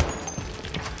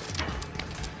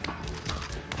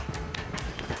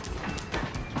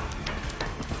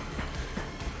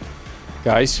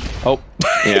 Guys. Oh.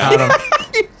 Yeah.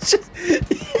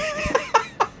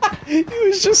 He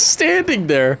was just standing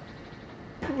there.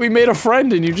 We made a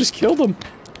friend and you just killed him.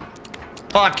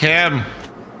 Fuck him.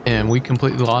 And we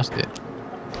completely lost it.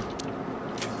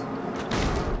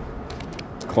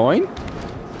 Coin?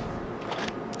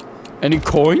 Any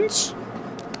coins?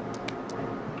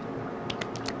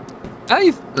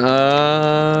 Wait,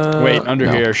 under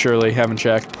no. here, surely. Haven't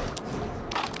checked.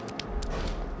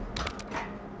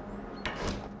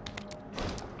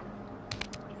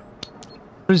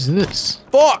 What is this?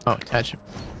 Fuck! Oh, attach it.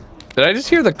 Did I just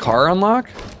hear the car unlock?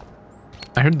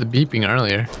 I heard the beeping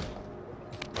earlier.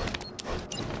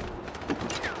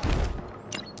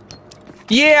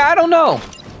 Yeah, I don't know.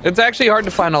 It's actually hard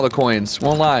to find all the coins.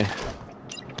 Won't lie.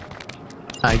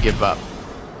 I give up.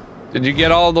 Did you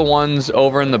get all the ones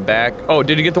over in the back? Oh,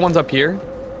 did you get the ones up here?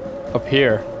 Up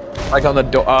here. Like on the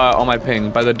door, on my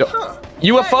ping, by the door.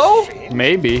 UFO?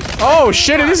 Maybe. Oh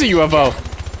shit, it is a UFO!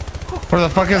 Where the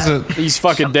fuck is it? He's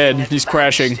fucking dead. He's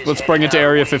crashing. Let's bring it to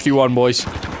Area 51, boys.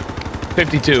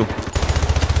 52.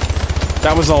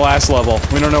 That was the last level.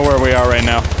 We don't know where we are right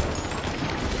now.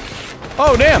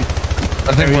 Oh, damn!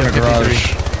 I think we're in a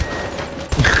garage.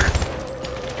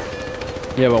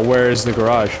 Yeah, but where is the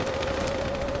garage?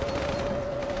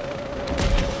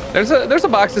 There's a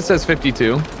box that says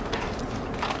 52.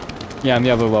 Yeah, on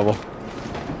the other level.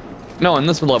 No, in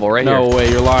this level right No here. way,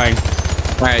 you're lying.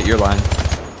 Alright, you're lying.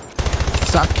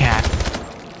 Suck, cat.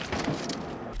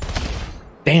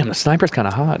 Damn, the sniper's kind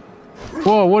of hot.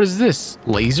 Whoa, what is this?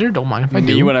 Laser? Don't mind if I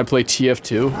do. Me when I play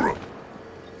TF2.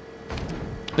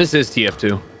 This is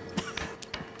TF2.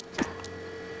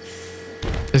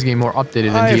 This game more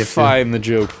updated than I TF2. find the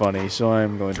joke funny, so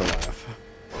I'm going to laugh.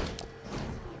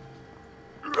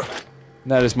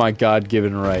 That is my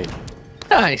God-given right.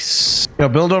 Nice. Yo,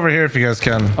 build over here if you guys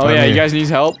can. Oh yeah, you guys need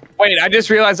help? Wait, I just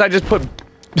realized I just put...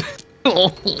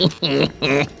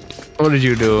 What did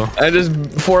you do? I just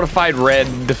fortified red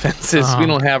defenses. We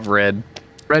don't have red.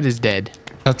 Red is dead.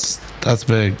 That's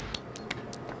big.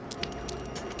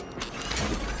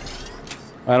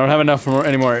 I don't have enough for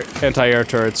any more anti-air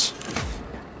turrets.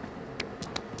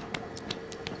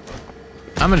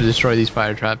 I'm gonna destroy these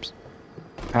fire traps.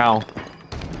 How?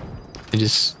 And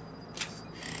just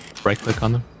right click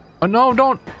on them. Oh no,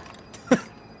 don't!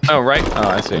 Oh, right. Oh,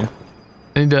 I see.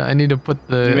 I need to put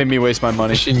the You made me waste my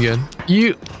money. machine gun.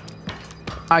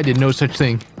 I did no such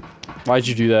thing. Why'd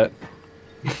you do that?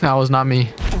 That was not me.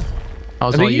 That was I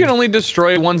all think you can only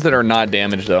destroy ones that are not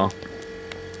damaged, though.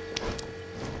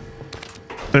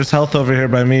 There's health over here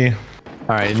by me.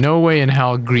 Alright, no way in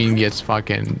hell green gets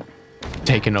fucking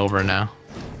taken over now.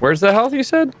 Where's the health you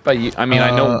said? But you, I mean, I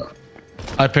know.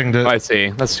 I pinged it. I see.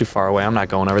 That's too far away. I'm not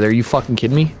going over there. You fucking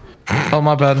kidding me? Oh,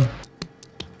 my bad.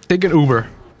 Take an Uber.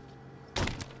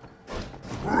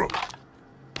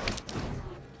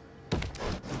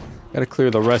 Gotta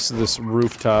clear the rest of this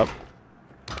rooftop.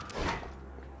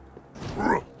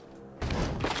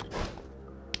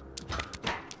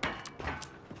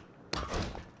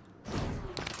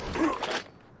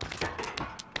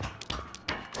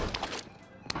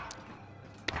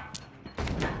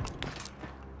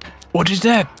 What is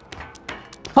that?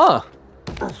 Huh.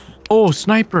 Oh,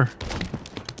 sniper.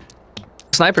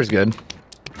 Sniper's good.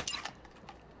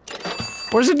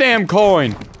 Where's the damn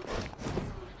coin?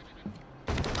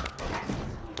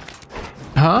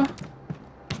 Huh?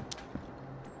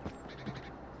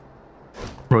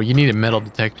 Bro, you need a metal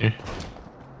detector.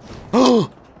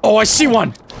 Oh, I see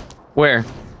one! Where?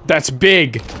 That's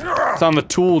big. It's on the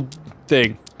tool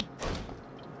thing.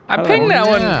 I pinged that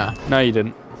one. Yeah. No, you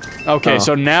didn't. Okay,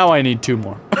 so now I need 2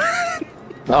 more.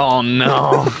 Oh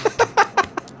no.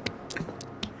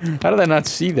 How did I not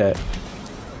see that?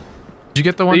 Did you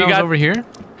get the one that was over here?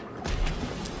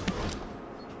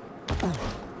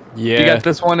 Yeah. You got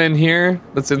this one in here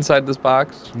that's inside this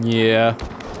box? Yeah.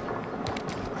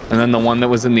 And then the one that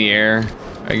was in the air,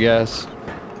 I guess.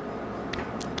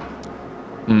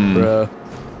 Bruh.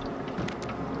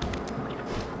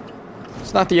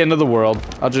 It's not the end of the world.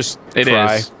 I'll just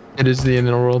cry. Is. It is the end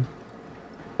of the world.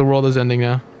 The world is ending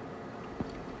now.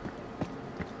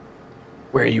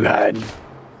 Where are you hiding?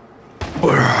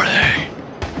 Where are they?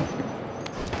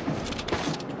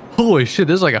 Holy shit,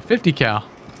 this is like a 50 cal.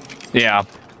 Yeah.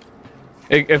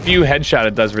 If you headshot,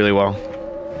 it does really well.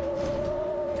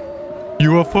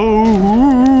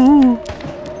 UFO.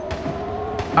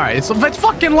 Alright, it's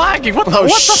fucking lagging. What the, Oh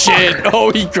what the shit! fuck?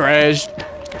 Oh, he crashed.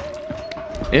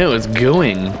 It was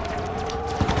gooing.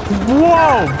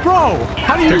 Whoa, bro!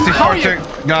 How do you... 64 tick.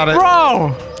 Got it.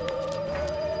 Bro!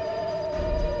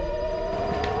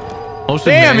 Most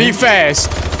Damn, he advantage.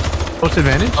 fast. Most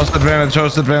advantage? Host advantage,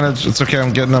 host advantage. It's okay,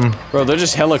 I'm getting them. Bro, they're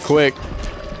just hella quick.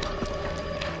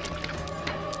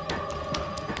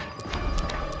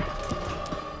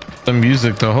 The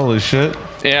music though, holy shit.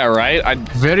 Yeah, right?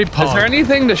 Very Is pog. there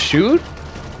anything to shoot?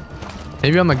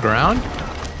 Maybe on the ground?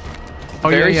 Oh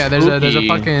Very yeah, there's a spooky.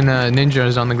 fucking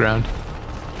ninjas on the ground.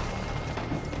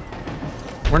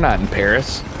 We're not in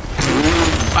Paris.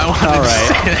 I wanted All to right.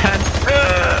 say that.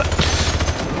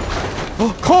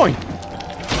 Oh, coin!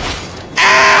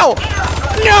 Ow!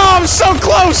 No, I'm so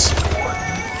close!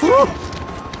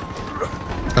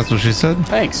 That's what she said.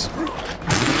 Thanks.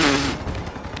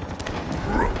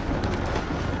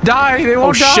 Die! They Oh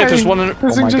won't die! shit, there's one in This Oh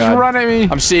thing my just god. run at me.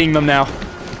 I'm seeing them now.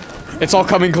 It's all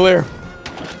coming clear.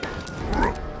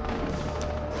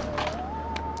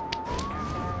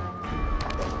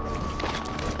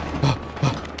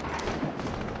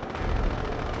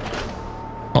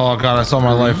 Oh god, I saw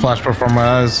my life flash before my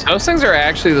eyes. Those things are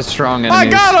actually the strong I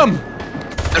enemies. got him!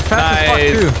 They're fast as fuck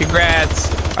Nice. too.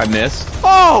 Congrats. I missed.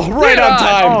 Oh, right on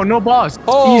time. Oh, no boss.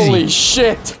 Holy Easy.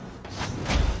 shit.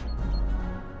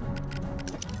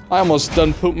 I almost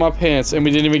done pooped my pants and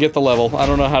we didn't even get the level. I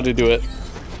don't know how to do it.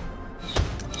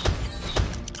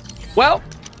 Well.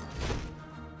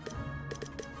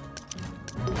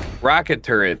 Rocket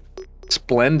turret.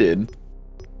 Splendid.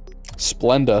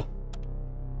 Splenda.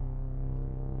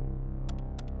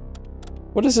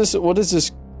 What is this? What is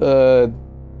this?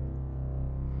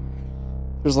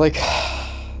 There's like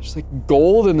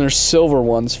gold and there's silver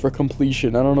ones for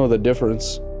completion. I don't know the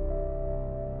difference.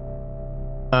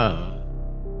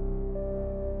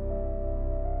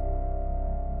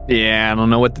 Yeah, I don't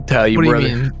know what to tell you, What do brother.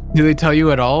 you mean? Do they tell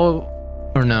you at all?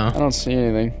 Or no? I don't see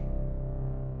anything.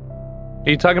 Are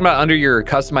you talking about under your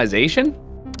customization?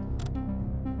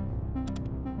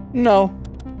 No.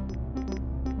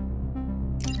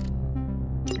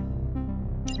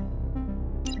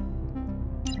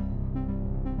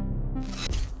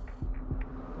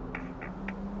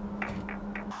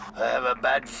 I have a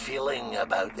bad feeling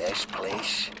about this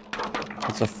place.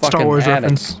 It's a fucking Star Wars attic.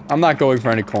 reference. I'm not going for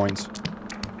any coins.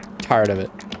 Tired of it.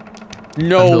 I'm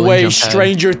No building way, jump pads.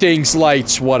 Stranger Things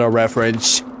lights. What a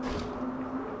reference.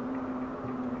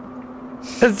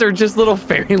 Because they're just little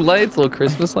fairy lights, little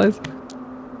Christmas lights.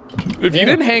 If you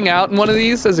didn't hang out in one of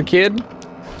these as a kid,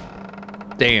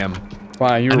 damn.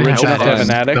 Wow, you're I didn't rich enough to have an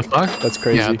the attic? fuck? That's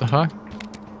crazy. Yeah, what the fuck?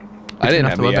 I didn't Enough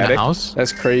have to the live in a attic. house?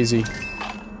 That's crazy.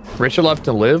 Rich enough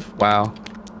to live? Wow.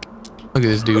 Look at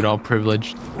this dude, all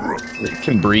privileged.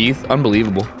 Can breathe.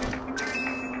 Unbelievable.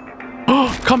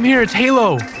 Oh, come here, it's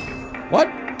Halo. What?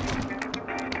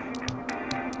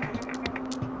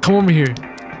 Come over here.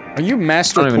 Are you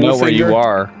Master I don't even know where you Coolfinger?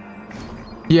 are.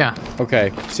 Yeah,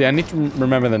 Okay. See, I need to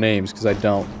remember the names because I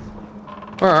don't.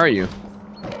 Where are you?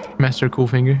 Master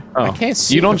Coolfinger. Oh, I can't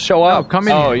see You don't the- show up. come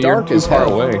in Oh, here. you're Dark too as far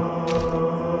hell. away.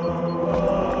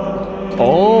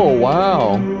 Oh,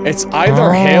 wow. It's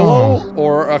either Halo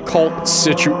or a cult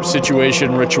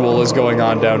situation ritual is going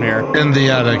on down here. In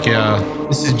the attic, yeah.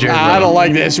 This is Jared. I don't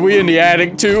like this. We in the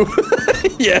attic too.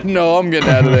 Yeah, no, I'm getting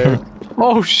out of there.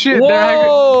 Oh shit!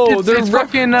 Whoa, It's there's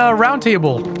fucking round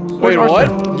table. Wait, what?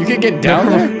 You can get down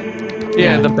there?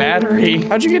 Yeah, the battery.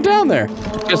 How'd you get down there?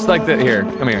 Just like that. Here,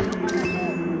 come here.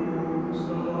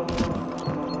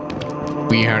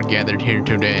 We are gathered here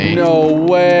today. No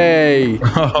way.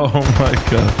 Oh my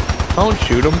god. Don't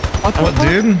shoot him. What,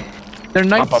 dude? They're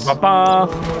knights. Ba-ba-ba.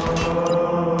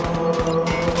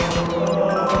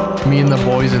 Me and the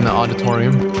boys in the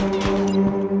auditorium.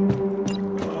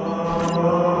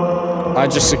 I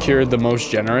just secured the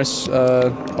most generous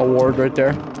award right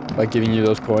there by giving you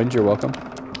those coins. You're welcome.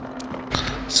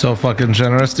 So fucking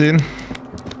generous, dude.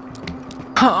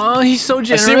 Oh, he's so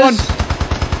generous. I see one.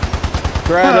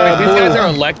 Grab These guys are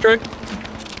electric.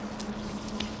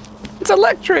 It's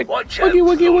electric. Watch out, Woogie,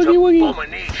 woogie, those woogie, woogie.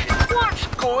 abominations. What's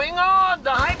going on? The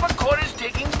hypercore is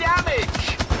taking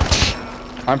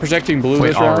damage. I'm protecting blue Wait,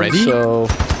 this round, already? so...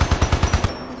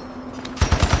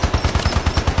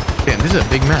 Damn, this is a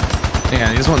big map.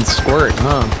 Yeah, these ones squirt,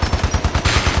 huh?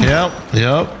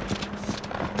 Yep.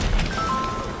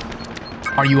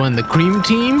 Are you on the cream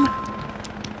team?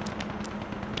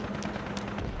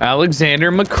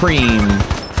 Alexander McCream.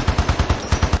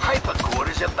 Hypercore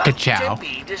is about Ka-chow. to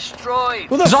be destroyed.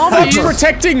 Who the Zombies! fuck's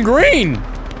protecting green?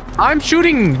 I'm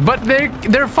shooting, but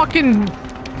they're fucking.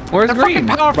 Where's They're Green? fucking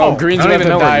powerful. Bro, green's I don't about to even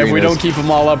know where die. If green we is. don't keep them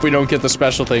all up, we don't get the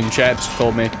special thing. Chat's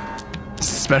told me.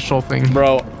 Special thing.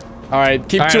 Bro, alright,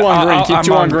 keep All right, 2 on green. I'll- Keep I'm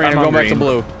 2 on on- green. I'm I'm on going back to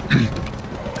green. blue.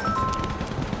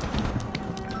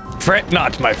 Fret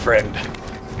not, my friend.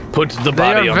 Put the They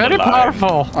body are on very the line.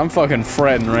 powerful. I'm fucking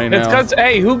fretting right It's now. because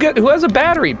hey, who has a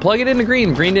battery? Plug it into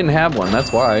Green. Green didn't have one.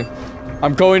 That's why.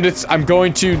 I'm going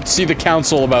to see the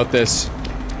council about this.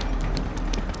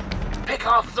 Pick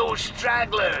off those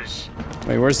stragglers.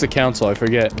 Wait, where's the council? I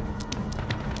forget.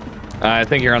 I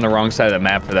think you're on the wrong side of the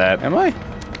map for that. Am I?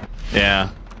 Yeah.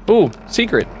 Ooh,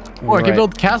 secret. Oh, I can Right.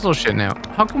 build castle shit now.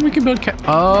 How come we can build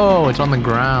Oh, it's on the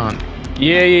ground.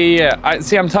 Yeah.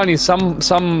 I'm telling you, some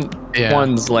Yeah.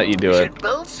 ones let you do it. Should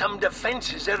build some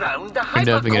defenses around the I'm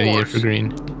definitely gonna use it for hypercores.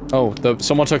 green. Oh,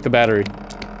 someone took the battery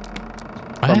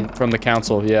What? from the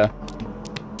council. Yeah.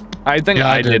 I think Yeah,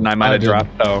 I I did, and I did. might I have did. dropped.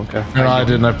 Oh, okay. No, I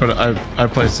didn't. I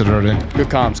placed it already. Good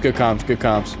comms. Good comms. Good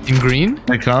comms. In green?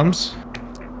 It comes.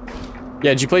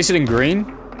 Yeah. Did you place it in green?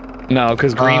 No,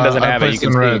 because Green doesn't I have it. You placed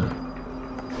can in red. see.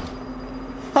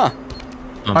 Huh.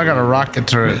 I got a rocket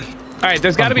turret. All right,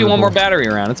 there's got to be one more battery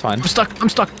around. It's fine. I'm stuck. I'm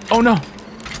stuck. Oh no.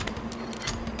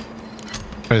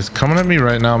 It's coming at me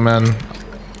right now, man.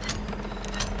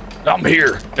 I'm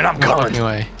here, and I'm coming.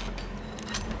 Anyway.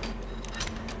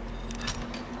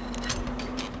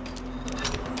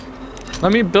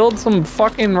 Let me build some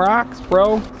fucking rocks,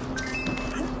 bro.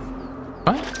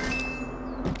 What?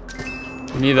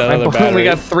 We need that I other believe battery. we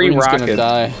got 3 Green's gonna rockets.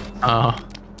 die. Oh.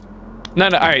 No.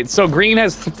 All right, so Green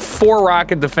has 4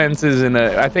 rocket defenses, and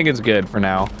I think it's good for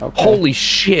now. Okay. Holy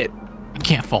shit! I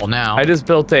can't fall now. I just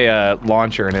built a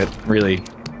launcher, and it really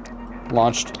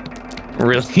Launched.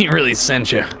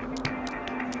 sent you.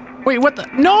 Wait, what the?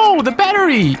 No, the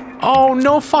battery! Oh,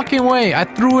 no fucking way. I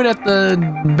threw it at the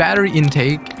battery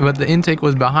intake, but the intake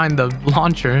was behind the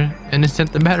launcher, and it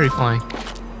sent the battery flying.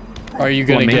 Are you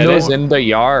gonna get Flamingos it? in the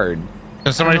yard.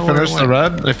 Can somebody I don't know finish where the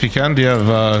it red? If you can, do you have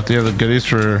the goodies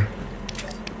for?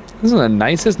 This is the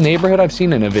nicest neighborhood I've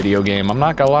seen in a video game. I'm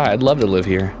not gonna lie, I'd love to live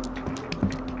here.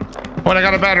 What? I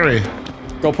got a battery.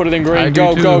 Go put it in I green. do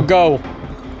Go, too. go, go.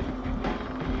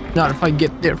 Not if I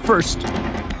get there first.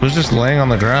 It was just laying on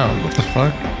the ground. What the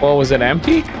fuck? Well, was it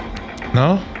empty?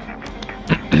 No.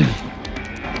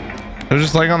 It was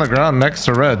just laying on the ground next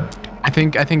to red. I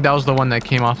think that was the one that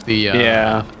came off the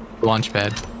Yeah. launch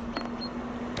pad.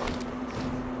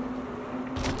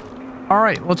 All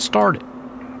right, let's start it.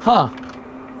 Huh.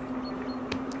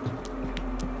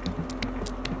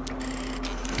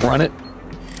 Run it.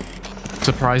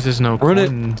 Surprises, no Run it.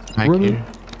 coins back Run it. here.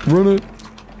 Run it.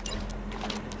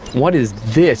 What is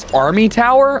this? Army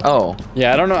tower? Oh.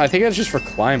 Yeah, I don't know. I think that's just for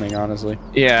climbing, honestly.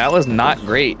 Yeah, that was not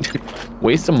great.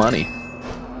 Waste of money.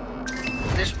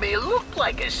 This may look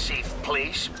like a safe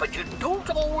place, but you don't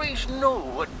always know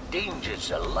what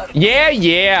dangers are lurking.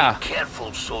 Yeah.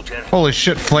 Careful, soldier. Holy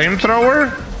shit!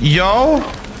 Flamethrower? Yo!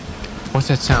 What's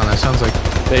that sound? That sounds like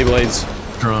Beyblades.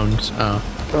 drones. Oh.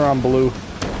 They're on blue.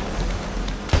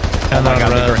 Oh my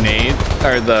god, red. the grenade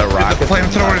or the Dude, rocket. the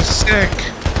flamethrower is sick.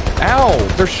 Ow!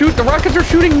 The rockets are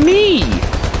shooting me.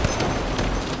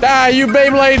 Ah, you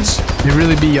Beyblades! They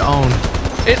really be your own.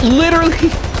 It literally.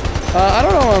 I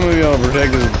don't know if I'm gonna be able to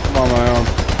protect this on my own.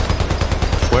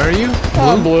 Where are you?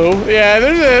 I'm blue. Yeah,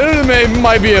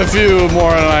 might be a few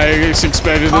more than I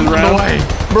expected I'm this on the round. way.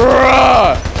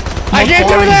 Bruh! I can't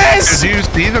do this! Did you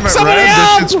see them at Somebody red?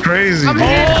 help! This shit's crazy, I'm dude.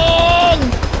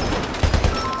 here.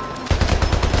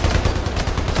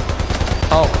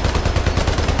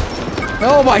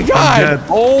 Oh my god! Dead.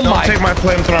 Oh Don't my. take my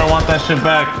flamethrower. I want that shit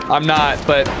back. I'm not,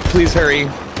 but please hurry.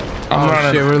 I'm Oh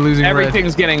running. shit, we're losing red.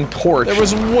 Everything's getting torched. There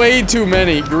was way too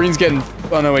many. Green's getting.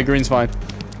 Oh no, wait, green's fine.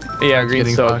 Yeah, green's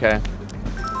getting still fucked.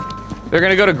 okay. They're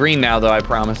gonna go to green now, though. I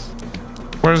promise.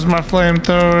 Where's my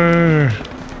flamethrower?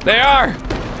 They are.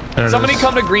 There it Somebody is.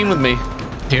 come to green with me.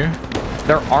 Here?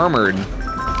 They're armored.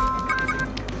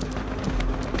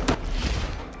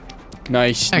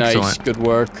 Nice, nice, Excellent. good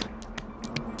work.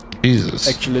 Jesus.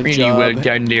 Excellent Really job. well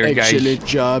done there, guys. Excellent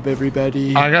job,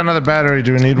 everybody. I got another battery.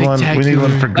 Do we need one? We need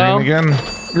one for green again.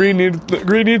 Green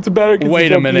needs a battery.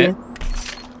 Wait a minute.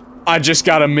 I just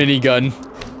got a minigun.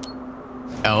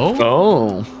 Oh?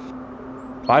 Oh.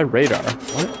 By radar.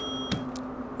 What?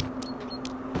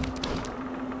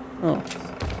 Oh.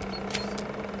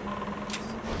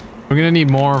 We're gonna need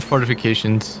more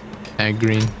fortifications. And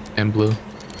green and blue.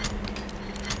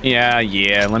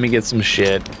 Yeah. Let me get some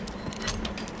shit.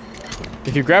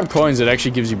 If you grab coins, it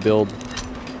actually gives you build.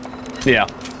 Yeah.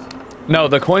 No,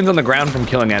 the coins on the ground from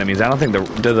killing enemies. I don't think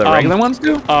do the regular ones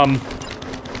do?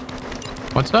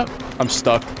 What's up? I'm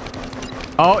stuck.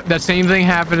 Oh, that same thing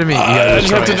happened to me. I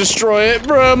just have to destroy it,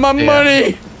 bro. My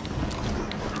money.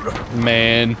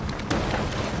 Man.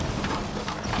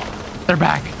 They're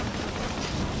back.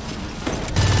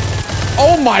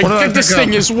 Oh my What did I god, this pick up?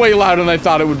 thing is way louder than I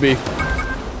thought it would be.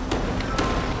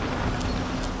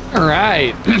 All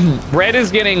right. Red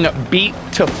is getting beat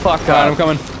to fuck God, up. I'm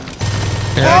coming.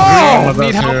 Yeah, green with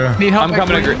Need us help. here. Need help. I'm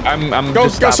coming to green. I'm Go,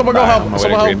 just go, stopping someone go by help. on my way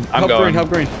Someone to help. green. I'm Help going. green, help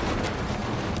green.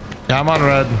 Yeah, I'm on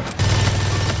red.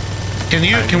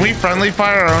 Can we friendly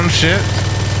fire our own shit?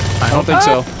 I don't think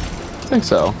so. I think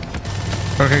so.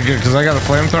 Okay, good, because I got a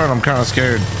flamethrower and I'm kind of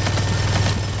scared.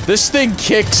 This thing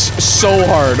kicks so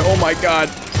hard. Oh my god.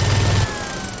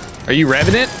 Are you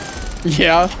revving it?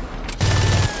 Yeah.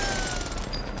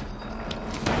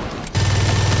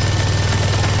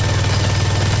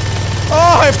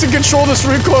 Oh, I have to control this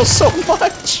recoil so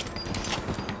much.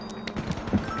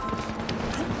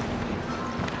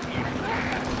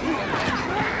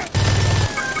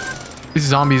 These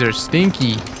zombies are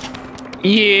stinky.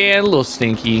 Yeah, a little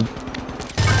stinky.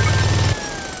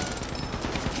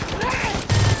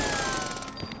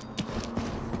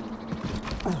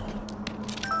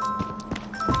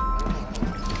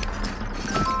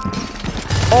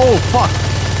 Oh, fuck.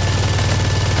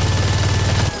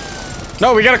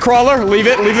 No, we got a crawler. Leave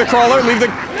it. Leave the crawler. Leave the.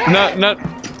 No.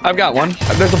 I've got one.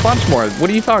 There's a bunch more. What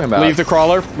are you talking about? Leave the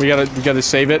crawler. We gotta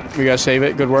save it. We gotta save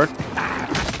it. Good work,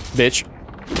 bitch.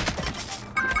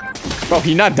 Oh,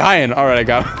 he not dying. All right, I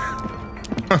got him.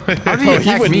 How did he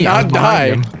attack would me? I not was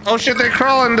behind die. him. Oh shit, they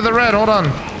crawl into the red. Hold on.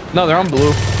 No, they're on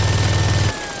blue.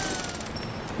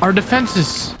 Our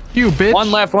defenses. You bitch.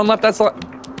 One left. That's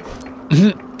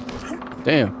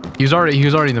Damn. He was already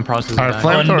in the process of Our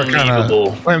dying.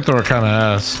 flamethrower kind of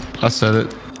ass. I said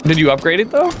it. Did you upgrade it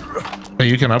though? But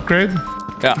you can upgrade?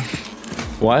 Yeah.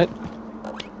 What?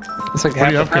 It's like What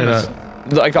do you half the upgrade premise.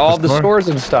 at? Like all The the store? stores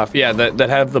and stuff. Yeah, that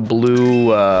have the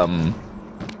blue. I don't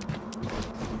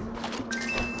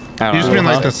You just know. mean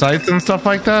like the sights and stuff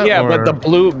like that? Yeah, or? but the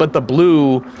blue, it like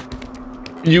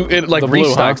The blue,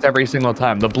 restocks every single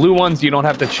time. The blue ones you don't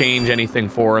have to change anything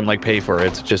for and like pay for.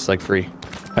 It's just like free,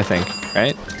 I think.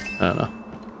 Right? I don't know.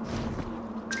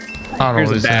 I don't know Here's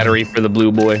what a he's saying. battery for the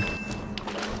blue boy.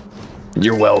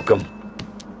 You're welcome.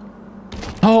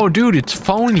 Oh, dude, it's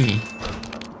phony.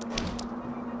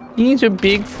 He's a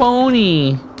big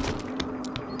phony.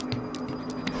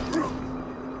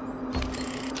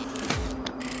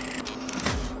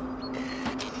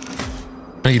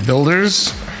 Any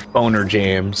builders? Boner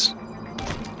jams.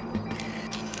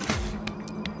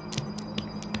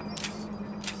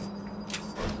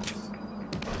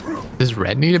 Does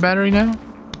red need a battery now?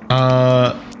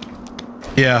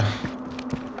 Yeah.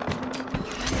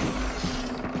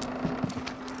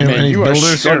 Man, Any you are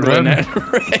builders here, struggling red?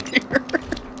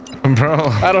 Bro.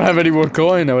 I don't have any more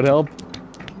coin. That would help.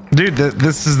 Dude,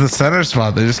 this is the center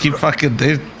spot. They just keep fucking.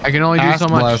 I can only do so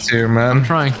much. Blast here, man. I'm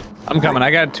trying. I'm coming. I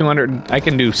got 200. I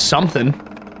can do something.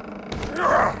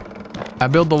 I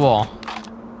built the wall.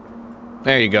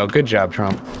 There you go. Good job,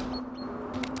 Trump.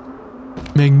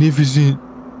 Magnificent.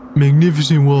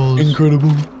 Magnificent walls.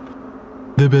 Incredible.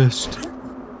 The best.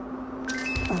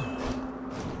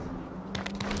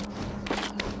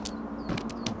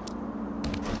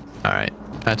 Alright.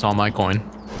 That's all my coin.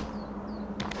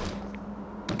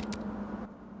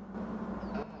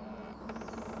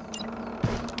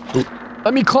 Ooh.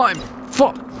 Let me climb.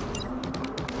 Fuck.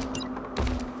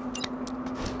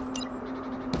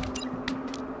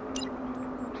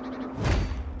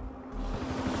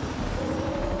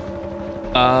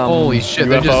 Holy shit,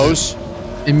 they're just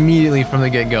immediately from the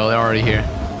get-go, they're already here.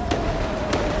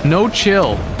 No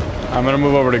chill. I'm gonna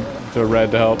move over to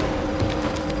red to help.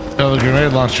 Oh, the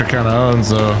grenade launcher kind of owns,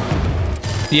 though.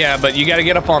 Yeah, but you got to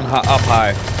get up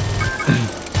high.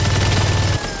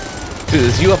 Dude,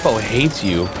 this UFO hates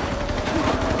you.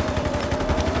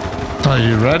 Oh,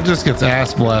 you Red just gets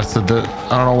ass blasted.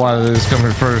 I don't know why they just come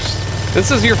here first.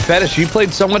 This is your fetish. You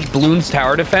played so much Bloons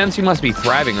Tower Defense. You must be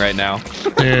thriving right now.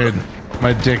 Dude,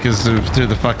 my dick is through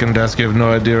the fucking desk. You have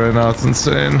no idea right now. It's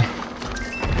insane.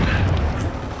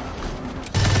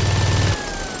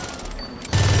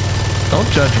 Don't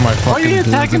judge my fucking Why are you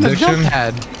attacking the addiction. jump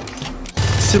pad?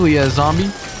 Silly ass zombie.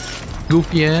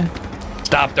 Goofy ass.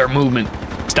 Stop their movement.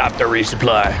 Stop their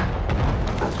resupply.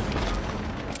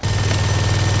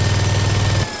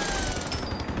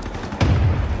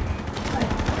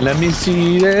 Let me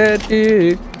see that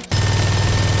dick.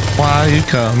 Why are you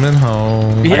coming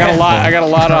home? Yeah. I got a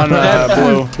lot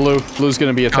on Blue's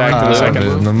gonna be attacked in a I'm second.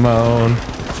 in the moan.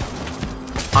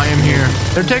 I am here.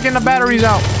 They're taking the batteries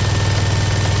out.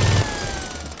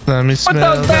 Let me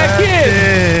smell those back that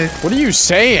in? dick. What are you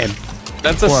saying?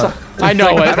 That's a What? song. I know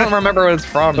I it. don't remember where it's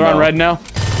from. They're on though. red now.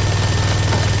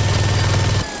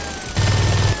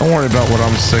 Don't worry about what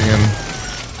I'm singing.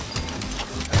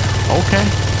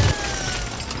 Okay.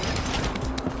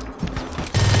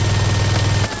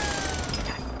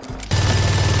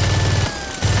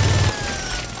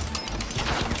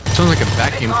 Sounds like a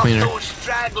vacuum cleaner. Those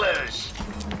stragglers.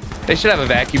 They should have a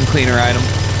vacuum cleaner item.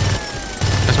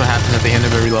 That's what happens at the end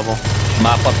of every level.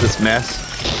 Mop up this mess.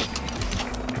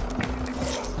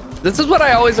 This is what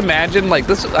I always imagine. Like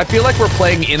this, I feel like we're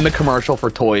playing in the commercial for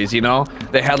toys. You know,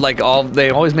 they had like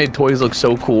they always made toys look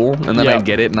so cool, and then Yeah. I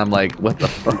get it, and I'm like, what the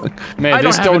fuck? Man, I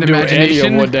just don't have don't an do any of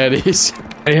imagination. what that is.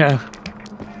 Yeah.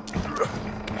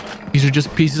 These are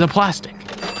just pieces of plastic.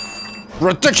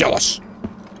 Ridiculous.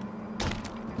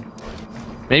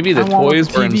 Maybe the I want a toys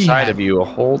were TV inside hat. of you a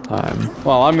whole time.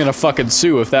 Well, I'm gonna fucking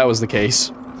sue if that was the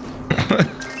case.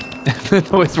 The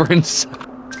toys were inside.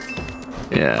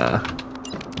 Yeah.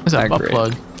 Is that a Not butt great.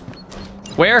 plug?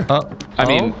 Where? I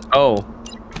mean, oh,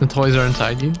 The toys are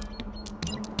inside you.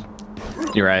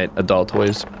 you're right. Adult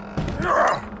toys.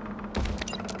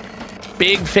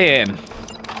 Big fan.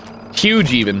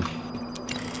 Huge even.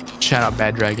 Shout out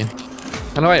Bad Dragon.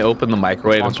 How do I open the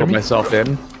microwave and Sponsor put me? myself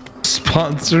in?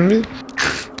 Sponsor me?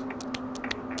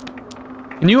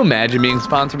 Can you imagine being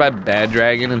sponsored by Bad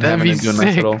Dragon and That'd having be to do a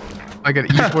nice sick. little? Like an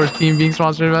esports team being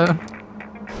sponsored by them.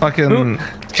 Fucking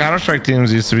Counter-Strike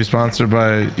teams used to be sponsored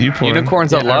by Uporn.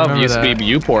 Unicorns that Yeah, I love remember used to that. be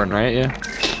Uporn, right? Yeah.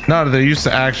 No, there used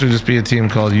to actually just be a team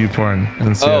called Uporn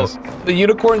in CS. Oh, the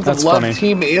Unicorns That's that love funny.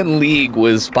 team and league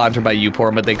was sponsored by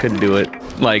Uporn, but they couldn't do it.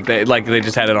 Like they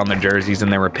just had it on their jerseys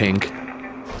and they were pink.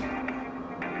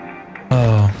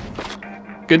 Oh.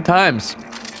 Good times.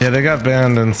 Yeah, they got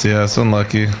banned in CS.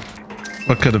 Unlucky.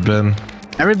 What could have been?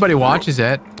 Everybody watches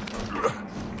it.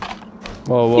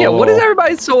 Whoa, whoa, Yeah, what is whoa.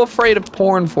 everybody so afraid of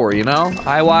porn for, you know?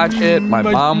 I watch it, my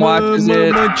mom watches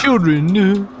it. My children.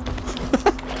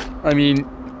 I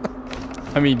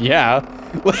mean, yeah.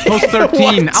 I was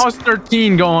 13. I was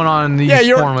 13 going on these Yeah,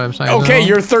 you're porn websites. okay. you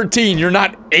know? You're 13. You're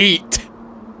not 8.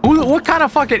 What kind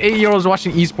of fucking 8-year-olds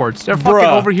watching esports? They're fucking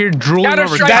Bruh. over here drooling Gotta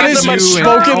over. strike That out is the Sesame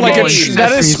spoken and like a Sesame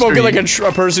that is spoken Street.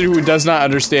 like a person who does not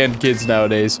understand kids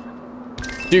nowadays.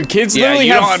 Dude, kids Yeah, literally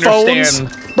you have don't phones.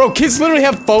 understand. Bro, kids literally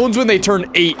have phones when they turn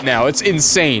 8 now. It's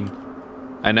insane.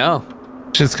 I know.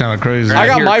 Shit's kind of crazy. I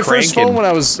got You're my first cranking. phone when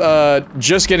I was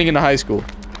just getting into high school,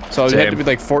 so I had to Same. be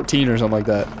like 14 or something like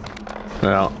that.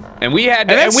 Well, and we had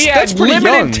that's- that's pretty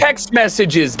limited young. text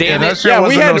messages. Damn Yeah, it! Sure Yeah,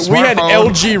 we wasn't had no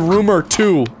LG Rumor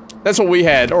 2. That's what we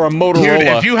had, or a Dude,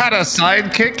 Motorola. if you had a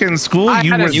sidekick in school, I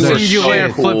you had were a you were singular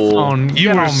so flip cool. phone. you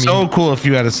Get were on me. so cool if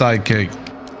you had a sidekick.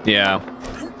 Yeah.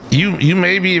 You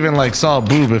maybe even like saw a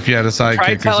boob if you had a sidekick.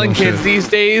 Try or telling some kids shit. these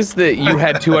days that you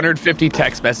had 250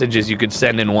 text messages you could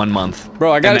send in 1 month.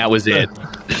 Bro, I got and it. that was it.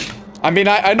 I mean,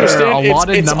 I understand A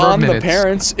allotted it's number of on the minutes.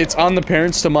 parents. It's on the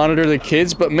parents to monitor the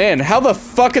kids, but man, how the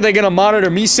fuck are they gonna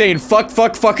monitor me saying fuck,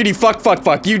 fuck, fuckity, fuck, fuck,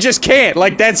 fuck? You just can't.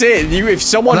 Like, that's it. If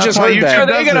someone That's just why heard YouTube that.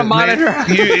 They're does gonna it, monitor- man.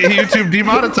 YouTube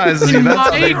demonetizes you. That's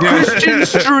how they My do Christian it.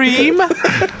 stream.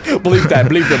 Bleep that,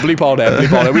 bleep that, bleep all that,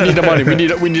 bleep all that. We need the money.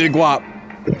 We need a guap.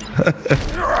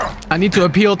 I need to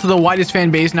appeal to the widest fan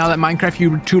base now that Minecraft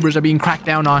YouTubers are being cracked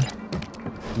down on.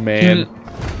 Man.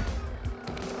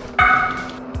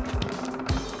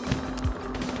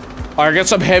 I got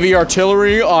some heavy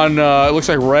artillery on, it looks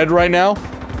like red right now.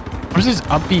 Where's this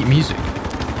upbeat music?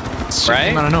 It's Right?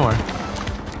 came out of nowhere.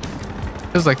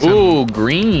 Feels like some Ooh,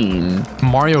 green.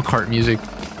 Mario Kart music.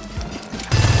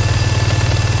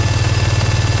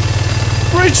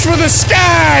 Reach for the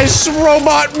skies,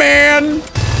 robot man!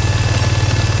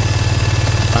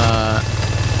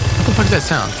 What the fuck is that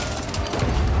sound?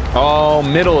 Oh,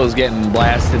 middle is getting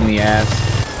blasted in the ass.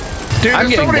 Dude, I'm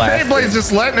there's so getting many blasted. Beyblades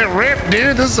just letting it rip,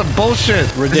 dude. This is some bullshit.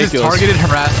 This is Ridiculous. targeted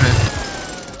harassment.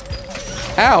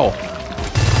 Ow.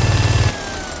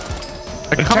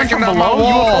 They're coming from down my below.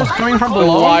 wall. UFOs coming from There's a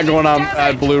below. lot going on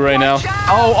at blue right now.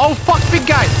 Oh, fuck, big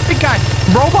guy,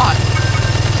 robot.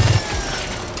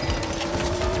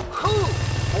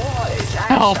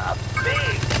 Help.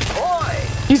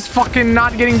 He's fucking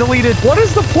not getting deleted. What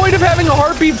is the point of having a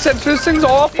heartbeat sensor? This thing's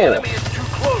awful. Enemy is too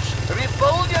close.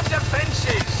 Rebuild your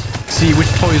defenses. See which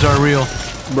toys are real.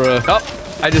 Bruh.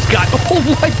 Oh, I just got, oh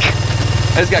my God.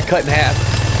 I just got cut in half.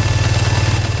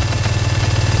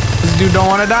 This dude don't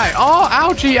want to die. Oh,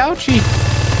 ouchie, ouchie.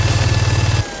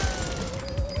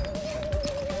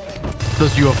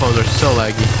 Those UFOs are so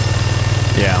laggy.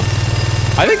 Yeah.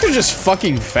 I think they're just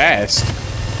fucking fast.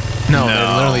 No,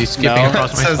 they're literally skipping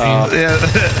across my screen.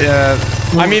 Yeah.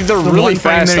 I mean, they're One really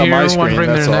frame fast their on my ear, one screen. frame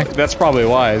That's, their all. neck. That's probably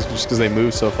why. It's just because they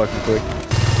move so fucking quick.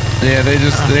 Yeah, they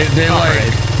stay in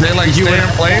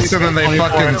place and then they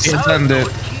fucking send it.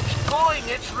 Keeps going.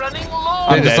 It's running low.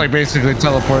 They I'm just dead. like basically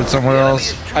teleport somewhere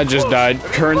else. I just died.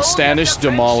 Current status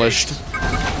demolished.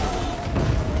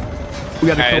 We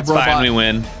got to Alright, kill it's robot. fine, we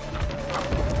win.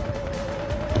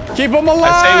 Keep him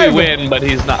alive! I say we win, but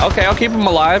he's not. Okay, I'll keep him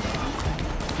alive.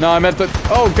 No, I meant the.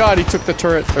 Oh god, he took the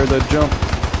turret or the jump.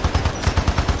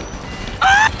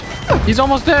 He's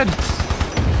almost dead.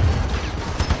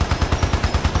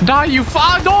 Die, you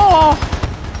no!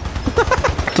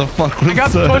 What the fuck was I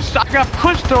got that? pushed. I got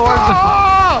pushed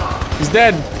towards. He's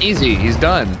dead. Easy, he's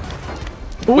done.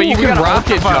 Ooh, Wait, you we can got a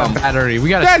rocket ultraviolet jump. battery. We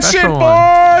got a That shit, special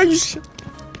one. boys!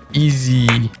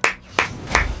 Easy.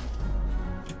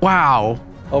 Wow.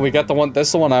 Oh, we got the one.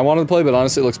 That's the one I wanted to play, but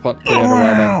honestly, it looks pretty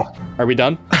underwhelming. Are we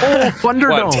done? Oh,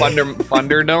 Thunderdome. What,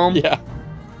 Thunderdome? Yeah,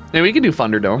 Yeah, we can do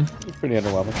Thunderdome. it's pretty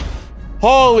underwhelming.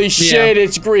 Holy shit!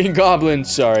 It's Green Goblin.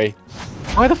 Sorry.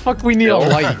 Why the fuck do we need a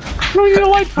light? What do we need a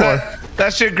light for?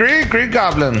 That's your green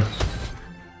goblin.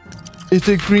 Is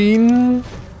it green?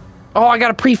 Oh, I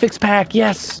got a prefix pack,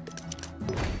 yes.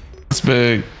 It's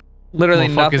big. Literally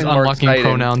Motherfuckers nothing more unlocking exciting.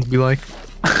 pronouns be like.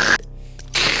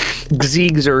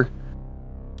 Ziegzer.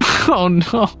 Oh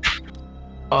no.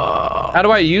 How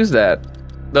do I use that?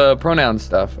 The pronoun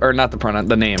stuff. Or not the pronoun,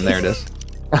 the name. There it is.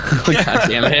 God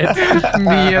damn it.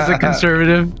 Me as a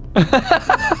conservative.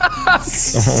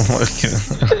 Oh my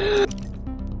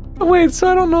god. Wait, so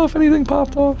I don't know if anything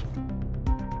popped off.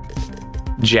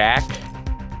 Jack.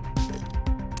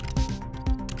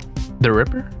 The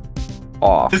Ripper?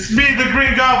 Off. It's me, the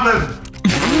Green Goblin.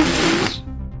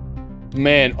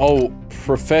 Man, oh,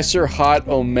 Professor Hot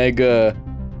Omega.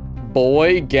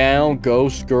 Boy, gal,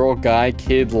 ghost, girl, guy,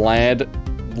 kid, lad,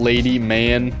 lady,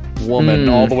 man, woman,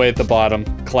 all the way at the bottom.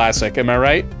 Classic, am I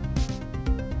right?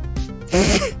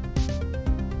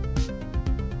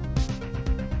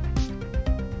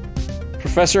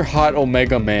 Professor Hot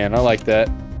Omega Man, I like that.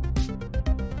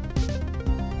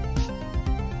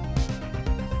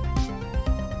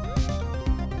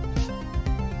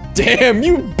 Damn,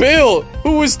 you Bill!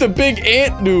 Who was the big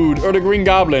ant dude? Or the Green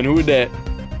Goblin? Who was that?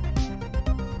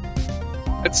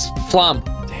 It's Flum.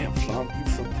 Damn, Flom, you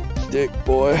fucking dick,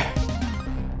 boy.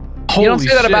 You don't Holy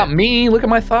say that shit. about me. Look at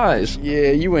my thighs.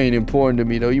 Yeah, you ain't important to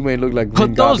me, though. You ain't look like Green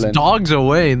Put those Goblin. dogs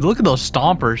away. Look at those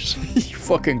stompers. You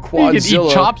fucking You could eat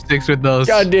Quadzilla. chopsticks with those.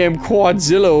 Goddamn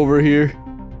Quadzilla over here.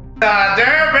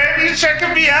 Damn, baby, you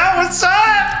checking me out? What's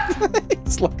up?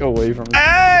 He's like away from me.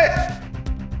 Hey!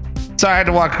 Sorry, I had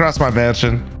to walk across my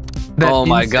mansion. That Oh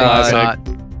my insect God.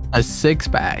 got a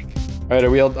six-pack. Alright, are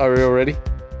we all ready?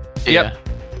 Yep.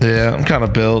 Yeah, I'm kind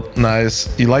of built.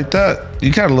 Nice. You like that?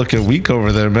 You kind of looking weak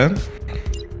over there, man.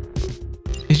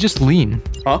 He's just lean.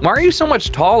 Why are you so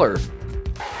much taller?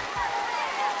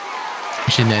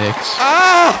 Genetics.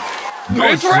 Ah!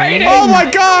 It's raining! Oh my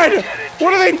god!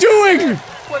 What are they doing?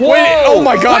 Whoa! Wait, oh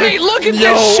my god. Wait, look at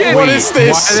Yo, this shit! what is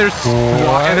this?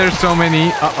 Why are there so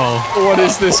many? Uh-oh. What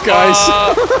is this, guys?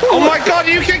 Oh my god,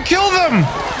 you can kill them!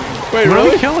 Wait, What are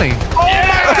really? we killing? Oh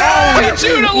my god!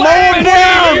 Dude, Mow him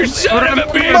down! you son of a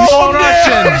bitch! Mow him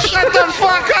down! Shut the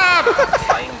fuck up!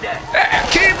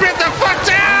 Keep it the fuck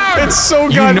down! It's so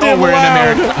You goddamn know we're in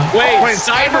loud. America. Wait,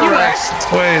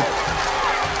 Cyber-Rex! Wait.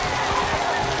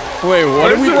 Wait, what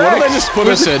did they just put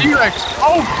us in? T-Rex.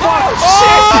 Oh, fuck.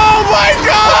 Oh my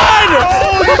god!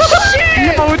 Holy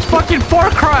shit! No, it's fucking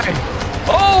Far Cry.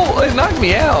 Oh, it knocked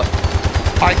me out.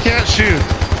 I can't shoot.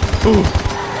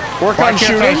 Work Why on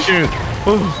can't I shooting?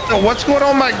 shoot? Yo, what's going on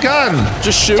with my gun?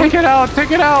 Just shoot? Take it out.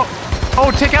 Take it out.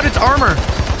 Oh, take out its armor.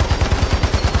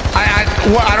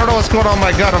 I don't know what's going on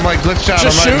with my gun. I'm like glitched out.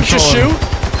 Just I'm not shoot, just controlling.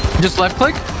 shoot. Just left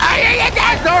click.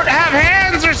 I don't have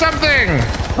hands or something.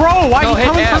 Bro, why No, are you hit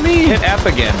coming F. for me? Hit F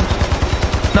again.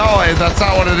 No, that's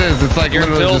not what it is. It's like You're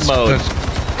in literally build mode.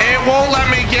 It won't let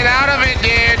me get out of it,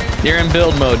 dude. You're in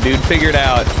build mode, dude. Figure it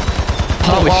out.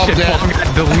 Holy Oh, shit, dead. Paul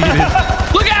got deleted.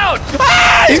 out!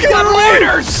 Ah, he's got going away.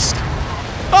 mortars!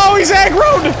 Oh, he's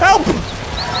aggroed! Help!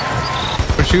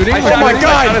 We're shooting? I Oh my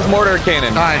God. shot his mortar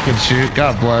cannon. I can shoot.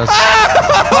 God bless.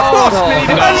 Oh,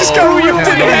 Smitty, I just got ripped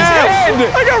in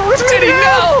half! I got ripped in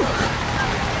half!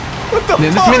 What the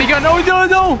This fuck? minigun,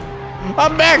 no!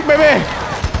 I'm back, baby!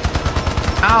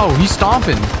 Ow, he's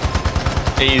stomping.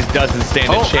 He doesn't stand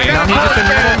a chance. Now he's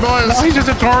just a normal, now he's just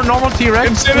a normal T-Rex.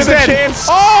 Consider He's the dead. chance.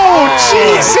 Oh,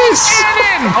 Jesus!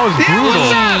 That was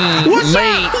brutal. What's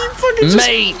Mate, He fucking just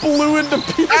mate. blew into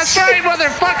pieces. That's right,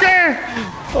 motherfucker.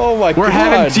 Oh my We're God.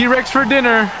 having T-Rex for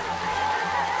dinner.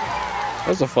 That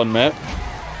was a fun map.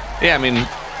 Yeah, I mean,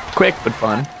 quick but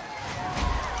fun.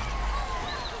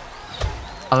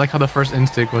 I like how the first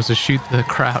instinct was to shoot the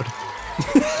crowd.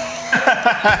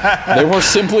 They were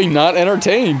simply not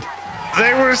entertained.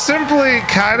 They were simply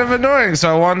kind of annoying,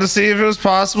 so I wanted to see if it was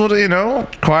possible to, you know,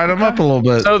 quiet them up a little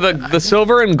bit. So the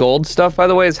silver and gold stuff, by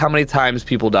the way, is how many times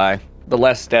people die. The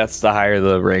less deaths, the higher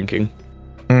the ranking.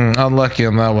 Unlucky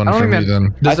on that one I don't for me think that-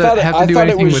 then. Does I thought it it- have I to do thought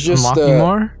it anything was with just, unlocking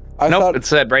more? I Nope, thought. it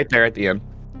said right there at the end.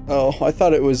 Oh, I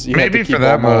thought it was. You Maybe had to for keep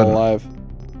that them all mode. alive.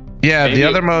 Yeah, Maybe. the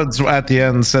other modes at the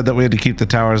end said that we had to keep the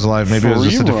towers alive. Maybe it was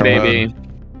just a Free different roam. Maybe.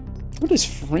 mode. What is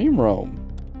free roam?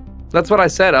 That's what I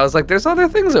said. I was like, there's other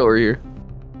things over here.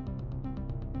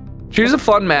 Choose a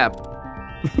fun map.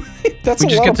 That's We a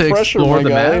just lot get of to pressure, explore my the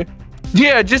guy. map?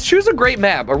 Yeah, just choose a great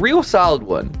map. A real solid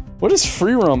one. What is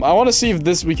free roam? I want to see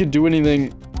if we could do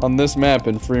anything on this map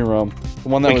in free roam. The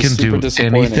one that We was can super do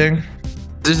disappointing. anything.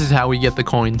 This is how we get the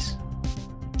coins.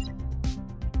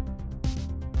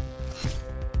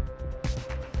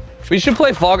 We should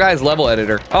play Fall Guys level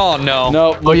editor. Oh, no.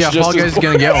 No. Oh yeah, looks just Fall Guys as is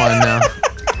gonna get one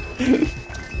now.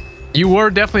 You were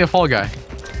definitely a Fall Guy.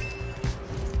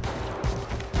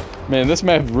 Man, this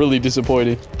map really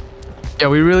disappointing. Yeah,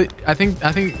 we really. I think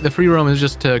the free roam is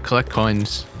just to collect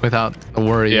coins without the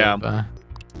worry. Yeah. Of,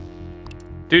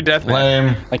 Dude, definitely.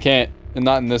 Lame. I can't. And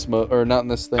not in this mode, or not in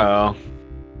this thing. Oh.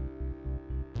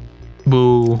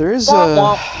 boo. There is Wah, a.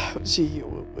 wah. Let's see.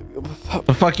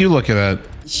 The fuck you looking at?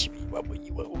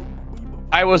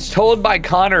 I was told by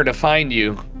Connor to find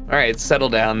you. All right, settle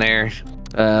down there.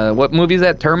 What movie is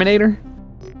that? Terminator?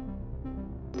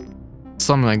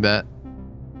 Something like that.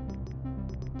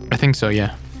 I think so.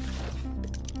 Yeah.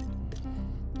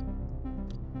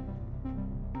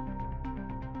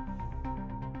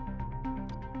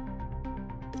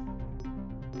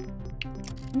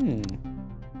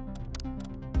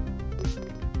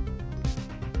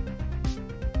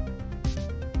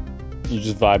 You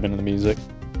just vibe into the music.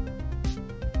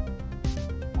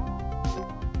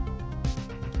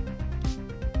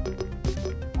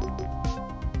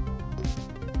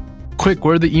 Quick,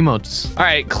 where are the emotes? All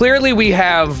right, clearly we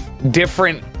have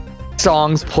different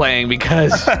songs playing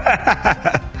because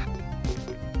I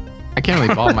can't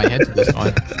really bob my head to this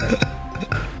one.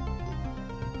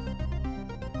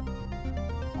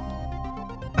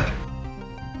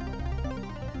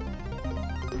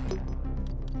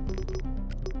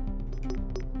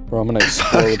 Bro, I'm gonna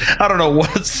explode. I don't know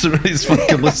what somebody's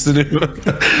fucking listening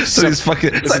to. Somebody's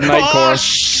fucking. It's Nightcore. Oh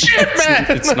shit, man!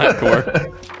 It's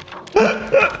Nightcore.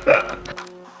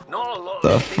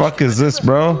 The fuck is this,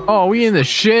 bro? Oh, we in the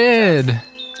shed.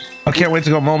 I can't wait to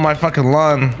go mow my fucking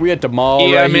lawn. We at the mall.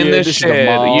 yeah, right I'm in here. this This is the shed.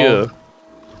 mall. Yeah,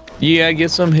 yeah,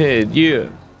 get some head. Yeah.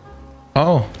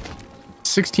 Oh,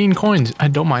 16 coins. I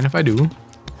don't mind if I do.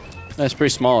 That's pretty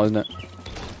small, isn't it?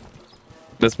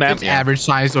 This map. It's average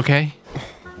size, okay?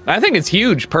 I think it's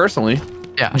huge, personally.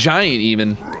 Yeah. Giant,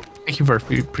 even. Thank you for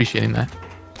appreciating that.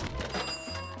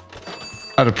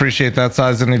 I'd appreciate that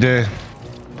size any day.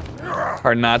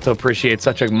 Hard not to appreciate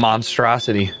such a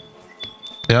monstrosity.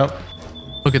 Yep,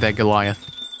 Look at that Goliath.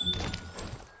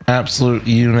 absolute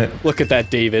unit. Look at that,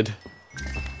 David.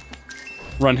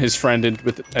 Run his friend in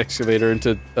with the excavator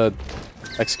into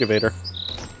excavator.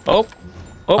 Oh,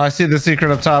 I see the secret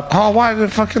up top. Oh, why did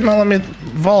it fucking not let me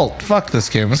vault? Fuck this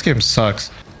game. This game sucks.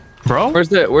 Bro? where's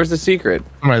the secret?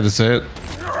 I'm ready to say it.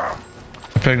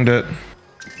 I pinged it.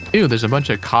 Ew, there's a bunch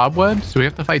of cobwebs. Do we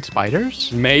have to fight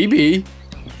spiders? Maybe.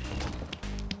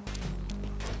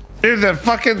 Dude, that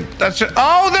fucking that shit.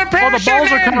 Oh, they're parachuting. Oh, the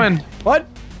balls are coming. What?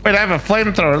 Wait, I have a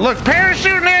flamethrower. Look,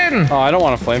 parachuting in. Oh, I don't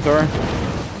want a flamethrower.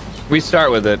 We start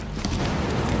with it.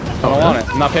 I don't want it.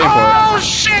 I'm not paying for it. Oh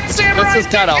shit, Sam! This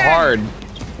is kind of hard.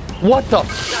 What the?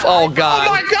 Oh god.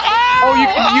 Oh my god!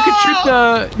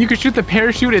 Oh, you could shoot the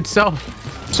parachute itself,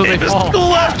 so they Just fall.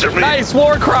 go after me. Nice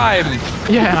war crime.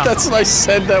 Yeah. That's what I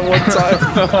said that one time.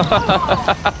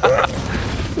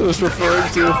 I was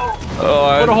referring to.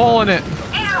 Oh, Put a hole in it.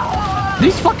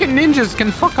 These fucking ninjas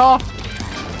can fuck off.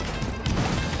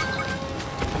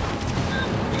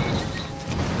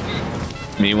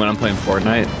 Me when I'm playing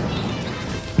Fortnite.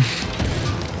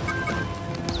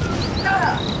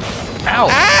 Ow!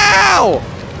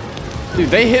 Ow! Dude,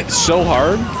 they hit so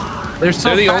hard.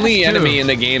 They're the only enemy in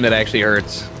the game that actually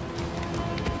hurts.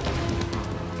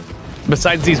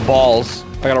 Besides these balls.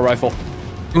 I got a rifle.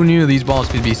 Who knew these balls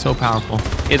could be so powerful?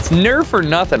 It's Nerf or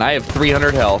nothing. I have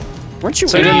 300 health. Weren't you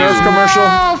in a Nerf commercial?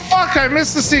 Oh, fuck, I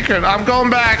missed the secret. I'm going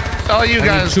back. Oh, you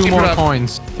guys, two keep more it up.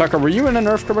 coins. Tucker, were you in a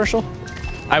Nerf commercial?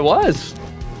 I was.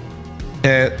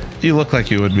 Yeah, you look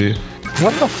like you would be.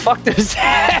 What the fuck does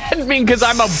that mean? Because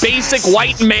I'm a basic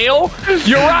white male?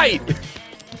 You're right.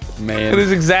 Man. It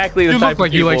is exactly the You type look like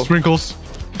of you like people. sprinkles.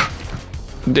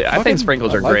 I think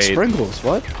sprinkles are I like great. Sprinkles,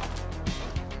 what?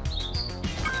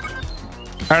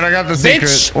 All right, I got the Bitch!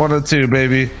 secret. 1 of 2,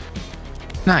 baby.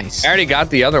 Nice. I already got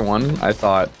the other one. I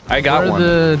thought I got Where one.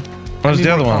 are Where's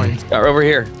the other one? coins? Over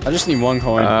here. I just need 1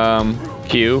 coin.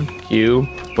 Q.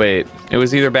 Wait, it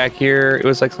was either back here. It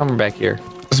was like somewhere back here.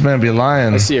 This man be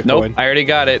lying. I see a Nope, coin. I already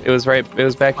got it. It was right. It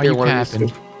was back Why here. you One of these capping?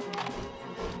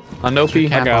 two. Nope.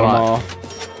 I got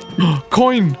them all.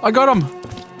 Coin! I got him!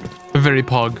 Very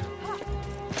pog.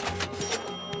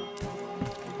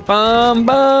 Bum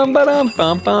bum ba-dum,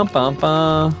 bum bum bum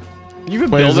bum. You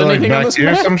even Wait, is build it like anything on back this here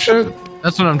or map? some shit?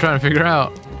 That's what I'm trying to figure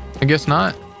out. I guess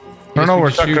not. I don't know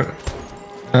where Tucker...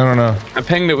 I don't know. I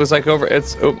pinged. It was like over.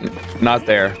 It's not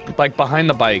there. Like behind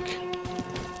the bike.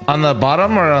 On the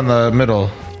bottom or on the middle?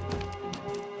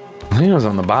 I think it was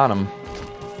on the bottom.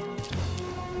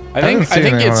 I haven't think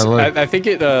seen it it's. when I looked. I think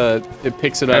it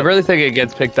picks it up. I really think it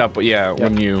gets picked up. But yeah,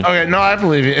 when you. Okay, no, I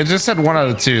believe you. It just said 1 out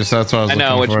of 2, so that's what I was I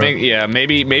know, looking which for. make yeah,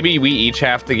 maybe we each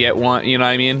have to get one. You know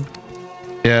what I mean?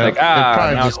 Yeah, Like it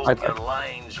now it's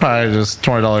probably just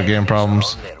 $20 game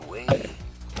problems.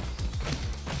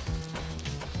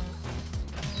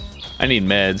 I need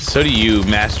meds. So do you,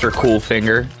 Master Cool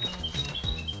Finger.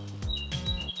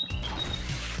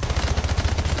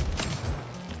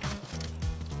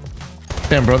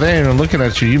 Damn, bro, they ain't even looking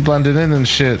at you. You blended in and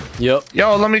shit. Yep.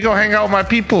 Yo, let me go hang out with my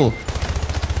people.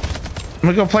 Let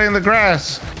me go play in the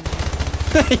grass.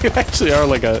 You actually are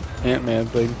like a Ant-Man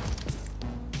thing.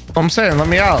 I'm saying, let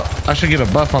me out. I should get a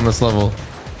buff on this level.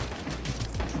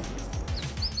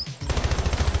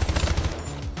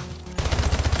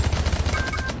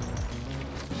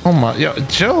 Oh my, yo,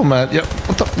 chill, man. Yo,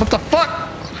 what the fuck?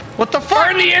 What the fuck?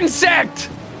 Burn the insect!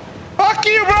 Fuck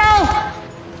you, bro!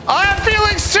 I have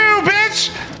feelings too,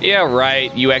 bitch! Yeah,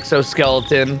 right, you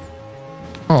exoskeleton.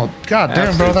 Oh, god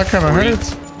damn, bro, that kind of Absolute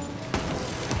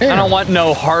hurts. I don't want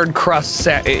no hard crust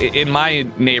set in my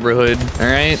neighborhood,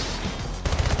 alright?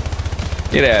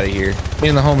 Get out of here. Me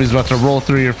and the homies about to roll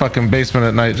through your fucking basement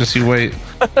at night. Just you wait.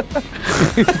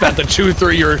 About to chew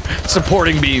through your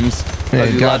supporting beams. Yeah,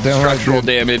 Lots of goddamn right, structural dude.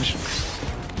 damage.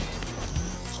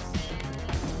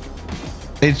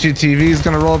 HGTV is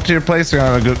gonna roll up to your place. You're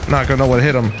not gonna know what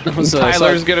hit them.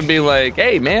 Tyler's gonna be like,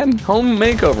 "Hey, man, home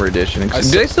makeover edition." Do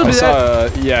they still do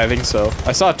that? Yeah, I think so.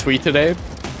 I saw a tweet today.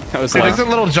 I was like, Isn't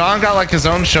Little John got like his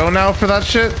own show now for that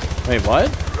shit? wait, what?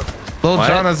 Little What?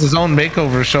 John has his own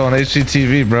makeover show on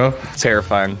HGTV, bro.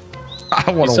 Terrifying.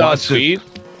 I You want to saw a watch it.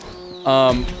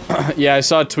 tweet? Yeah, I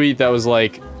saw a tweet that was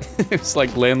like, it's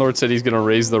like landlord said he's gonna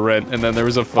raise the rent, and then there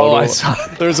was a photo. Oh, I saw.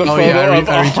 There's a Oh, photo yeah, I of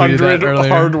retweeted that 100 earlier.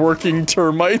 hardworking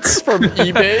termites from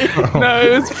eBay. No,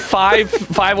 it was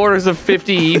five orders of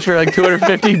 50 each for like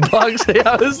 $250.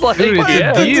 I was like, Dude, it's a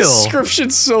yeah. The deal.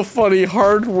 description's so funny.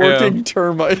 Hardworking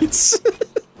termites.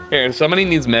 Here, somebody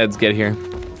needs meds. Get here.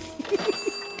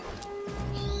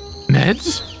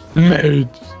 Meds?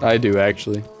 Meds. I do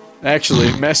actually.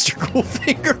 Actually, Master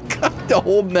Coolfinger kind of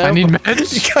holding on. I need You're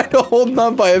meds? kind of holding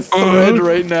on by a thread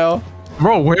right now.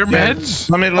 Bro, where meds?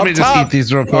 Let me Up just top. eat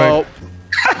these real quick. Oh.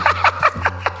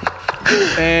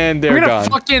 And they're We're gonna gone.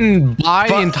 fucking buy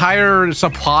the entire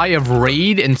supply of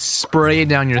Raid and spray it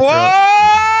down your throat.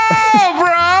 Whoa,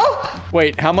 bro!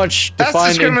 Wait, how much That's define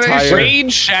discrimination. entire?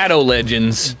 Raid Shadow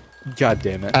Legends. God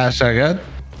damn it! Hashtag good.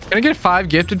 Can I get 5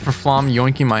 gifted for Flom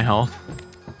yoinking my health?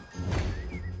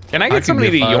 Can I I get can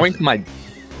somebody to get 5. yoink my?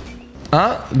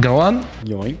 Huh? Go on.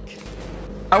 Yoink.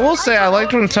 I will say I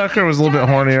liked when Tucker was a little bit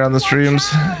hornier on the streams.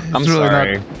 I'm He's really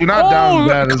sorry. You're not down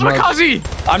bad as much.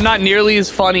 kamikaze! I'm not nearly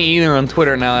as funny either on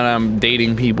Twitter now that I'm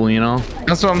dating people. You know,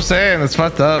 That's what I'm saying. It's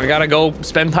fucked up. I gotta go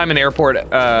spend time in airport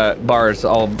bars.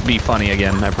 I'll be funny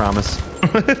again. I promise.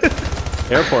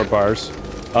 Airport bars.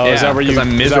 Oh, Yeah, is that where you? 'cause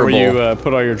I'm Is that where you miserable.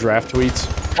 put all your draft tweets?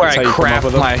 Where That's I how you come up craft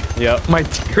with them? my Yep. my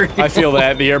theory. I feel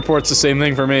that the airport's the same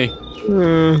thing for me.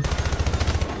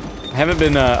 I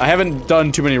haven't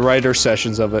done too many writer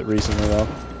sessions of it recently though.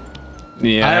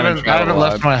 Yeah, I haven't traveled a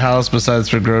left lot. my house besides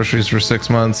for groceries for 6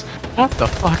 months. What the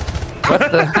fuck? What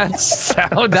the? That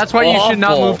sounds That's why you should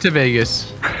not awful. move to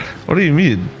Vegas. What do you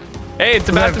mean? Hey, it's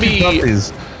about to I have two be.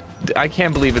 puppies. I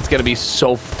can't believe it's gonna be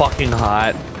so fucking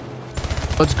hot.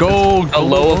 Let's go. A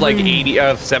low of like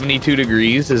 72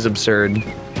 degrees is absurd.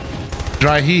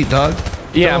 Dry heat, dog.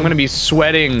 Yeah, I'm gonna be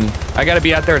sweating. I gotta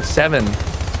be out there at 7.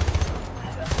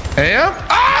 AM?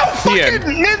 Oh, fucking Yeah.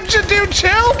 ninja dude,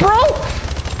 chill, bro.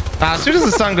 As soon as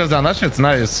the sun goes down, that shit's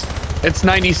nice. It's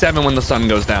 97 when the sun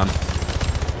goes down.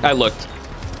 I looked.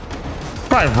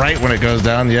 Probably right when it goes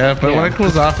down, yeah. But when it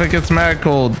cools off, it gets mad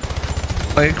cold.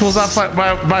 Like it cools off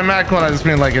by mad cold. I just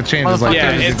mean like it changes like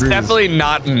Yeah, 30 it's degrees. definitely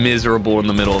not miserable in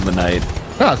the middle of the night.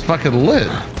 No, it's fucking lit.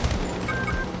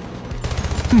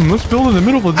 Let's build in the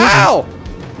middle of the desert. Ow!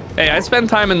 Hey, I spend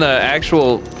time in the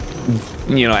actual,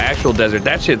 actual desert.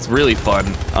 That shit's really fun.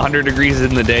 100 degrees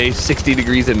in the day, 60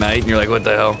 degrees at night, and you're like, what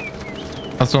the hell?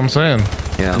 That's what I'm saying.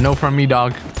 Yeah. No from me,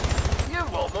 dog.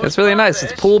 It's really nice.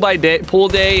 It's pool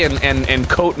day and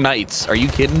coat nights. Are you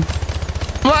kidding?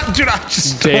 But dude, I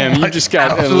just Damn, you just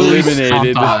got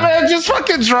eliminated. Oh man, just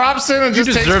fucking drops in and You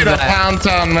just takes deserve you to that. Pound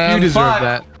Town, man. You deserve Fuck.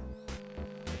 that.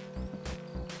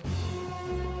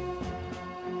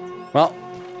 Well,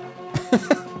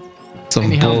 Some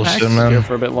Any health bullshit, packs? here man.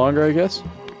 for a bit longer, I guess.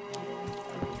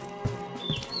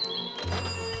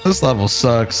 This level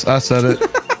sucks. I said it.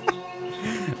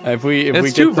 If we It's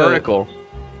get too the, vertical.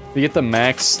 if we get the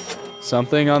max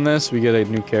something on this, we get a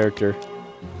new character.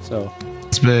 So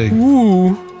It's big. Ooh.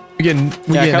 We get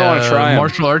Yeah, I kinda wanna try him.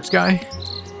 martial arts guy.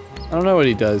 I don't know what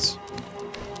he does.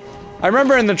 I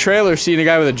remember in the trailer seeing a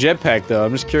guy with a jetpack, though.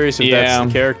 I'm just curious if that's Yeah.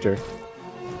 the character.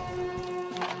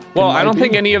 Well, It I don't might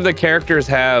think be. any of the characters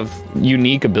have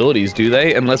unique abilities, do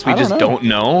they? Unless we I don't just know. don't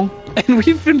know. And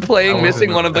we've been playing I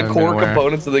missing wasn't- one of the I haven't core been aware.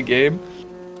 components of the game.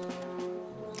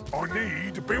 I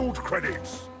need build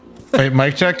credits. Wait,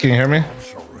 mic check. Can you hear me?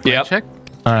 Yep. Check.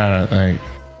 All right, thank.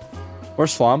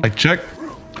 Where's Flom? Mic check.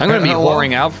 I'm gonna be Hello?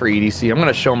 whoring out for EDC. I'm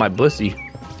gonna show my bussy.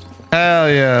 Hell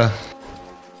yeah.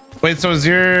 Wait, so is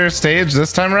your stage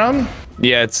this time around?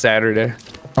 Yeah, it's Saturday.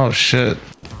 Oh shit.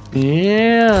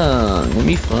 Yeah, it'll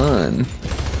be fun.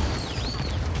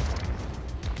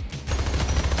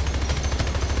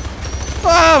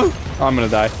 Oh, I'm gonna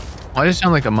die. Why does it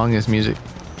sound like Among Us music?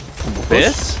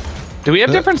 This? Do we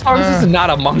have different songs? This is not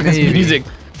Among Us maybe. music.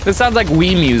 This sounds like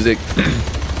Wii music.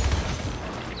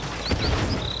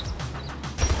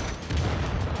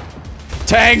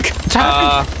 Tank!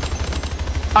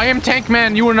 I am Tank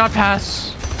Man. You will not pass.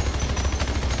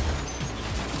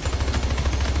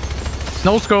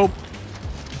 No scope.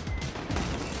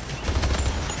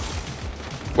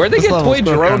 Where'd they This get level's toy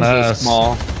broken drones ass. this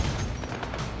small?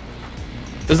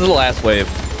 This is the last wave.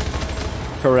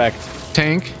 Correct.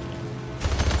 Tank.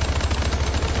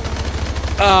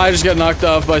 I just got knocked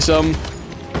off by some.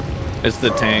 It's the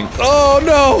tank. Oh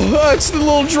no! It's the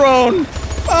little drone!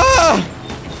 Ah!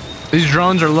 These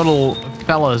drones are little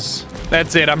fellas.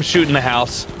 That's it. I'm shooting the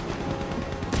house.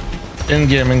 In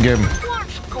game.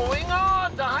 What's going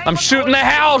on? I'm shooting the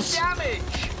house. Damage.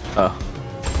 Oh.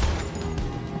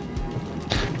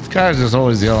 This guy's just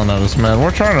always yelling at us, man.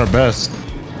 We're trying our best.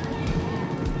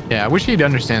 Yeah, I wish he'd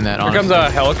understand that. Here comes Honestly.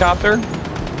 a helicopter.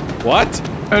 What?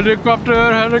 Helicopter,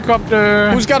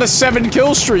 helicopter. Who's got a 7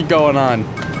 kill streak going on?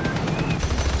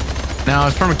 Now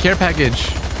it's from a care package.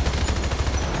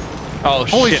 Oh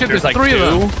Holy shit, there's there's like 3 of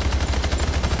 2. them.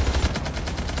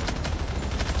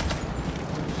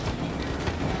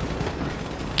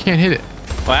 Can't hit it.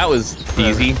 Well, that was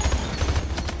easy.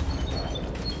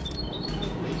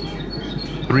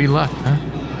 3 left,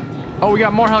 huh? Oh, we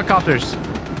got more helicopters.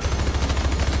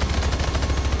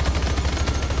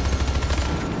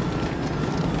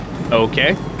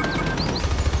 Okay.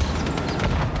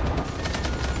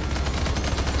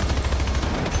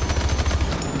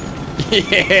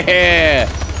 Yeah!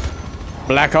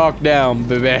 Black Hawk down,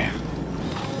 baby.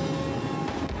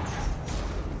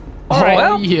 Oh,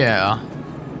 well. yeah.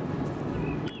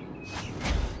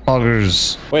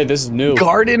 Augers. Wait, this is new.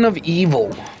 Garden of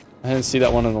Evil. I didn't see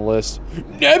that one on the list.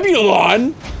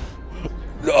 Nebulon?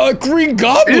 Green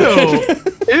Goblin?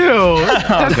 Ew.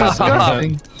 That's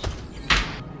disgusting.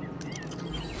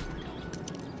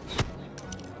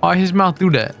 Why his mouth do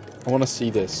that? I want to see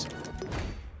this.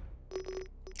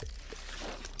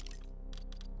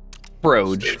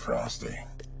 Broge. Frosty.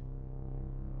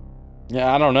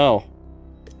 Yeah, I don't know.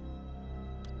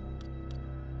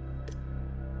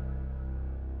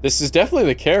 This is definitely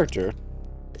the character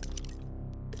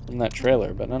in that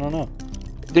trailer, but I don't know.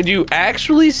 Did you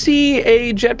actually see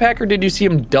a jetpack or did you see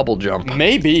him double jump?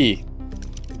 Maybe.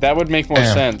 That would make more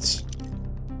Damn. sense.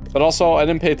 But also, I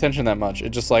didn't pay attention that much.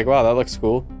 It's just like, wow, that looks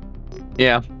cool.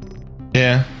 Yeah.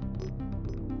 Yeah.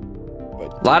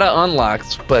 A lot of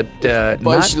unlocks, but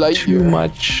not too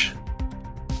much.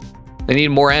 They need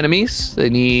more enemies. They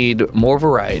need more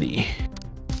variety.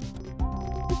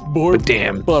 More but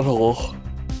damn. butthole.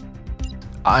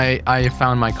 I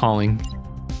found my calling.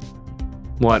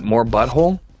 What, more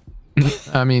butthole?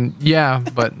 I mean, yeah,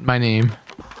 but my name.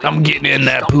 I'm getting in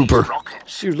that pooper.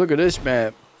 Dude, look at this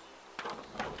map.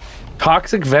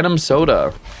 Toxic Venom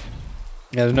Soda.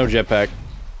 Yeah, there's no jetpack.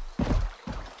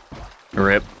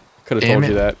 Rip. Could have told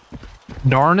you that.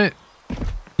 Darn it.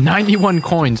 91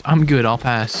 coins. I'm good. I'll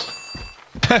pass.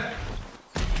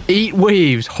 8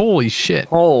 waves. Holy shit.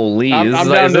 Holy. I'm is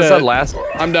down this to- a last?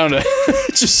 I'm down to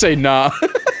just say nah.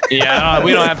 Yeah,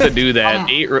 we don't have to do that.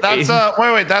 That's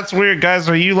wait, that's weird, guys.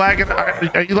 Are you lagging?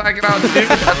 Are you lagging out, dude?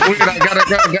 That's weird. I gotta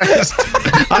go, guys.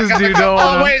 This dude don't Oh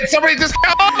wanna- wait, somebody just go.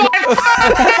 Oh my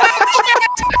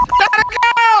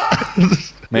God!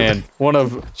 Man, one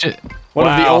of Shit.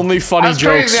 the only funny That's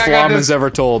jokes crazy, I got Flom this- has ever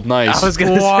told. Nice. I was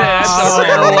gonna say that's a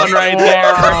rare one right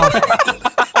there.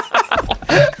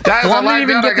 Guys, Well, I I didn't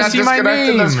even lagged out. I get to got see my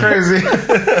disconnected. That's crazy.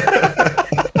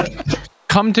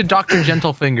 Come to Dr.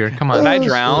 Gentlefinger. Come Did on. I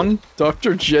drown?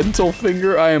 Dr.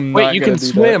 Gentlefinger, I am not Wait, you gonna can do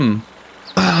swim.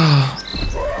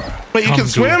 Wait, you can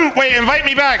swim? Wait, invite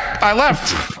me back. I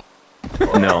left.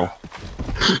 No.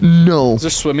 No. That. Is there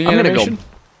swimming I'm gonna animation? go.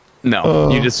 No,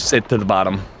 you just sit to the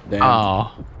bottom. Damn.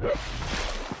 Oh.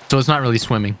 So it's not really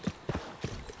swimming.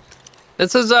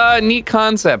 This is a neat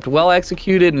concept, well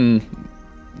executed, and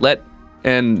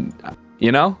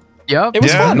you know, Yep. It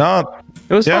was fun. No.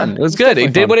 it was Yeah, fun. It was good. It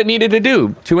definitely did fun. what it needed to do.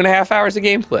 2.5 hours of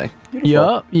gameplay.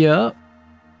 Yep. Yep.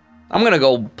 I'm gonna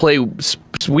go play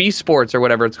Wii Sports or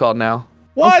whatever it's called now.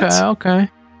 What? Okay. Okay.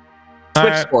 Switch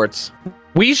Alright. Sports.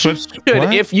 We should Switch-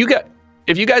 what? if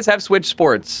you guys have Switch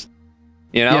Sports,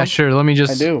 you know. Yeah, sure. Let me I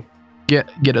just do.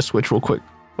 get a Switch real quick.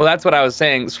 Well, that's what I was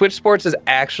saying. Switch Sports is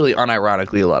actually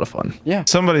unironically a lot of fun.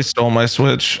 Somebody stole my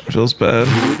Switch. Feels bad.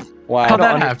 Wow. How'd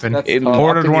that under- happen? That's It tough. walked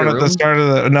Ordered in one your at the room? start of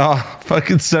the. No,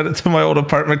 fucking sent it to my old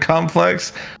apartment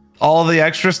complex. All the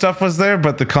extra stuff was there,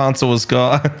 but the console was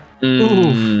gone.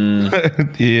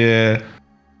 Yeah.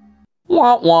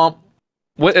 Womp womp.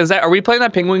 What is that? Are we playing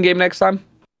that penguin game next time?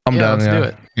 I'm Yeah, done. let's Yeah. do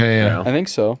it. Yeah. I think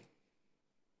so.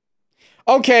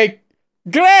 Okay.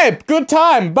 Great. Good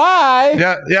time. Bye.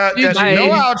 Yeah. Bye. No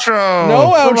outro.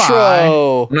 No Goodbye.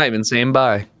 outro. I'm not even saying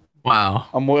bye. Wow.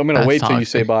 I'm gonna That's wait till you toxic.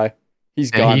 say bye.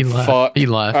 He's Yeah, gone. he left. Fuck. He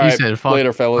left. All He right, said, "Fuck,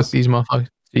 later, fuck fellas. these motherfuckers."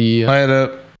 See ya.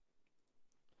 Later.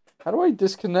 How do I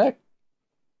disconnect?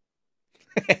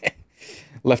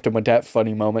 Left him with that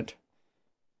funny moment.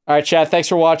 All right, chat. Thanks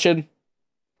for watching.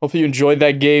 Hopefully you enjoyed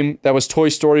that game. That was Toy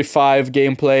Story 5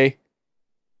 gameplay.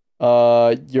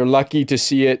 You're lucky to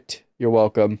see it. You're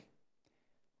welcome.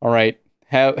 All right.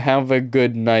 Have a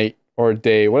good night or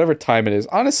day, whatever time it is.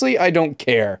 Honestly, I don't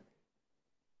care.